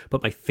job.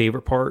 But my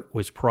favorite part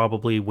was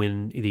probably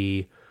when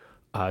the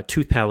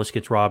Tooth Palace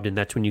gets robbed, and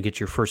that's when you get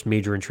your first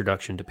major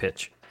introduction to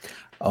Pitch.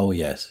 Oh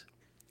yes,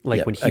 Like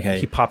yep. when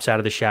he pops out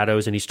of the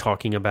shadows and he's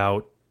talking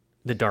about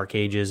the Dark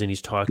Ages and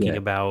he's talking Yeah.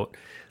 about,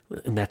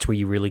 and that's where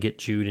you really get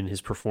Jude in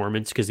his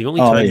performance. Because the only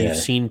Oh, time yeah. you've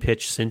seen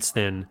Pitch since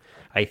then,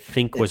 I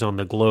think, was on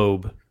the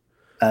Globe.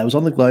 It was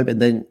on the Globe,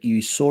 and then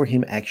you saw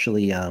him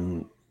actually.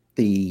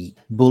 The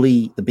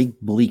big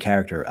bully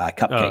character,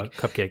 Cupcake.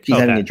 Cupcake. He's Oh,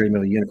 having that. a dream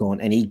of a unicorn,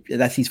 and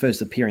that's his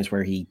first appearance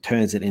where he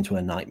turns it into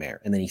a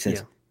nightmare, and then he says,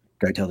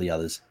 Yeah. "Go tell the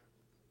others,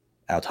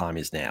 our time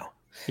is now."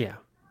 Yeah.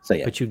 So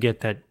yeah, But you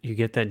get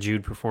that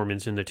Jude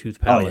performance in the Tooth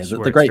Oh, yeah, Palace, the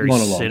where it's great very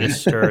monologue.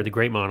 sinister, the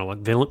great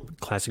monologue,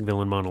 classic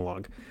villain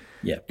monologue,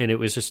 yeah, and it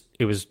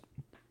was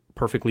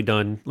perfectly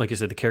done. Like I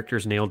said, the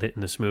characters nailed it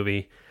in this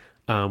movie.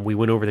 We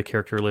went over the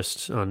character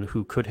lists on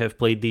who could have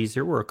played these.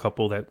 There were a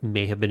couple that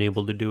may have been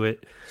able to do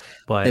it,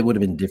 but it would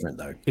have been different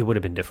though. it would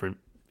have been different.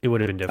 It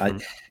would have been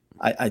different.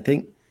 I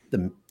think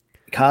the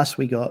cast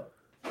we got,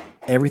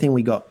 everything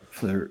we got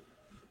for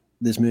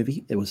this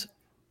movie, it was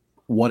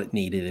what it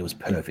needed. It was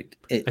perfect.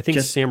 I think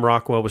Sam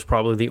Rockwell was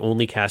probably the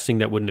only casting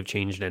that wouldn't have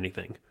changed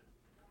anything.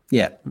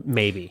 Yeah,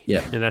 Maybe.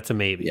 Yeah. And that's a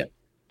maybe. Yeah.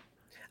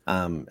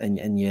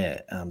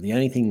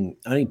 The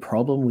only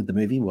problem with the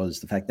movie was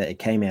the fact that it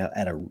came out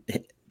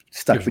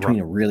stuck between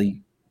a really,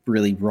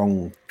 really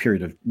wrong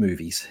period of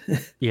movies.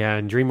 Yeah,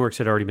 and DreamWorks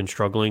had already been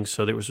struggling,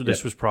 so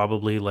this was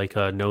probably like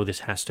no,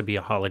 this has to be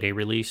a holiday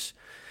release.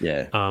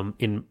 Yeah,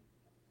 In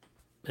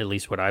at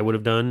least what I would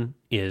have done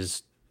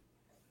is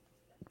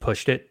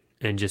pushed it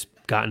and just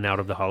gotten out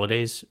of the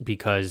holidays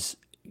because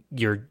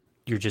you're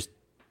just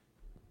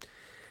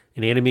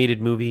an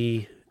animated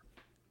movie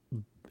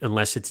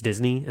unless it's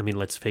Disney. I mean,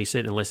 let's face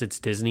it, unless it's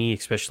Disney,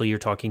 especially you're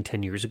talking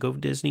 10 years ago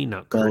of Disney,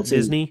 not current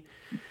Disney.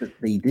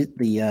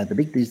 the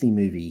big Disney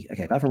movie.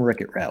 Okay, apart from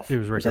Wreck-It Ralph, It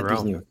was Wreck-It that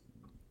Ralph. Disney?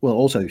 Well,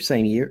 also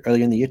same year,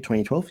 earlier in the year,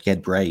 2012, you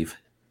had Brave.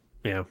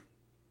 Yeah.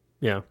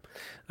 Yeah.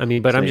 I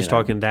mean, but So, I'm just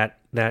talking that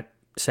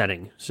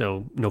setting.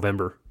 So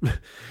November,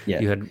 Yeah.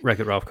 you had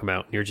Wreck-It Ralph come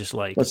out and you're just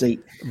like, Well, see,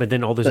 but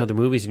then all those other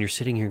movies and you're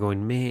sitting here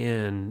going,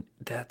 man,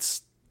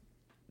 that's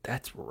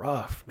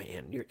rough,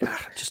 man. You're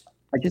just,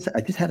 I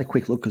just had a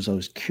quick look because I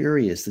was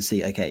curious to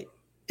see, okay,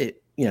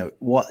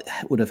 what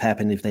would have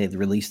happened if they had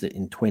released it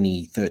in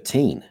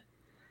 2013?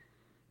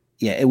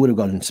 Yeah, it would have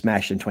gotten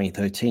smashed in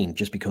 2013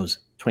 just because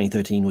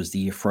 2013 was the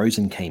year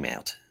Frozen came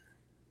out.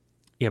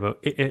 yeah, but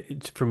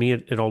for me,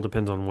 it all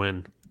depends on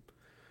when.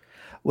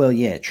 Well,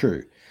 yeah,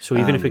 true. So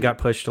even if it got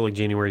pushed to like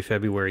January,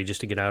 February,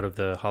 just to get out of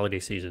the holiday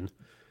season,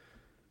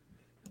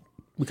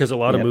 because a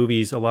lot of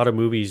movies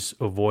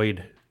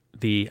avoid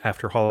the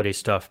after holiday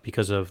stuff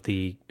because of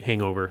the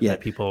hangover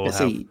that people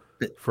have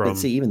from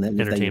even then, if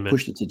they entertainment.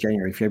 pushed it to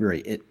January,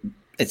 February,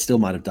 it still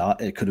might have died.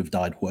 It could have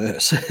died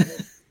worse.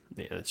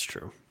 Yeah, that's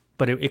true.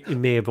 But it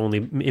may have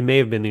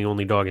been the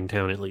only dog in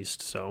town at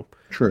least. So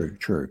True.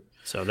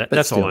 so But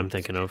that's all still. I'm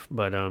thinking of.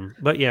 But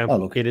yeah, Oh,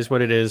 look. it is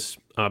what it is.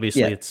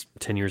 Obviously, Yeah. it's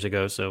 10 years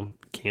ago, so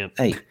can't.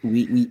 Hey,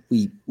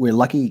 we're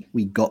lucky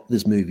we got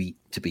this movie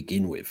to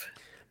begin with.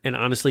 And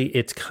honestly,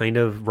 it's kind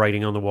of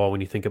writing on the wall when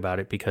you think about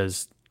it,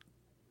 because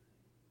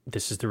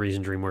this is the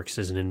reason DreamWorks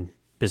isn't in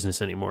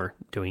business anymore,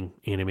 doing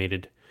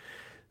animated.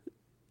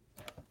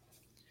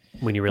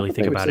 When you really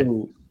think about it,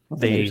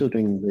 They're still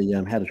doing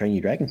the How to Train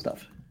Your Dragon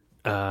stuff.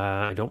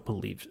 I don't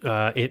believe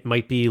it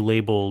might be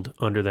labeled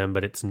under them,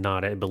 but it's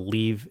not. I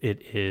believe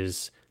it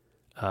is.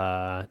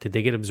 Did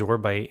they get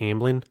absorbed by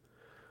Amblin?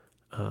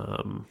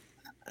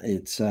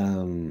 It's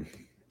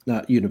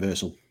not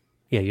Universal.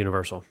 Yeah,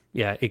 Universal.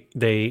 Yeah,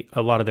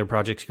 a lot of their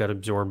projects got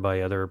absorbed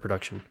by other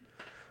production.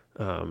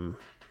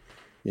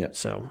 Yeah.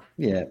 So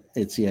Yeah,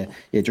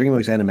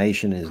 DreamWorks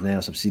Animation is now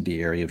a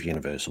subsidiary of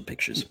Universal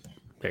Pictures.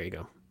 there you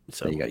go.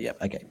 So There you go. Yeah.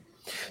 Okay.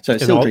 So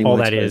it's and still all DreamWorks,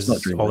 that but it's is not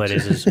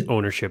DreamWorks.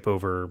 ownership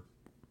over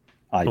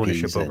IPs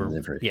ownership and over.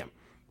 everything. Yeah,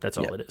 That's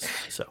all it is.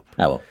 So,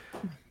 Oh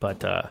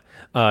but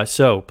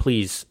so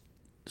please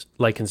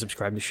like and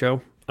subscribe to the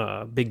show.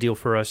 Big deal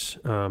for us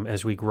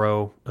as we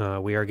grow.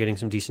 We are getting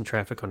some decent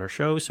traffic on our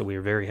show, so we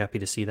are very happy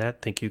to see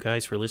that. Thank you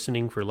guys for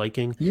listening, for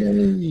liking.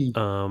 yay!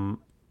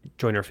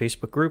 Join our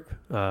Facebook group,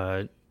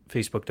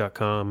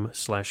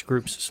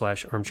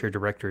 facebook.com/groups/armchair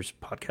directors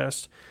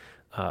podcast.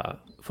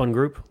 Fun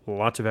group,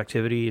 lots of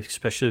activity,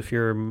 especially if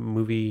you're a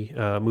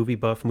movie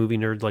buff, movie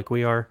nerd like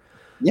we are.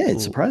 Yeah,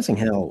 it's surprising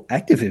how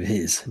active it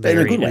is. In a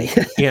Very, good way.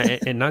 yeah,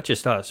 and not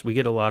just us. We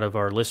get a lot of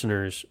our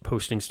listeners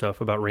posting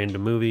stuff about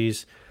random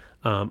movies.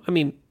 I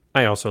mean,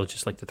 I also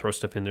just like to throw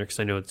stuff in there because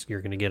I know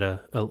you're going to get a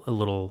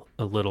little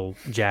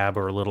jab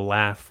or a little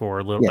laugh or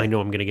a little. Yeah. I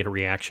know I'm going to get a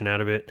reaction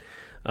out of it,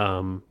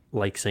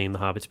 like saying The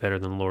Hobbit's better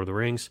than The Lord of the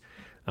Rings.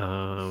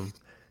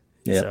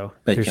 Yeah, So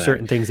but, there's you know,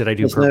 certain things that I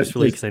do there's no-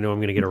 purposefully there's- because I know I'm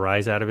going to get a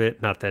rise out of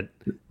it. Not that,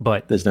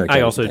 but There's no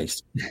I also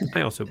taste.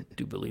 I also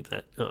do believe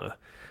that.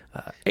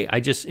 Hey, I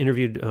just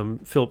interviewed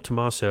Philip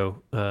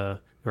Tomaso,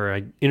 or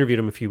I interviewed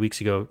him a few weeks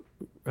ago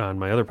on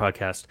my other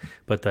podcast,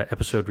 but the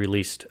episode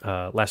released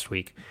last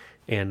week,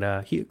 and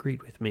he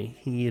agreed with me.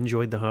 He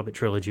enjoyed the Hobbit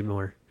trilogy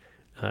more.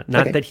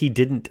 Not Okay. that he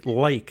didn't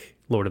like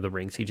Lord of the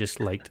Rings; he just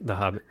liked the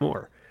Hobbit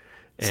more.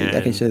 See,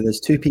 okay, And- so there's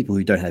two people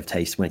who don't have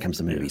taste when it comes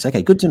to movies.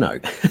 Okay, good to know.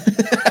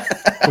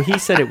 well, he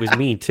said it was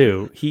me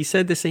too. He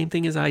said the same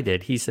thing as I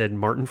did. He said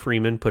Martin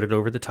Freeman put it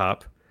over the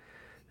top,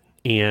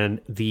 and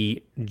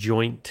the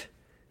joint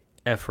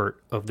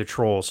effort of the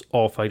trolls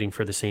all fighting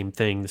for the same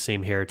thing, the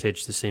same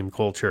heritage, the same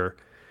culture,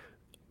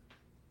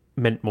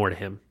 meant more to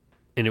him.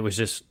 And it was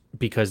just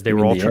because they You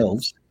were mean all the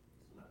elves.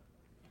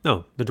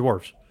 no, the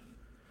dwarves.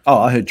 Oh,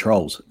 I heard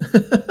trolls.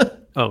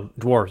 Oh,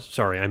 dwarves.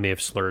 Sorry, I may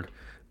have slurred.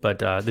 But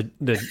the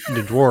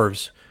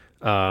dwarves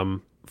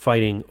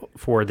fighting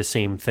for the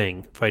same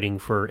thing, fighting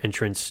for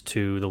entrance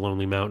to the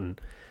Lonely Mountain.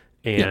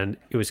 And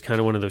it was kind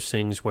of one of those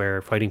things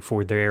where fighting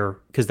for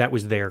because that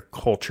was their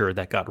culture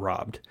that got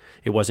robbed.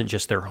 It wasn't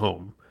just their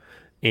home.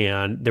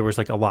 And there was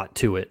like a lot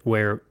to it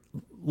where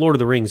Lord of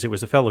the Rings, it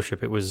was a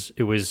fellowship. It was,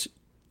 the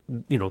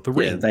Yeah,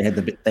 ring. they had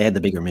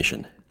the bigger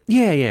mission.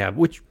 Yeah,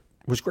 which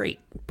was great,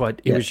 but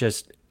it was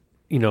just,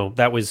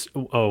 that was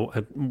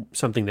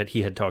something that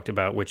he had talked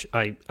about, which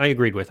I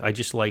agreed with. I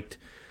just liked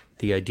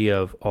the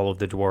idea of all of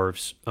the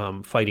dwarves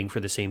fighting for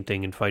the same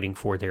thing and fighting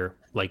for their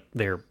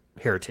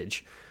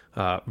heritage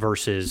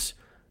versus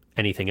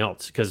anything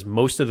else, because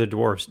most of the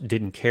dwarves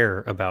didn't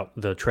care about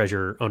the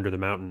treasure under the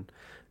mountain;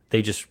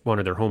 they just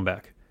wanted their home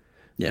back.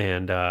 Yeah.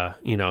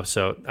 And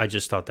so I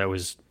just thought that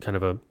was kind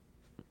of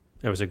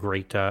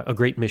a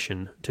great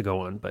mission to go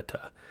on,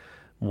 but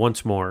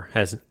once more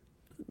has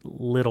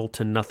little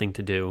to nothing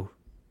to do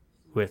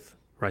with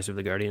Rise of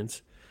the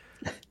Guardians.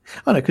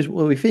 Oh no, because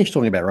we finished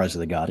talking about Rise of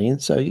the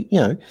Guardians, so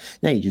now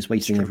you're just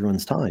wasting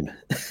everyone's time.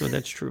 No,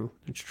 that's true.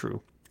 It's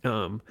true.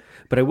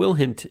 But I will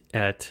hint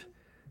at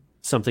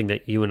something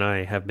that you and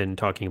I have been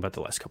talking about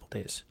the last couple of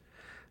days,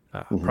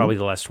 probably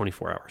the last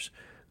 24 hours,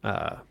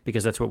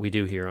 because that's what we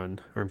do here on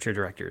Armchair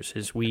Directors.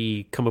 Is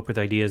we come up with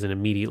ideas and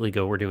immediately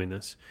go, "We're doing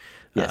this."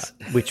 Yes.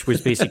 Which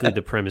was basically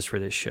the premise for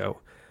this show.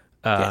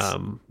 Yes.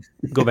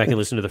 Go back and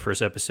listen to the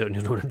first episode and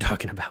you know what I'm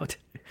talking about.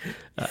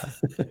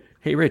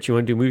 Hey, Rich, you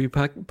want to do a movie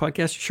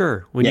podcast?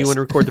 Sure. When do you Yes. want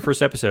to record the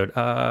first episode?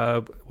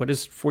 What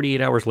does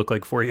 48 hours look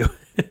like for you?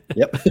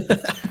 Yep.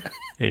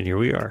 And here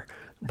we are.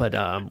 But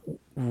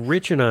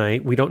Rich and I,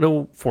 we don't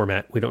know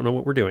format. We don't know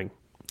what we're doing.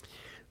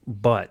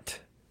 But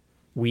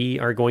we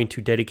are going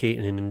to dedicate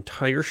an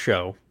entire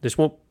show. This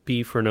won't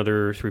be for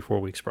another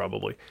 3-4 weeks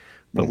probably.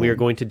 But we are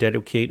going to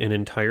dedicate an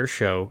entire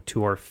show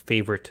to our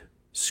favorite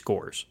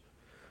scores.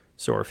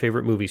 So our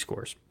favorite movie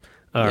scores.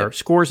 Our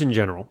scores in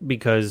general,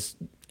 because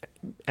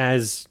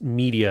as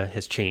media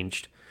has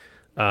changed,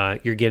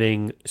 you're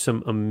getting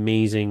some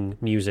amazing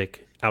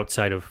music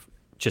outside of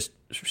just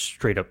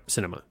straight up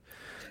cinema.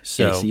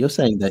 So you're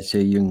saying that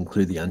you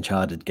include the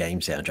Uncharted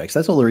game soundtracks.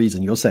 That's all the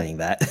reason you're saying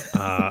that.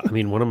 I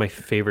mean, one of my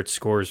favorite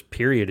scores,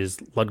 period, is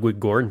Ludwig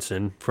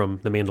Göransson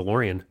from The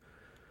Mandalorian.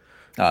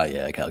 Oh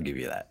yeah, okay, I'll give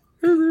you that.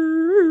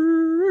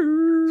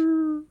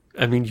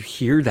 I mean, you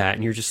hear that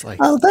and you're just like,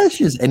 Oh, that's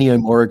just Ennio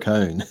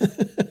Morricone.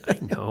 I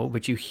know,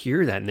 but you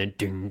hear that and then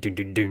ding, ding,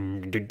 ding,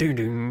 ding, ding, ding,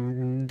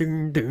 ding,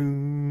 ding,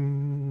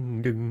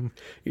 ding, ding.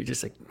 You're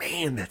just like,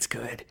 man, that's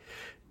good.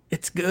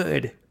 It's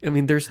good. I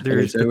mean, there's so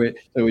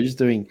we're just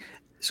doing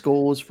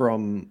scores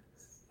from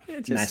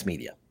it's mass just,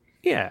 media.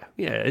 yeah,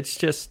 it's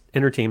just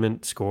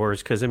entertainment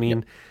scores. Because I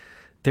mean,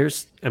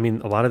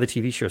 a lot of the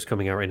TV shows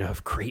coming out right now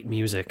have great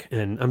music,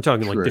 and I'm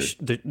talking like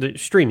the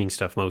streaming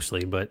stuff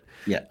mostly, but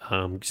Yeah.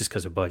 just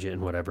because of budget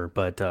and whatever.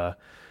 But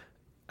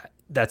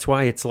that's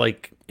why it's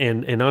like,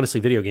 and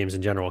honestly, video games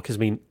in general. Because I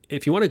mean,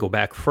 if you want to go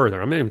back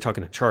further, I'm not even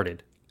talking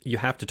Uncharted. You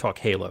have to talk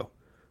Halo.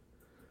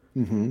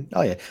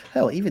 Oh yeah.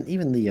 Hell,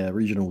 even the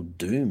original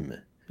Doom.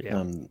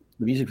 Yeah.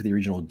 The music for the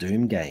original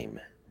Doom game,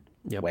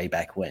 Yep. way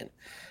back when.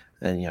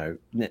 And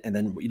and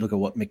then you look at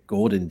what Mick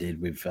Gordon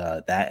did with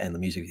that and the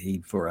music he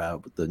did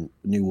for the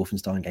new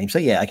Wolfenstein game. So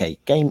yeah, okay,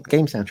 game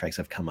soundtracks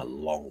have come a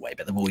long way,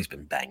 but they've always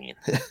been banging.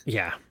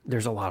 Yeah,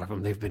 there's a lot of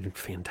them. They've been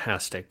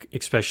fantastic,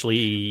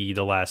 especially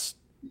the last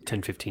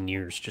 10, 15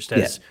 years, just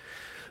as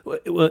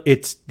well,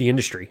 it's the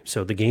industry.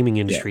 So the gaming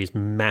industry is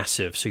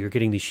massive. So you're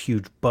getting these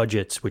huge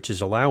budgets, which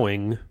is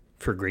allowing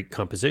for great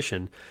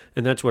composition.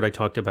 And that's what I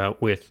talked about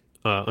with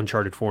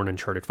Uncharted 4 and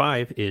Uncharted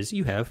 5 is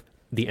you have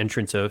the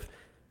entrance of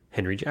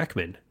Henry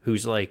Jackman,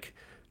 who's like,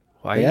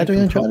 why are you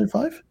doing Uncharted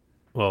 5?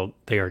 Well,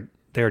 they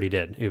already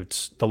did.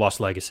 It's The Lost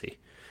Legacy.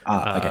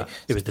 Okay.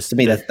 It was to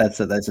me that's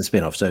a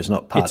spin-off, so it's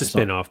not part. It's a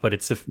spin-off, but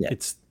it's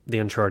the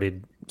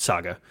Uncharted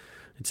saga.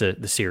 It's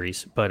the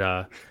series,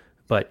 but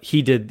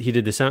he did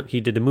the sound,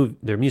 he did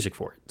their music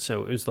for it.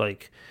 So it was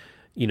like,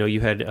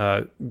 you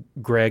had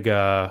Greg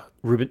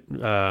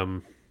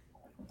Rubin.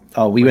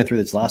 We went through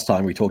this last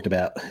time. We talked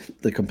about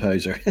the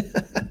composer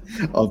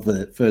of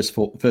the first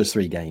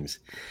three games.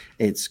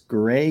 It's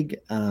Greg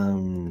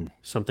Edmondson.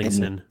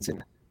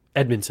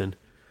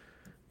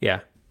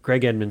 Yeah,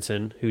 Greg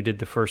Edmondson, who did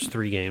the first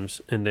three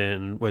games and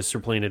then was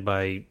supplanted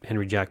by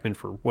Henry Jackman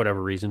for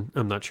whatever reason.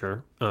 I'm not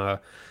sure.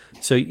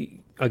 So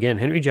again,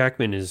 Henry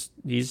Jackman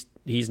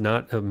he's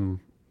not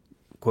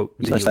quote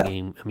video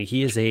game. I mean,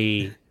 he is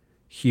a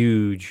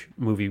huge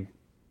movie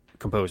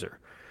composer.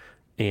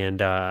 And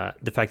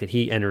the fact that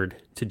he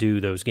entered to do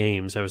those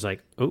games, I was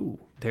like, oh,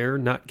 they're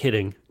not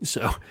kidding.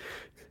 So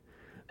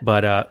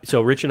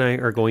Rich and I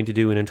are going to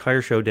do an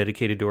entire show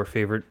dedicated to our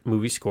favorite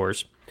movie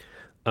scores.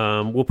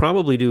 We'll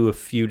probably do a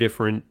few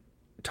different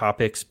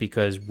topics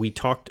because we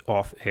talked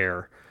off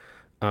air.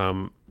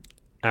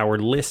 Our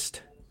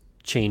list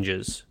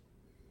changes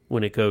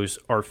when it goes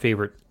our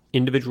favorite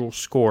individual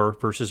score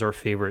versus our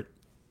favorite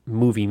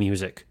movie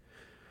music.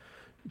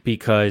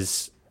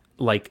 Because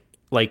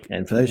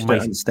and for those who don't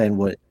understand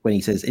when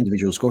he says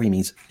individual score, he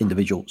means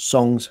individual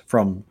songs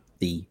from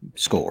the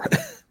score.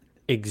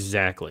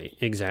 Exactly.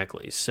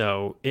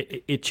 So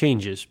it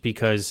changes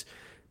because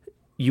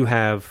you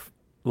have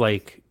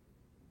like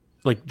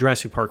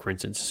Jurassic Park, for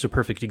instance, is a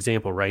perfect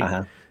example, right?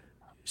 Uh-huh.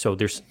 So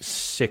there's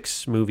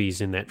 6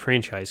 movies in that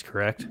franchise,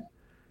 correct?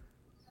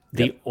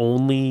 Yep.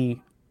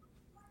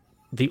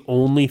 The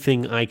only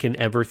thing I can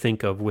ever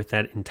think of with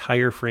that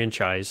entire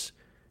franchise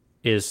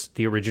is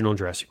the original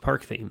Jurassic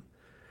Park theme.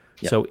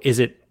 Yep. So is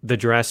it the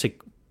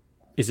Jurassic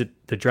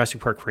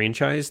Park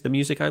franchise, the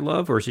music I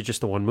love, or is it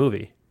just the one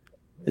movie?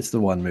 It's the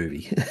one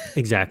movie.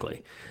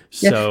 Exactly.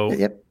 So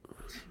yep.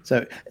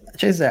 So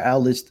chances are our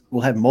list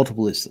will have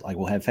multiple lists. Like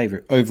we'll have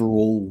favorite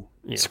overall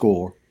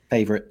score,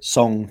 favorite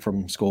song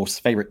from scores,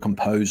 favorite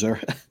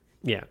composer.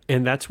 Yeah,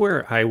 and that's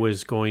where I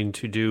was going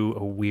to do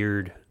a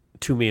weird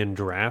 2-man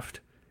draft.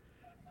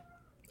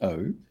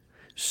 Oh.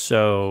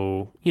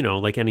 So,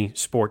 like any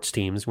sports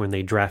teams when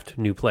they draft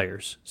new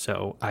players.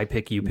 So I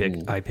pick, you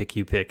pick, I pick,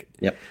 you pick.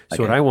 Yep.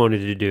 So what I wanted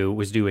to do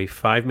was do a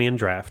 5-man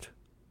draft.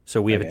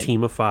 So we have a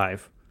team of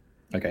 5.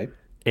 Okay.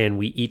 And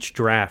we each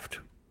draft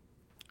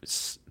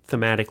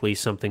thematically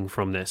something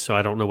from this. So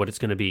I don't know what it's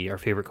going to be. Our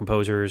favorite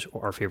composers,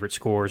 or our favorite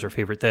scores, our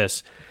favorite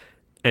this.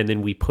 And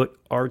then we put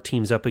our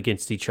teams up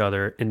against each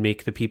other and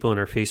make the people in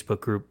our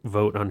Facebook group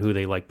vote on who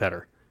they like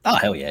better. Oh,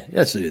 hell yeah.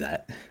 Let's do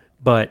that.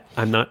 But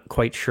I'm not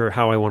quite sure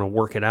how I want to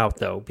work it out,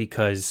 though,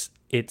 because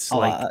it's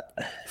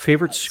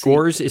favorite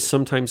scores is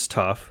sometimes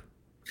tough.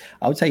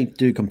 I would say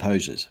do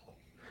composers.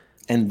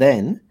 And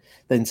then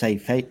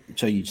say,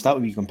 so you start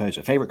with your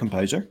composer, favorite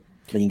composer.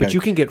 Then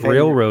you can get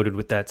railroaded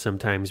with that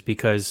sometimes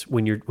because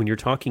when you're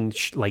talking,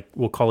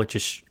 we'll call it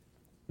just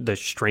the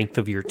strength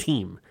of your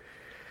team.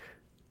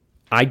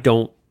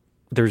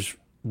 There's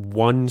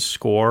one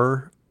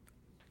score,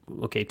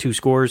 2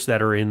 scores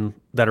that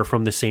are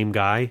from the same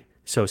guy.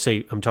 So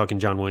say I'm talking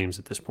John Williams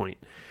at this point.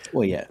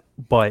 Well, yeah.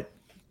 But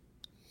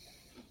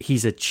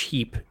he's a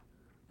cheap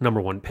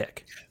number 1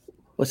 pick.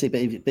 Well, see,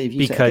 but if you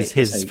because say,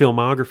 his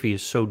filmography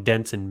is so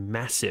dense and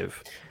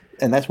massive.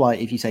 And that's why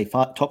if you say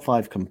top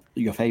 5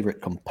 your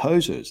favorite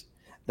composers,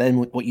 then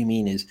what you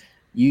mean is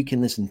you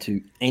can listen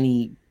to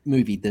any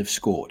movie they've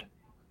scored.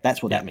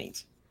 That's what that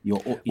means. You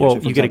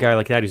get a guy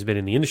like that who's been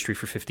in the industry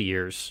for 50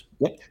 years.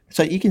 Yep.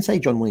 So you can say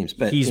John Williams,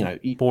 but he's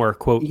more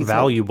quote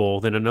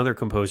valuable than another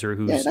composer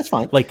who's that's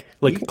fine. Like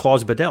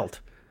Klaus Badelt.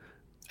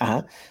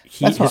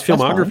 His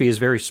filmography is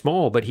very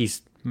small, but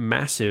he's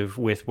massive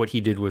with what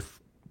he did with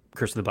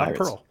Curse of the Black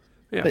Pearl.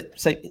 Yeah. But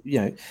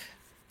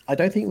I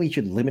don't think we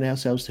should limit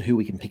ourselves to who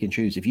we can pick and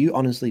choose. If you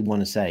honestly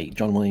want to say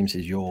John Williams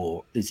is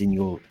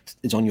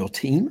on your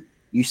team,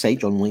 you say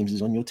John Williams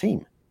is on your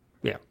team.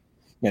 Yeah.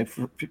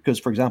 Because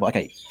for example,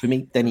 for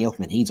me, Danny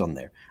Elfman, he's on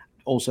there.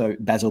 Also,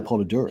 Basil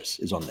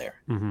Poledouris is on there.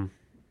 Mm-hmm.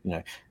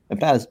 And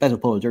Basil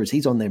Poledouris,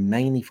 he's on there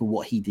mainly for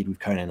what he did with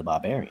Conan the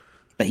Barbarian.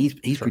 But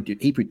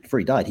before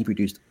he died, he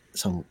produced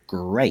some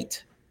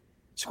great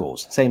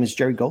scores. Same as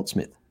Jerry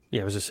Goldsmith.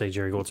 Yeah, I was going to say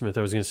Jerry Goldsmith.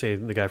 I was going to say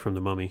the guy from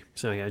The Mummy.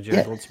 So yeah,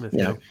 Jerry Goldsmith.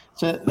 Yeah.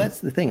 So that's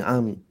the thing.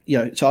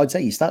 So I'd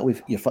say you start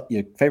with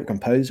your favorite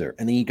composer,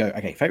 and then you go,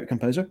 okay, favorite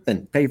composer,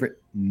 then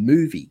favorite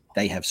movie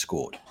they have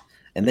scored,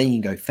 and then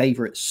you can go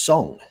favorite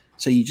song.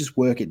 So you just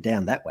work it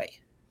down that way.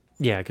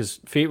 Yeah, because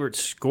favorite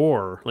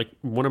score, like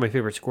one of my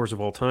favorite scores of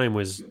all time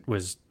was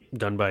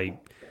done by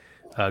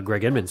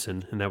Greg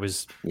Edmondson, and that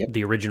was Yep.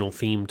 the original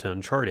theme to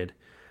Uncharted,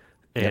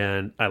 Yep.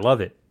 and I love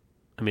it.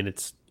 I mean,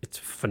 it's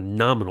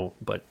phenomenal.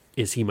 But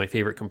is he my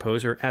favorite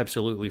composer?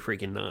 Absolutely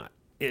freaking not.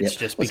 It's Yep.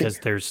 just Well, see, because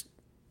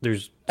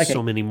there's okay,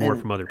 so many more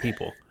and from other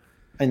people.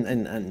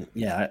 and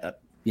yeah,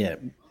 yeah.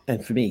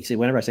 And for me, see,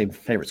 whenever I say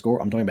favorite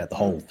score, I'm talking about the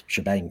whole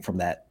shebang from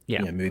that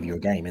Yeah. movie or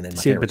game, and then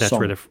my See, but favorite that's song.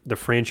 where the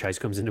franchise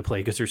comes into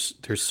play because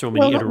there's so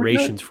Well, many not re- no,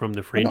 iterations from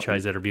the but not,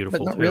 franchise that are but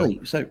beautiful not too. really.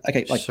 So,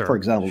 okay, like for Sure,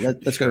 example,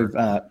 let's sure,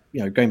 go.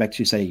 Going back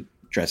to say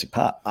Jurassic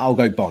Park, I'll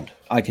go Bond.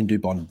 I can do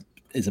Bond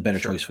is a better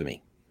sure. choice for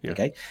me. Yeah.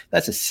 Okay,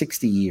 that's a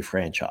 60-year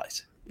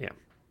franchise, Yeah.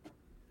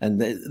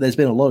 and there's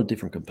been a lot of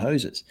different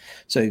composers.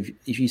 So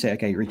if you say,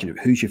 okay, Richard,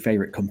 who's your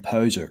favorite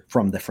composer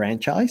from the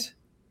franchise?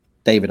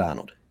 David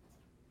Arnold.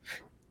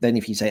 Then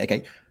if you say,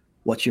 okay,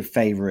 what's your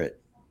favorite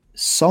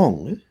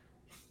song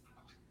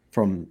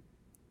from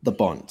the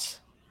Bonds?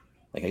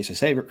 Okay, so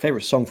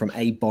favorite song from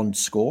a Bond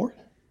score,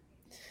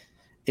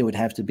 it would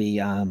have to be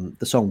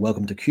the song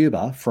 "Welcome to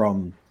Cuba"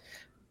 from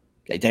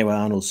David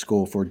Arnold's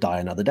score for "Die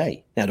Another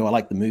Day." Now, do I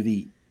like the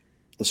movie,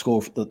 the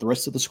score, the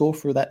rest of the score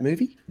for that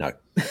movie? No,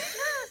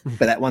 but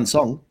that one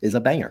song is a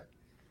banger.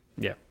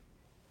 Yeah.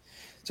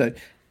 So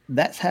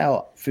that's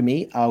how, for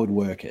me, I would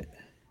work it.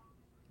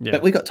 Yeah.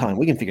 But we got time.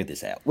 We can figure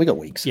this out. We got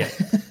weeks. Yeah.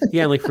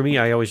 Yeah. Like for me,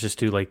 I always just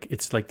do like,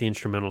 it's like the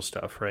instrumental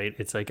stuff, right?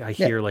 It's like I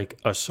hear like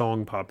a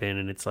song pop in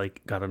and it's like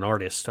got an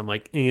artist. I'm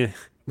like, Yeah.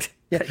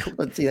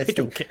 But see, that's I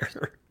don't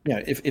care.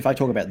 if I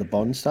talk about the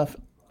Bond stuff,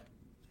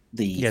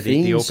 the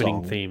the opening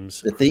song,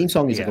 themes. the theme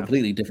song is a Yeah.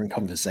 completely different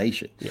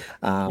conversation.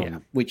 Yeah.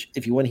 Which,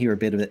 if you want to hear a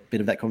bit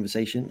of that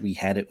conversation, we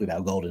had it with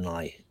our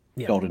GoldenEye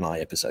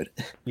episode.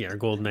 Yeah, our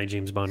GoldenEye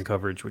James Bond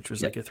coverage, which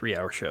was like a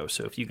 3-hour show.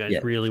 So if you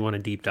guys really want to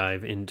deep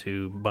dive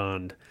into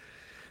Bond,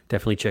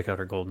 definitely check out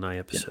our GoldenEye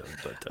episode.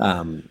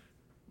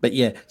 But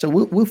yeah, so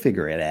we'll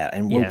figure it out,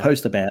 and we'll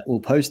post it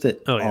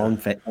on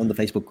the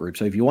Facebook group.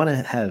 So if you want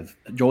to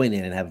join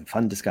in and have a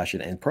fun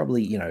discussion, and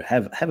probably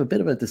have a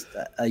bit of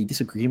a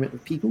disagreement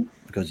with people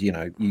because you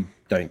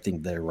don't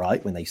think they're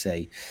right when they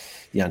say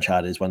the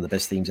Uncharted is one of the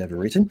best themes ever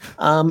written.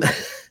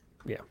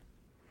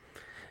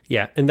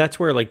 Yeah, and that's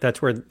where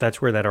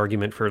that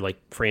argument for like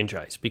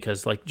franchise,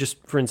 because like just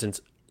for instance,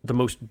 the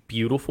most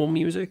beautiful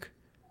music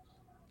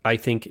I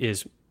think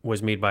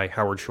was made by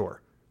Howard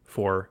Shore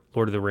for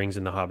Lord of the Rings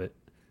and The Hobbit.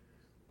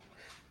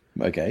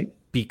 Okay.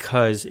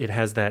 Because it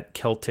has that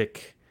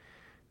Celtic,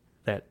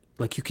 that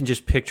like you can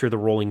just picture the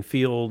rolling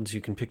fields,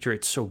 you can picture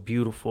it's so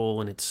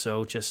beautiful, and it's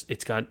so just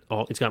it's got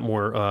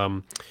more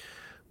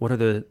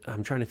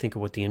I'm trying to think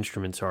of what the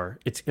instruments are.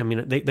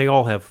 They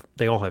all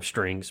have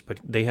strings, but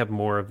they have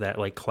more of that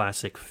like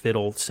classic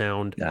fiddle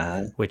sound,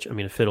 which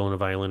a fiddle and a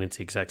violin, it's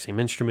the exact same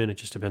instrument. It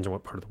just depends on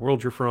what part of the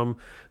world you're from,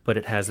 but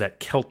it has that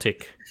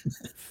Celtic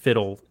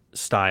fiddle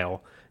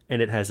style,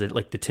 and it has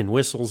like the tin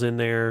whistles in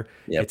there.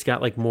 Yep. It's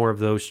got like more of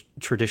those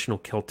traditional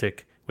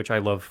Celtic, which I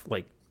love,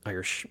 like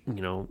Irish,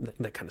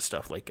 that kind of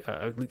stuff. Like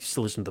I used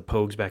to listen to the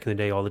Pogues back in the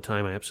day all the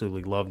time. I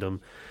absolutely loved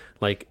them.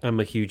 Like I'm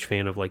a huge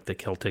fan of like the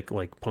Celtic,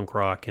 like punk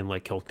rock and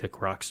like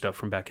Celtic rock stuff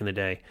from back in the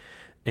day.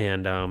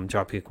 And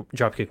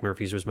Dropkick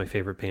Murphys was my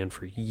favorite band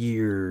for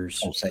years.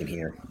 Oh, same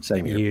here.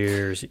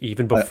 Years,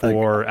 even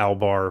before Al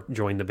Barr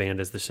joined the band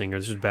as the singer.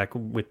 This was back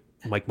with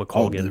Mike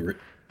McColgan.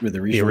 With the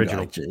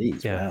original.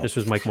 Jeez, yeah, wow. This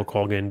was Mike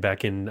McColgan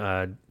back in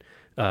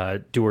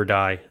Do or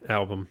Die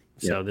album.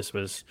 So this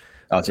was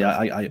Fight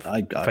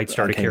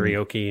Started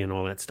Karaoke and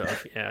all that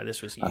stuff. Yeah,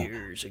 this was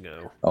years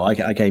ago. Oh,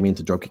 I came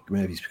into Dropkick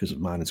Murphys because of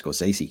Martin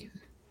Scorsese.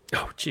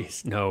 Oh,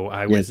 jeez, no,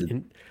 I was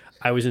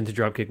into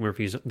Dropkick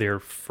Murphys, their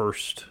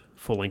first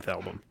full-length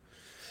album.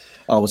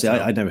 Oh, well, see,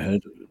 I never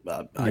heard.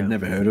 I'd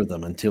never heard of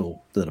them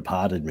until the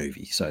Departed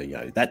movie. So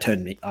that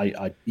turned me.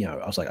 I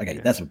was like, okay,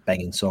 that's a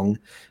banging song.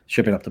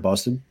 Ship It Up to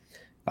Boston.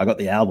 I got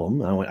the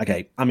album. I went,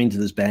 okay, I'm into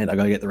this band. I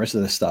got to get the rest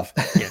of this stuff.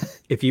 Yeah.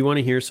 If you want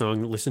to hear a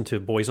song, listen to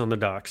Boys on the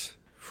Docks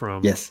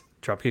from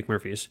Dropkick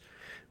Murphys,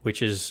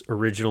 which is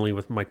originally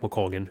with Mike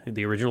McColgan,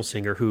 the original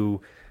singer,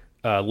 who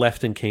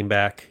left and came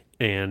back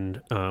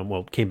and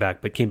came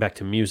back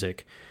to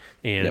music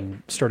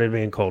and started a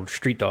band called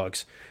Street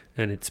Dogs.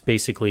 And it's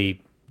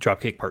basically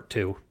Dropkick Part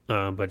 2,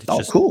 but it's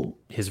just cool.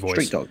 His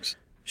voice.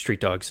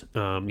 Street Dogs.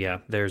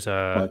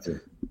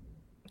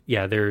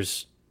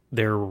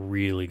 They're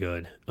really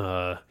good.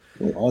 I'll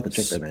have to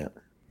check them out.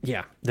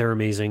 Yeah, they're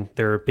amazing.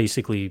 They're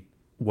basically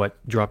what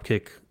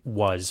Dropkick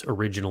was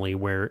originally,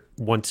 where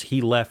once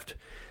he left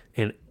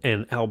and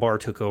Al Barr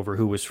took over,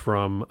 who was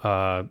from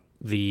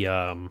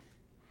the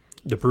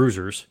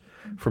Bruisers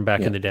from back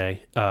in the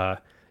day,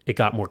 it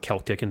got more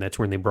Celtic, and that's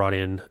when they brought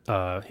in,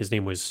 his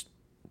name was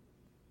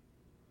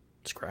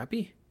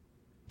Scrappy?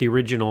 The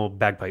original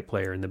bagpipe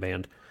player in the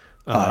band.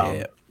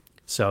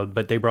 So,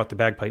 but they brought the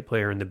bagpipe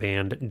player in the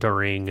band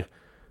during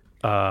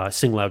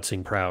Sing Loud,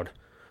 Sing Proud,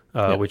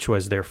 which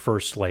was their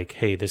first, like,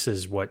 hey, this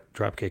is what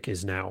Dropkick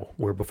is now.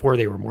 Where before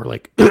they were more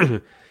like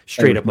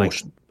straight up like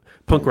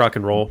punk rock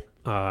and roll,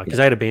 because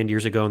I had a band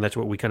years ago, and that's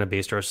what we kind of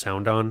based our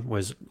sound on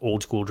was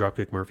old school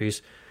Dropkick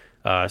Murphys.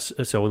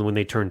 So when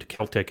they turned to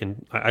Celtic,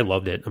 and I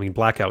loved it. I mean,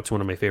 Blackout's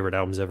one of my favorite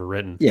albums ever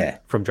written Yeah.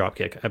 from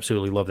Dropkick.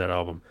 Absolutely love that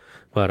album.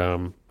 But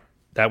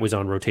that was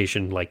on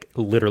rotation like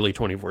literally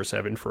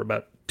 24/7 for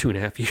about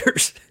 2.5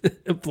 years.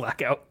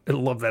 Blackout. I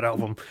love that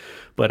album.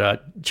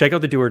 But check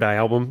out the Do or Die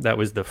album. That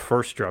was the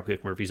first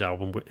Dropkick Murphys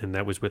album, and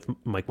that was with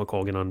Mike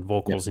McColgan on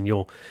vocals, and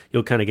you'll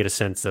kind of get a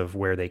sense of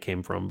where they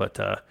came from.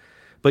 But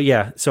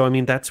yeah, so I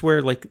mean that's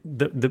where like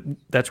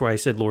that's why I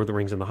said Lord of the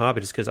Rings and The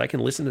Hobbit is because I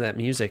can listen to that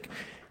music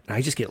and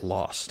I just get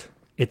lost.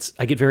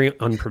 I get very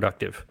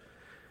unproductive.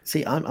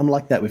 See, I'm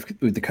like that with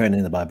the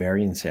Conan the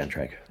Barbarian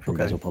soundtrack from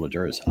Basil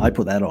Poledouris. I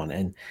put that on,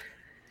 and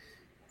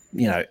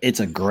it's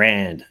a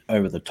grand,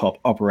 over the top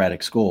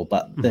operatic score.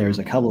 But there's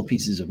a couple of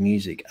pieces of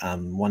music.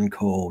 One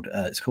called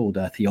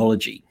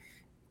Theology,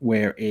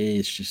 where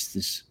it's just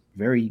this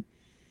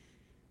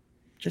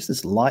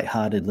this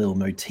light-hearted little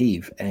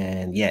motif.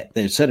 And yeah,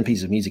 there's certain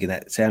pieces of music in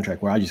that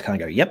soundtrack where I just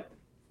kind of go, "Yep,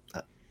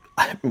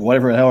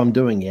 whatever the hell I'm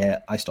doing, yeah,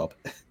 I stop."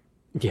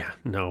 Yeah,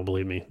 no,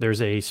 believe me.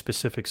 There's a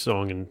specific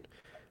song in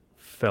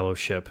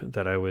Fellowship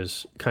that I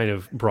was kind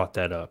of brought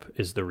that up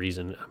is the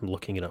reason I'm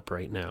looking it up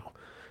right now.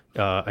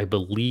 I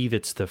believe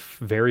it's the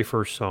very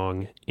first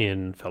song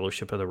in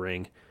Fellowship of the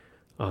Ring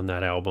on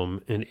that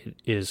album, and it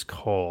is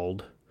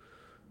called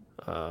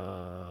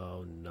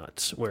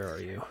nuts. Where are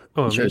you?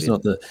 Oh, You sure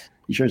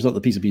it's not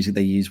the piece of music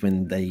they use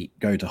when they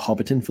go to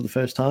Hobbiton for the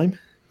first time?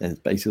 And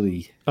it's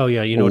basically oh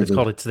yeah, you know what it's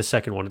called? It's the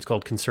second one. It's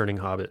called Concerning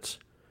Hobbits.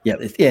 Yeah,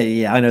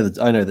 yeah. I know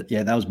that.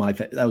 Yeah, that was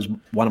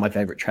one of my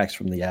favorite tracks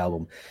from the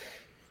album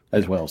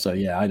as well. So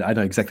yeah, I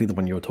know exactly the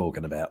one you're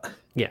talking about.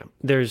 Yeah,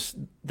 there's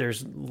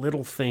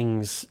little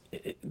things.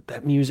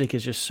 That music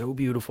is just so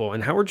beautiful.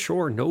 And Howard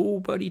Shore,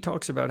 nobody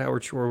talks about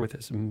Howard Shore with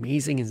as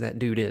amazing as that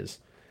dude is.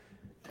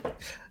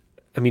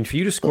 I mean, for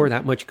you to score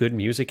that much good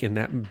music in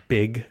that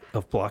big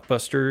of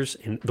blockbusters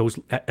and those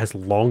as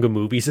long a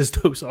movies as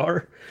those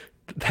are,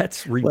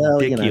 that's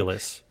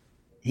ridiculous.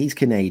 Well, he's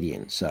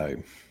Canadian, so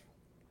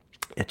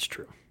it's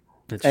true.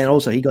 And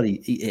also, he got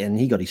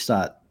his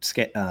start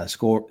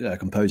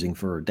composing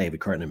for David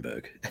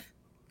Cronenberg.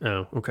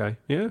 Oh, okay,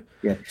 yeah.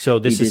 So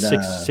this is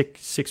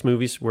six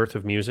movies worth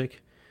of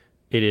music.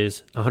 It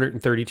is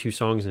 132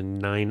 songs in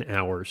 9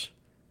 hours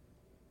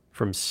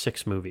from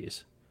 6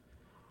 movies.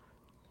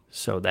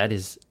 So that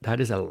is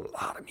a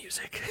lot of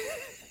music.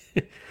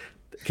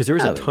 Because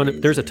there's a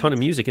ton of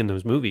music in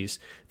those movies.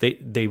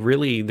 They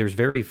really there's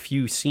very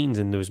few scenes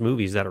in those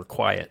movies that are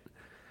quiet.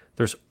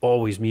 There's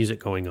always music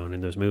going on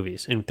in those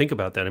movies. And think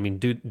about that. I mean,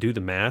 do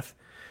the math.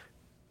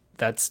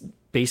 That's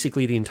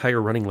basically the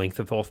entire running length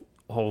of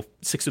all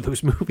 6 of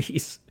those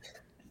movies.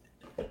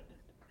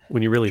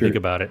 When you really think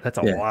about it, that's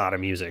a lot of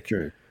music.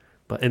 True.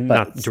 But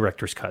not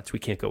director's cuts. We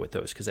can't go with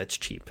those because that's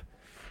cheap.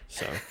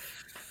 So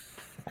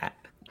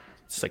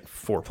it's like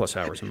 4+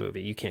 hours a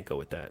movie. You can't go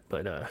with that.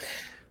 But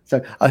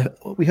so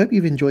we hope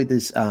you've enjoyed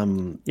this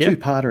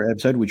two-parter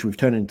episode, which we've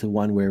turned into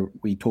one where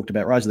we talked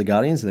about Rise of the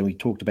Guardians and then we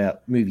talked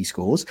about movie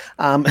scores.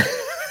 Well,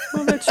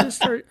 that's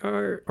just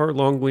our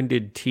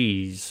long-winded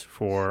tease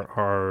for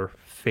our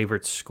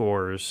favorite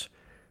scores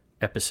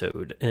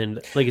episode.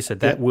 And like I said,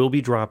 that will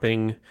be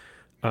dropping.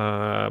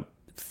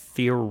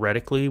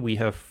 Theoretically, we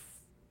have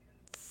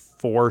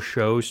 4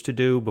 shows to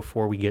do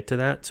before we get to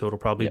that. So it'll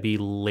probably be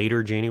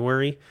later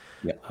January.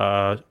 Yeah.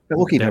 But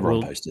we'll keep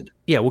everyone posted.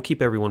 Yeah, we'll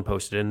keep everyone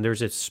posted. And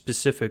there's a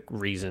specific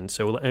reason.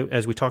 So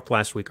as we talked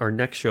last week, our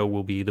next show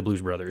will be the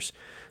Blues Brothers.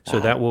 So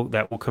that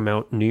will come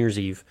out New Year's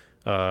Eve,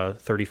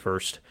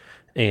 31st.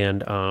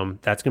 And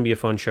that's going to be a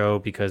fun show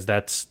because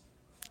that's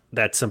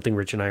something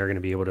Rich and I are going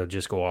to be able to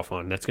just go off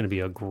on. That's going to be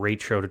a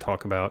great show to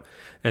talk about.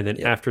 And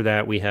then after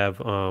that, we have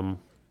a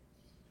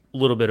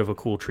little bit of a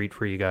cool treat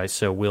for you guys.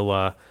 So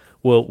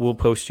we'll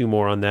post you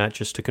more on that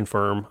just to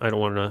confirm. I don't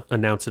want to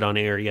announce it on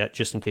air yet,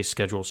 just in case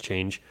schedules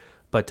change.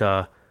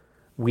 But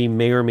we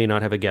may or may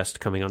not have a guest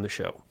coming on the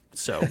show.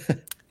 So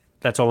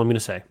that's all I'm going to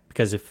say.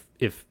 Because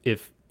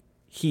if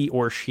he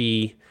or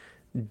she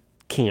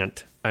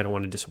can't, I don't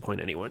want to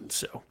disappoint anyone.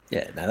 So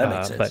yeah, no, that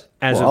makes sense. But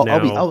as of now,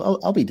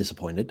 I'll be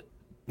disappointed.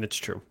 It's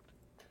true.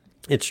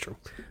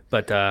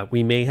 But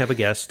we may have a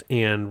guest,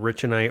 and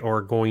Rich and I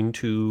are going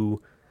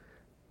to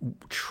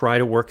try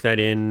to work that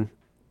in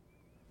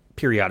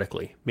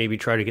periodically. Maybe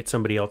try to get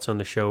somebody else on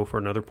the show for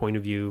another point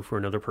of view, for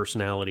another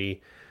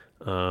personality,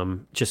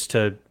 just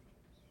to,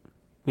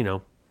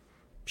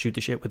 shoot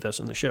the shit with us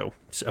on the show.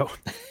 So,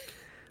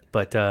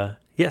 but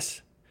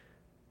yes,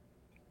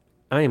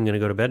 I am going to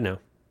go to bed now.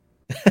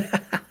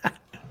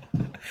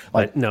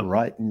 Like no,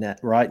 right now,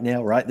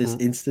 right this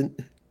instant.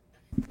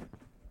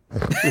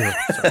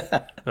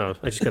 I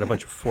just got a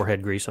bunch of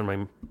forehead grease on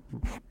my.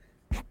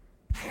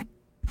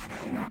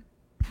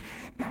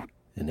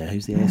 And now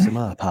who's the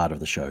ASMR part of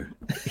the show?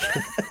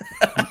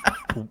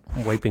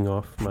 Wiping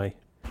off my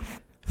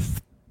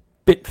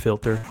spit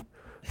filter,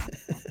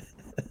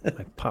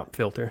 my pop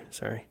filter.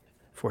 Sorry,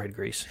 forehead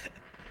grease.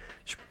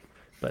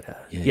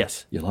 But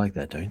yes, you like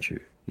that, don't you?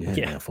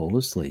 Yeah. Now fall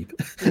asleep.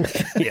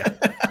 Yeah.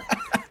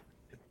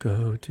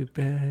 Go to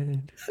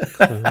bed.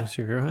 Close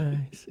your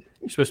eyes.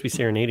 You're supposed to be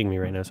serenading me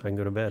right now so I can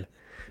go to bed.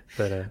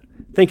 But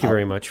thank you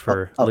very much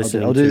for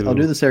listening I'll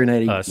do the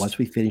serenading us. once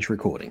we finish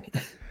recording.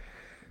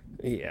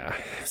 Yeah,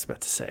 I was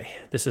about to say.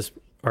 This is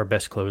our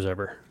best close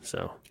ever.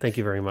 So thank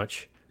you very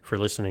much for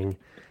listening.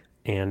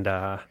 And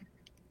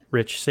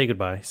Rich, say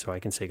goodbye so I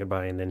can say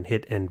goodbye and then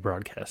hit end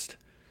broadcast.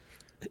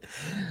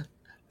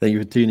 Thank you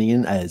for tuning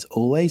in, as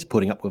always,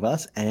 putting up with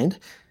us. And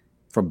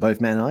from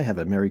both Matt and I, have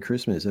a Merry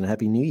Christmas and a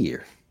Happy New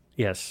Year.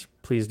 Yes,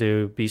 please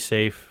do. Be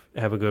safe.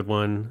 Have a good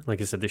one.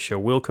 Like I said, this show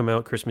will come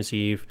out Christmas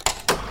Eve.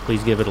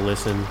 Please give it a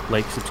listen.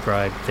 Like,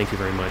 subscribe. Thank you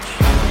very much.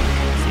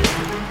 See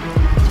you.